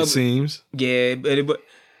awake. It seems. Yeah, but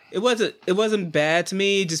it wasn't bad to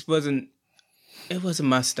me. It just wasn't. It wasn't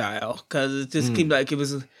my style because it just seemed like it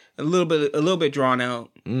was a little bit drawn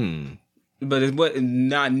out. But it was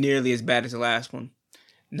not nearly as bad as the last one.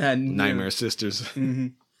 Nightmare Sisters. Mm-hmm.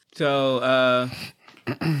 So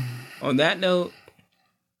on that note,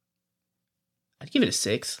 I'd give it a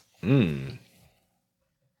 6.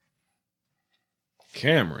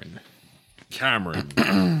 Cameron.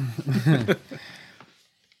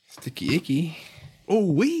 Sticky icky. Oh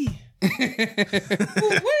wee.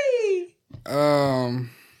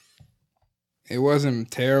 It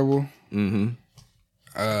wasn't terrible. Mm-hmm.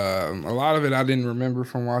 A lot of it I didn't remember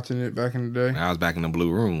from watching it back in the day. I was back in the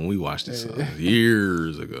Blue Room when we watched this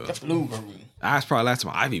years ago. The Blue Room. That's probably last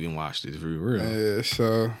time I've even watched it, for real. Yeah,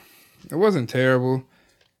 so it wasn't terrible.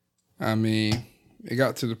 I mean, it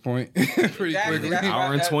got to the point pretty quickly. An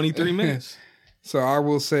hour and 23 minutes. So I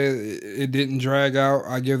will say it didn't drag out.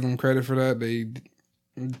 I give them credit for that.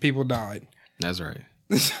 People died. That's right.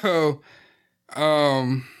 So,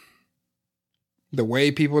 the way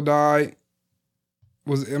people died it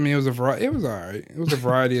was a variety. It was all right. It was a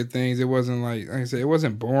variety of things. It wasn't like I said, it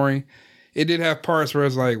wasn't boring. It did have parts where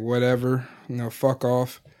it's like, whatever, fuck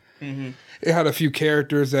off. Mm-hmm. It had a few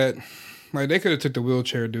characters that, like, they could have took the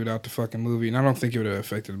wheelchair dude out the fucking movie, and I don't think it would have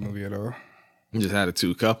affected the movie at all. You just had the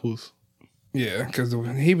 2 couples. Yeah, because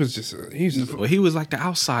he was just. Well, he was like the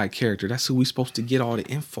outside character. That's who we supposed to get all the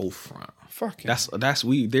info from. Fuck him. He's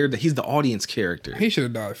the audience character. He should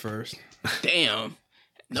have died first. Damn.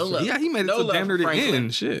 No love. Yeah, he made it to damn near the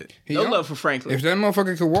end. Shit. No love for Franklin. If that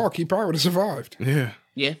motherfucker could walk, he probably would have survived. Yeah.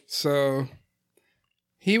 Yeah. So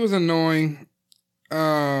he was annoying.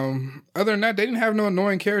 Other than that, they didn't have no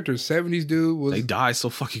annoying characters. 70s dude was. They died so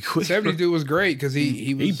fucking quick. 70s dude was great because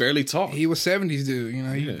he barely talked. He was 70s dude.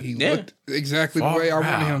 He looked exactly the way I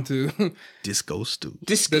wanted him to. Disco Stew.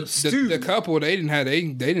 The couple they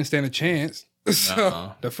didn't stand a chance.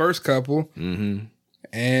 So the first couple, and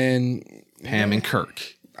Pam and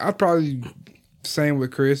Kirk. I'd probably same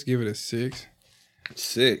with Chris. Give it a 6.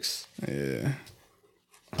 6. Yeah.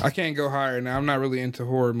 I can't go higher now. I'm not really into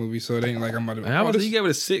horror movies, so it ain't like I'm about to. You gave it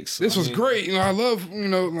a 6. This was great. I love.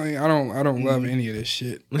 Like I don't love any of this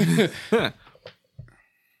shit.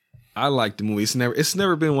 I like the movie. It's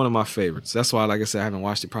never been one of my favorites. That's why, like I said, I haven't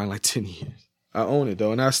watched it probably like 10 years. I own it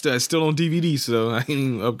though, and it's still on DVD, so I ain't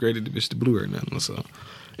even upgraded the bitch to Blu-ray or nothing. So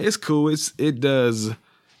it's cool. It does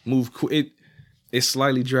move. It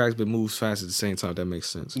slightly drags, but moves fast at the same time. If that makes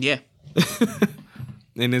sense. Yeah.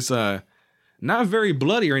 And it's not very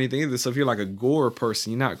bloody or anything either. So if you're like a gore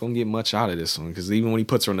person, you're not gonna get much out of this one, because even when he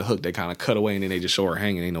puts her on the hook, they kind of cut away and then they just show her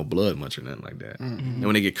hanging. Ain't no blood much or nothing like that. Mm-hmm. And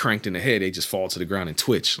when they get cranked in the head, they just fall to the ground and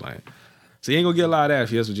twitch. So you ain't gonna get a lot of that if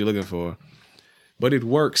that's what you're looking for. But it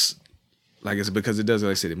works, like it's because it does.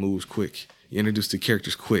 Like I said, it moves quick. You introduce the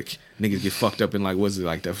characters quick. Niggas get fucked up in that was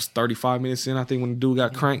 35 minutes in, I think, when the dude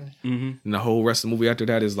got cranked. Mm-hmm. And the whole rest of the movie after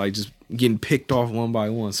that is like just getting picked off one by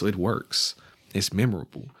one. So it works. It's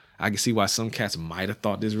memorable. I can see why some cats might have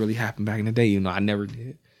thought this really happened back in the day. You know, I never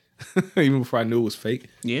did. Even before I knew it was fake.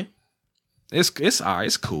 Yeah. It's all right.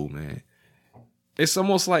 It's cool, man. It's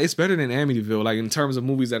almost like it's better than Amityville. Like in terms of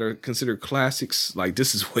movies that are considered classics, like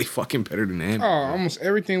this is way fucking better than Amityville. Oh, almost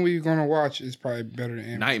everything we're gonna watch is probably better than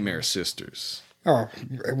Amityville. Nightmare Sisters. Oh,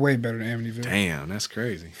 way better than Amityville. Damn, that's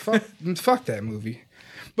crazy. Fuck that movie.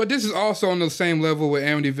 But this is also on the same level with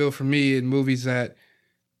Amityville for me in movies that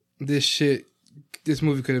this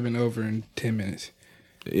movie could have been over in 10 minutes.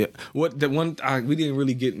 Yeah. We didn't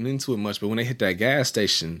really get into it much, but when they hit that gas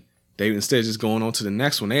station, they instead of just going on to the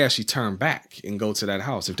next one, they actually turned back and go to that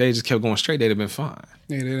house. If they just kept going straight, they'd have been fine.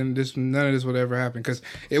 Yeah, none of this would ever happen, because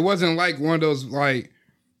it wasn't like one of those like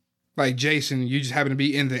like Jason, you just happen to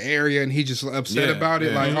be in the area and he just upset about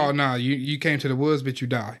it. Like, oh no, you came to the woods, but you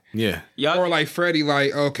die. Yeah. Or like Freddy,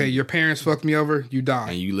 like, okay, your parents fucked me over, you die.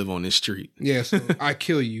 And you live on this street. Yeah, so I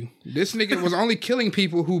kill you. This nigga was only killing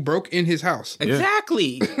people who broke in his house.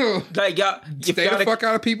 Exactly. Like y'all, stay the fuck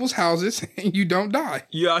out of people's houses and you don't die.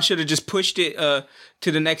 Y'all should have just pushed it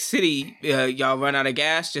to the next city. Y'all run out of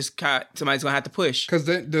gas. Somebody's gonna have to push. Because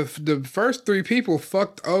the first 3 people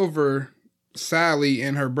fucked over Sally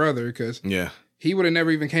and her brother because he would have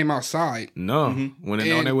never even came outside. No, wouldn't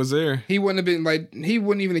have known they was there. He wouldn't have been like, he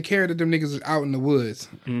wouldn't even have cared that them niggas was out in the woods.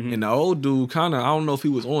 And the old dude kind of, I don't know if he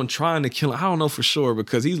was on trying to kill him. I don't know for sure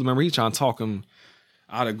because he trying to talk him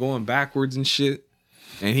out of going backwards and shit.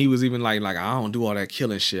 And he was even like I don't do all that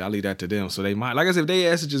killing shit. I leave that to them. So they might, like I said, if they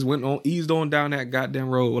ass just eased on down that goddamn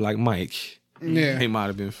road like Mike, they might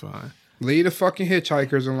have been fine. Leave the fucking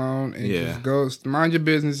hitchhikers alone and just go mind your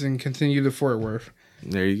business and continue to Fort Worth.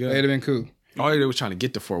 There you go. They'd have been cool. Oh, they were trying to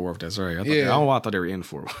get to Fort Worth. That's right. I don't know why I thought they were in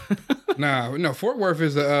Fort Worth. No. Fort Worth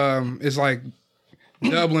is is like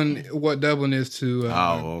Dublin. What Dublin is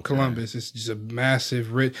to Columbus. It's just a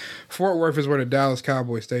massive rich. Fort Worth is where the Dallas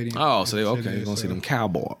Cowboys Stadium. Oh, so they're gonna see them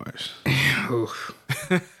Cowboys. Oof.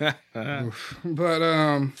 But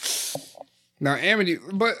now Amity.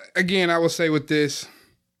 But again, I will say with this.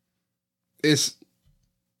 It's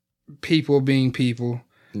people being people.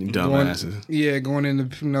 Dumbasses. Going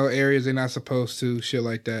into areas they're not supposed to, shit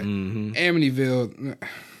like that. Amityville,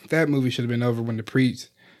 that movie should have been over when the priest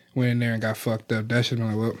went in there and got fucked up. That should have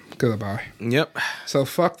been like, well, goodbye. Yep. So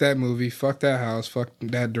fuck that movie, fuck that house, fuck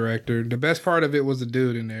that director. The best part of it was the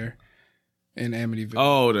dude in there in Amityville.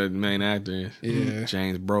 Oh, the main actor. Yeah.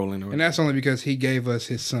 James Brolin. And that's only because he gave us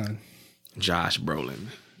his son. Josh Brolin.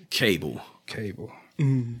 Cable.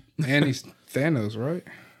 And he's Thanos, right?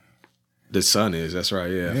 The son is. That's right.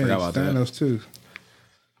 Yeah, I forgot about Thanos that. too.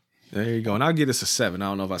 There you go. And I'll give this a 7. I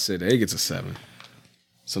don't know if I said that. It gets a 7.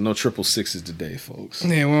 So no 666s today, folks.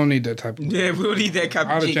 Yeah, we don't need that type of... Yeah, we don't need that type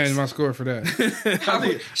of I'd have changed my score for that. I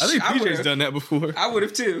think PJ's done that before. I would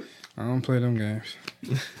have too. I don't play them games.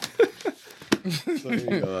 So there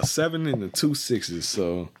you go. A 7 and the 2 6s.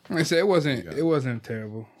 So like I said, it wasn't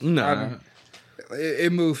terrible. Nah.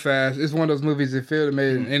 It moved fast. It's one of those movies that feel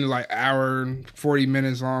made it in like hour and 40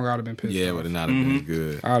 minutes long. I'd have been pissed. Yeah, off. but it not have been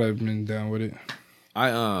good. I'd have been done with it.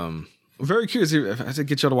 I'm very curious if I should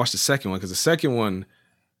get y'all to watch the second one because the second one,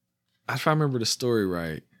 if I remember the story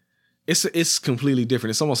right, it's completely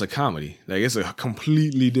different. It's almost a comedy. Like it's a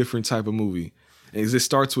completely different type of movie. It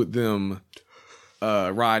starts with them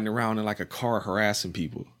riding around in like a car harassing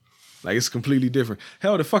people. Like it's completely different.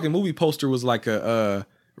 Hell, the fucking movie poster was like a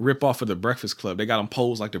rip off of the Breakfast Club. They got them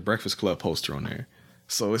posed like the Breakfast Club poster on there.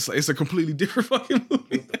 So it's a completely different fucking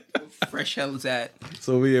movie. Fresh hell is that.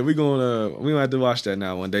 So yeah, we gonna have to watch that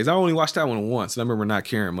now one day. I only watched that one once, and I remember not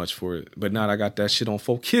caring much for it. But now that I got that shit on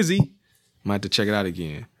full Kizzy, might have to check it out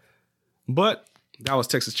again. But that was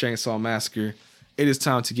Texas Chainsaw Massacre. It is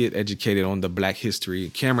time to get educated on the Black history.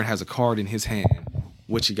 Cameron has a card in his hand.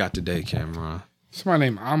 What you got today, Cameron? Somebody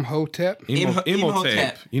named Imhotep.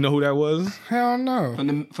 Imhotep. You know who that was? Hell no.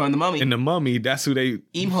 From the Mummy. In the Mummy, that's who they.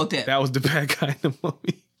 Imhotep. That was the bad guy in the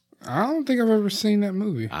Mummy. I don't think I've ever seen that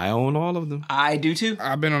movie. I own all of them. I do too.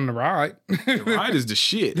 I've been on the ride. The ride is the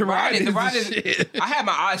shit. The ride is shit. I had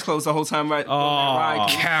my eyes closed the whole time. Right? Oh,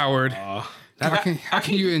 coward. How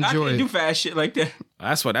can you enjoy I can't it? do fast shit like that.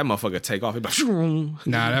 That's why that motherfucker take off.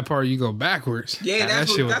 Nah, that part you go backwards. Yeah, that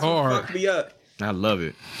shit was hard. What fucked me up. I love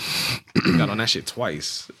it. Got on that shit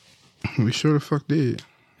twice. We sure the fuck did.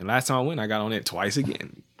 And last time I went, I got on it twice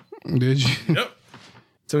again. Did you? Yep.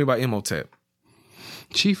 Tell me about Imhotep.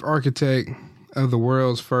 Chief architect of the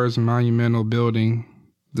world's first monumental building,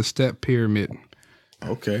 the Step Pyramid.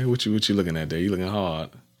 Okay, what you looking at there? You looking hard.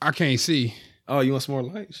 I can't see. Oh, you want some more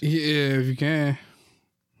lights? Yeah, if you can.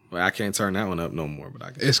 Well, I can't turn that one up no more, but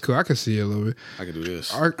I can. It's cool. I can see it a little bit. I can do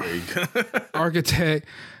this. There you go. Architect,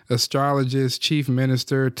 astrologist, chief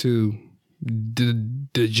minister to the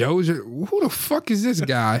Dozier. Who the fuck is this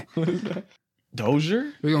guy?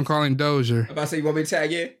 Dozier? We're going to call him Dozier. I'm about to say, you want me to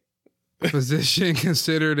tag in? Physician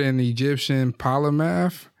considered an Egyptian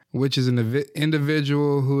polymath, which is an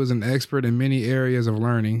individual who is an expert in many areas of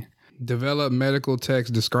learning. Developed medical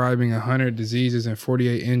texts describing 100 diseases and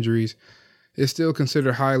 48 injuries. Is still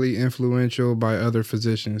considered highly influential by other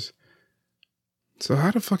physicians. So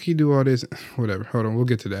how the fuck he do all this? Whatever. Hold on. We'll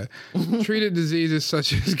get to that. Treated diseases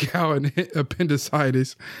such as gout and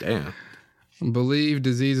appendicitis. Damn. Believed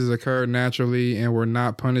diseases occurred naturally and were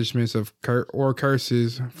not punishments of or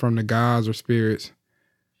curses from the gods or spirits.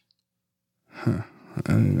 Huh.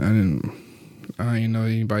 I didn't know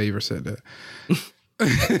anybody ever said that.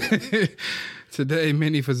 Today,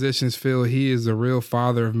 many physicians feel he is the real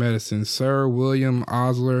father of medicine. Sir William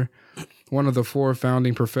Osler, one of the 4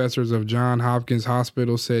 founding professors of Johns Hopkins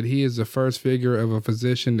Hospital, said he is the first figure of a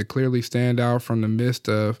physician to clearly stand out from the midst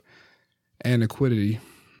of antiquity.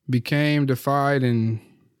 Became deified in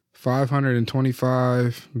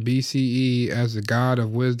 525 BCE as the god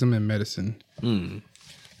of wisdom and medicine. And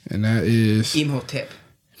that is Imhotep.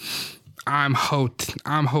 I'm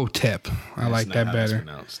Hotep. I like that better.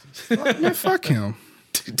 Man, fuck him.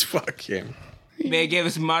 Fuck him. Man gave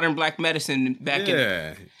us modern black medicine back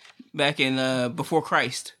in before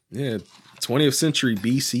Christ. Yeah, 20th century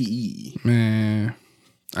BCE. Man,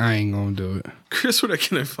 I ain't gonna do it. Chris, where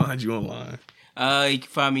can I find you online? You can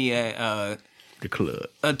find me at The club.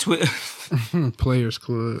 Twitter. Players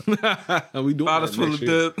Club. We doing Bottles full of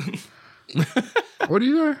dub. What are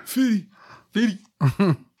you doing? Fitty.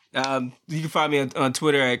 You can find me on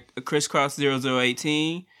Twitter at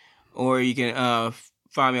crisscross0018, or you can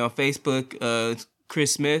find me on Facebook,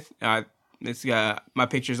 Chris Smith. It's got my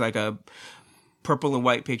picture's like a purple and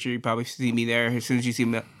white picture. You probably see me there as soon as you see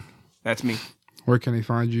me. That's me. Where can they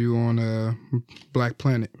find you on Black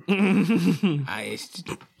Planet? You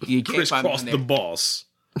can't Crisscross the boss.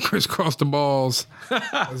 Crisscross the balls.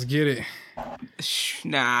 Let's get it.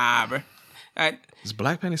 Nah, bro. Is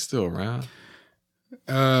Black Planet still around?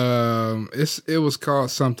 It was called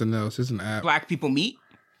something else. It's an app. Black people meet.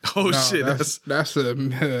 Oh shit, that's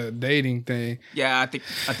a dating thing. Yeah, I think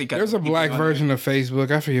there's a black version of Facebook.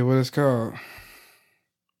 I forget what it's called,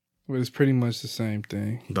 but it's pretty much the same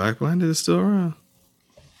thing. Black Planet is still around.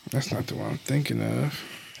 That's not the one I'm thinking of.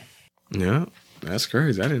 Yeah, that's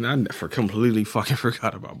crazy. I completely fucking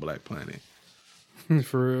forgot about Black Planet.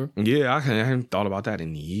 For real? Yeah, I haven't thought about that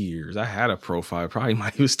in years. I had a profile. Probably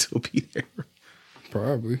might even still be there.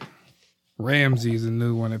 Probably. Ramsey's a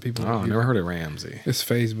new one that people. Oh, never heard of Ramsey. It's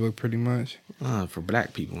Facebook, pretty much. For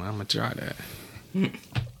black people, I'm gonna try that.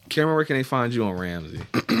 Cameron, where can they find you on Ramsey?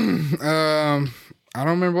 I don't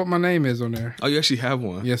remember what my name is on there. Oh, you actually have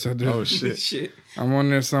one? Yes, I do. Oh shit. I'm on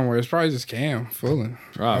there somewhere. It's probably just Cam Fullen.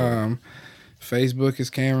 Probably. Facebook is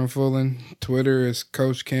Cameron Fullen. Twitter is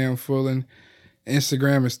Coach Cam Fullen.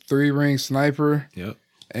 Instagram is 3 Ring Sniper. Yep.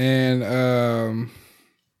 And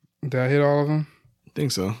did I hit all of them? I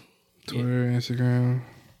think so. Twitter, Instagram,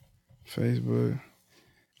 Facebook.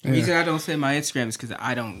 The reason I don't say my Instagram is because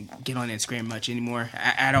I don't get on Instagram much anymore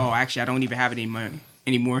at all. Actually, I don't even have it anymore.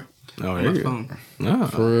 Oh, on my phone. No.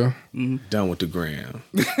 For real? Mm-hmm. Done with the gram.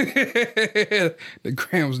 The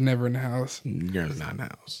gram was never in the house. Gram's not in the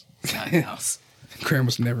house. Not in the house. Gram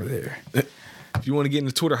was never there. If you want to get in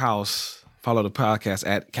the Twitter house, follow the podcast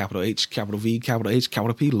at capital H, capital V, capital H,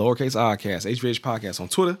 capital P, lowercase Oddcast, HVH Podcast on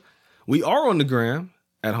Twitter. We are on the gram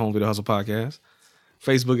at Home Video Hustle Podcast.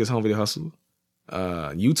 Facebook is Home Video Hustle.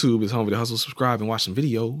 YouTube is Home Video Hustle. Subscribe and watch some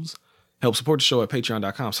videos. Help support the show at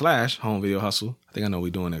patreon.com/Home Video Hustle. I think I know what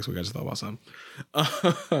we're doing next week. I just thought about something.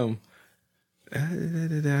 I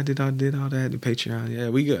did all that. The Patreon. Yeah,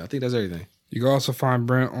 we good. I think that's everything. You can also find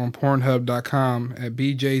Brent on Pornhub.com at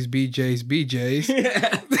BJ's.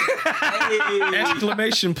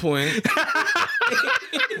 Exclamation point.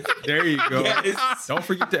 There you go. Yes. Don't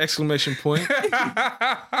forget the exclamation point.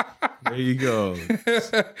 There you go.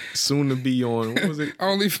 Soon to be on, what was it?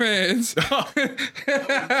 OnlyFans.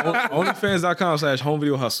 OnlyFans.com/Home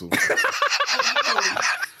Video Hustle.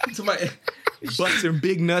 Butts and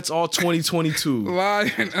big nuts all 2022.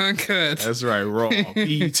 Live and uncut. That's right, raw.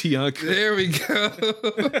 BET uncut. There we go.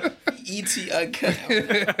 BET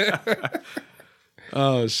uncut.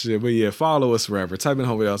 Oh shit, but yeah, follow us wherever. Type in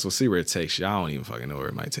Home Video Hustle, see where it takes you. I don't even fucking know where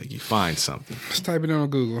it might take you. Find something. Just type it in on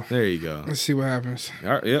Google. There you go. Let's see what happens.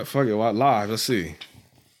 All right, yeah, fuck it. Live. Let's see.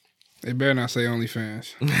 They better not say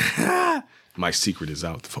OnlyFans. My secret is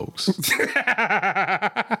out, folks.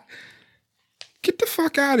 Get the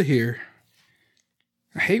fuck out of here.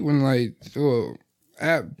 I hate when like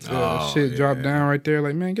app shit drop down right there.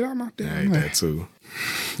 Like, man, get out my damn I hate way. that too.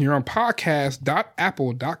 You're on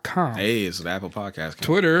podcast.apple.com. Hey, it's the Apple Podcast.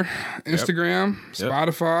 Twitter, Instagram,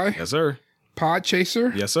 Spotify. Yes, sir.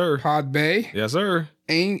 Podchaser. Yes, sir. Podbay. Yes, sir.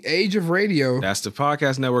 Age of Radio. That's the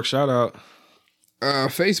podcast network. Shout out.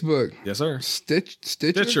 Facebook. Yes, sir.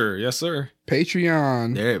 Stitcher. Yes, sir.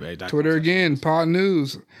 Patreon. Yeah, baby. Twitter again. Pod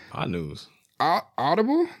News. Pod News.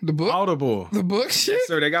 Audible? The book? Audible. The book shit? Yes,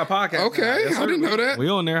 sir. They got podcasts. Okay. Yes, I didn't know that. We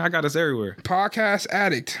on there. I got us everywhere. Podcast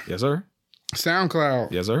Addict. Yes, sir.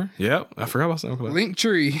 SoundCloud. Yes, sir. Yep. I forgot about SoundCloud.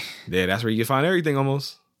 Linktree. Yeah, that's where you can find everything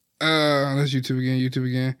almost. That's YouTube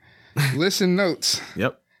again. Listen Notes.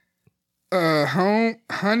 Yep.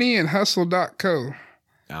 Honey and Hustle.co.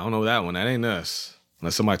 I don't know that one. That ain't us.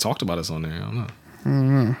 Unless somebody talked about us on there. I don't know.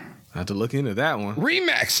 I have to look into that one.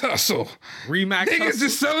 Remax hustle. Remax Niggas hustle.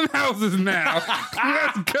 just selling houses now.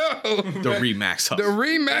 Let's go. The Remax hustle. The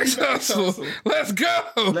Remax hustle. Let's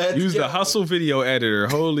go. Use the hustle video editor.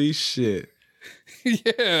 Holy shit.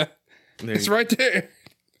 Yeah. It's right there.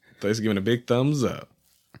 So it's giving a big thumbs up.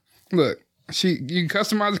 Look, you can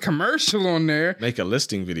customize a commercial on there. Make a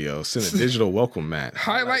listing video. Send a digital welcome mat.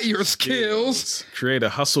 Highlight your skills. Create a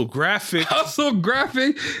hustle graphic. Hustle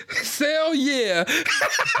graphic. Sell yeah.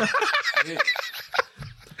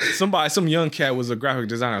 Some young cat was a graphic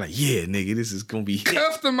designer. Like, yeah, nigga, this is gonna be.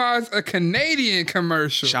 Customize a Canadian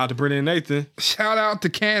commercial. Shout out to Brittany and Nathan. Shout out to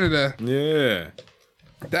Canada. Yeah.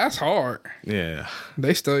 That's hard. Yeah.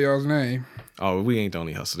 They stole y'all's name. Oh, we ain't the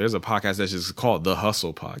only hustle. There's a podcast that's just called The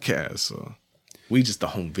Hustle Podcast. So we just the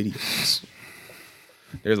home videos.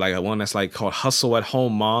 There's like a one that's like called Hustle at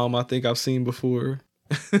Home Mom. I think I've seen before.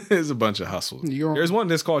 There's a bunch of hustles. There's one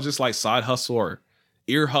that's called just like Side Hustle or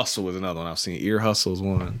Ear Hustle is another one I've seen. Ear Hustle is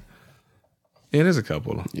one. Yeah, there's a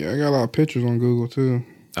couple. Yeah, I got a lot of pictures on Google too.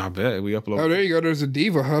 I bet we upload. Oh, there you go. There's a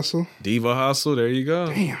Diva Hustle. Diva Hustle. There you go.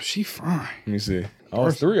 Damn, she fine. Let me see. Oh,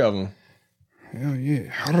 there's 3 of them. Hell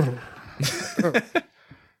yeah.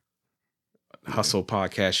 Hustle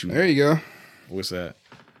Podcast. There you go. What's that?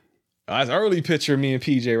 Oh, that's an early picture of me and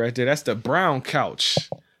PJ right there. That's the brown couch.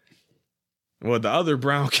 Well, the other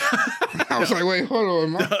brown couch. I was like, wait,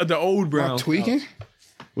 hold on. The old brown tweaking? couch.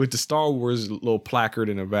 With the Star Wars little placard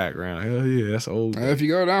in the background. Hell yeah, that's old. If you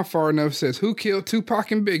go down far enough, it says, who killed Tupac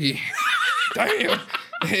and Biggie? Damn.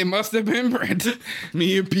 It must have been Brent.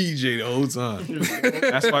 Me and PJ the whole time.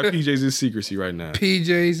 That's why PJ's in secrecy right now.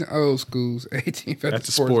 PJ's and old schools. 18th at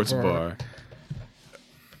the sports bar.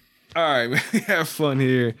 All right, man. We have fun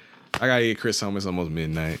here. I gotta get Chris home. It's almost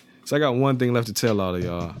midnight. So I got one thing left to tell all of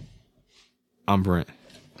y'all. I'm Brent.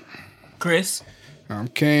 Chris. I'm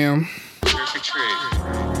Cam. Trick or treat.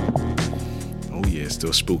 Oh yeah, it's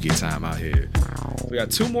still spooky time out here. We got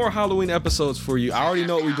 2 more Halloween episodes for you. I already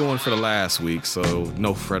know what we're doing for the last week, so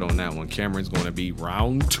no fret on that one. Cameron's going to be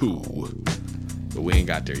round 2, but we ain't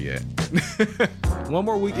got there yet. 1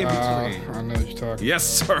 more week in between. I know what you're talking Yes,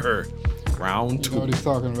 sir. Round 2. You know what he's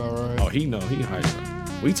talking about, right? Oh, he know. He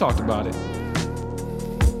hyped. We talked about it.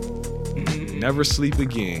 Never sleep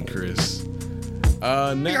again, Chris. You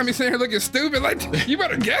got me sitting here looking stupid. Like, you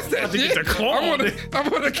better guess that About to shit. get the claw.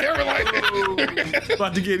 I'm on the camera like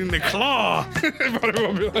About to get in the claw.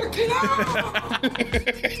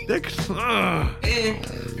 The claw.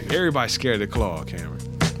 Everybody's scared of the claw, Cameron.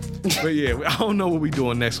 But yeah, I don't know what we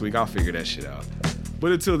doing next week. I'll figure that shit out.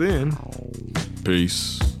 But until then,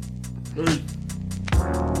 peace. Hey.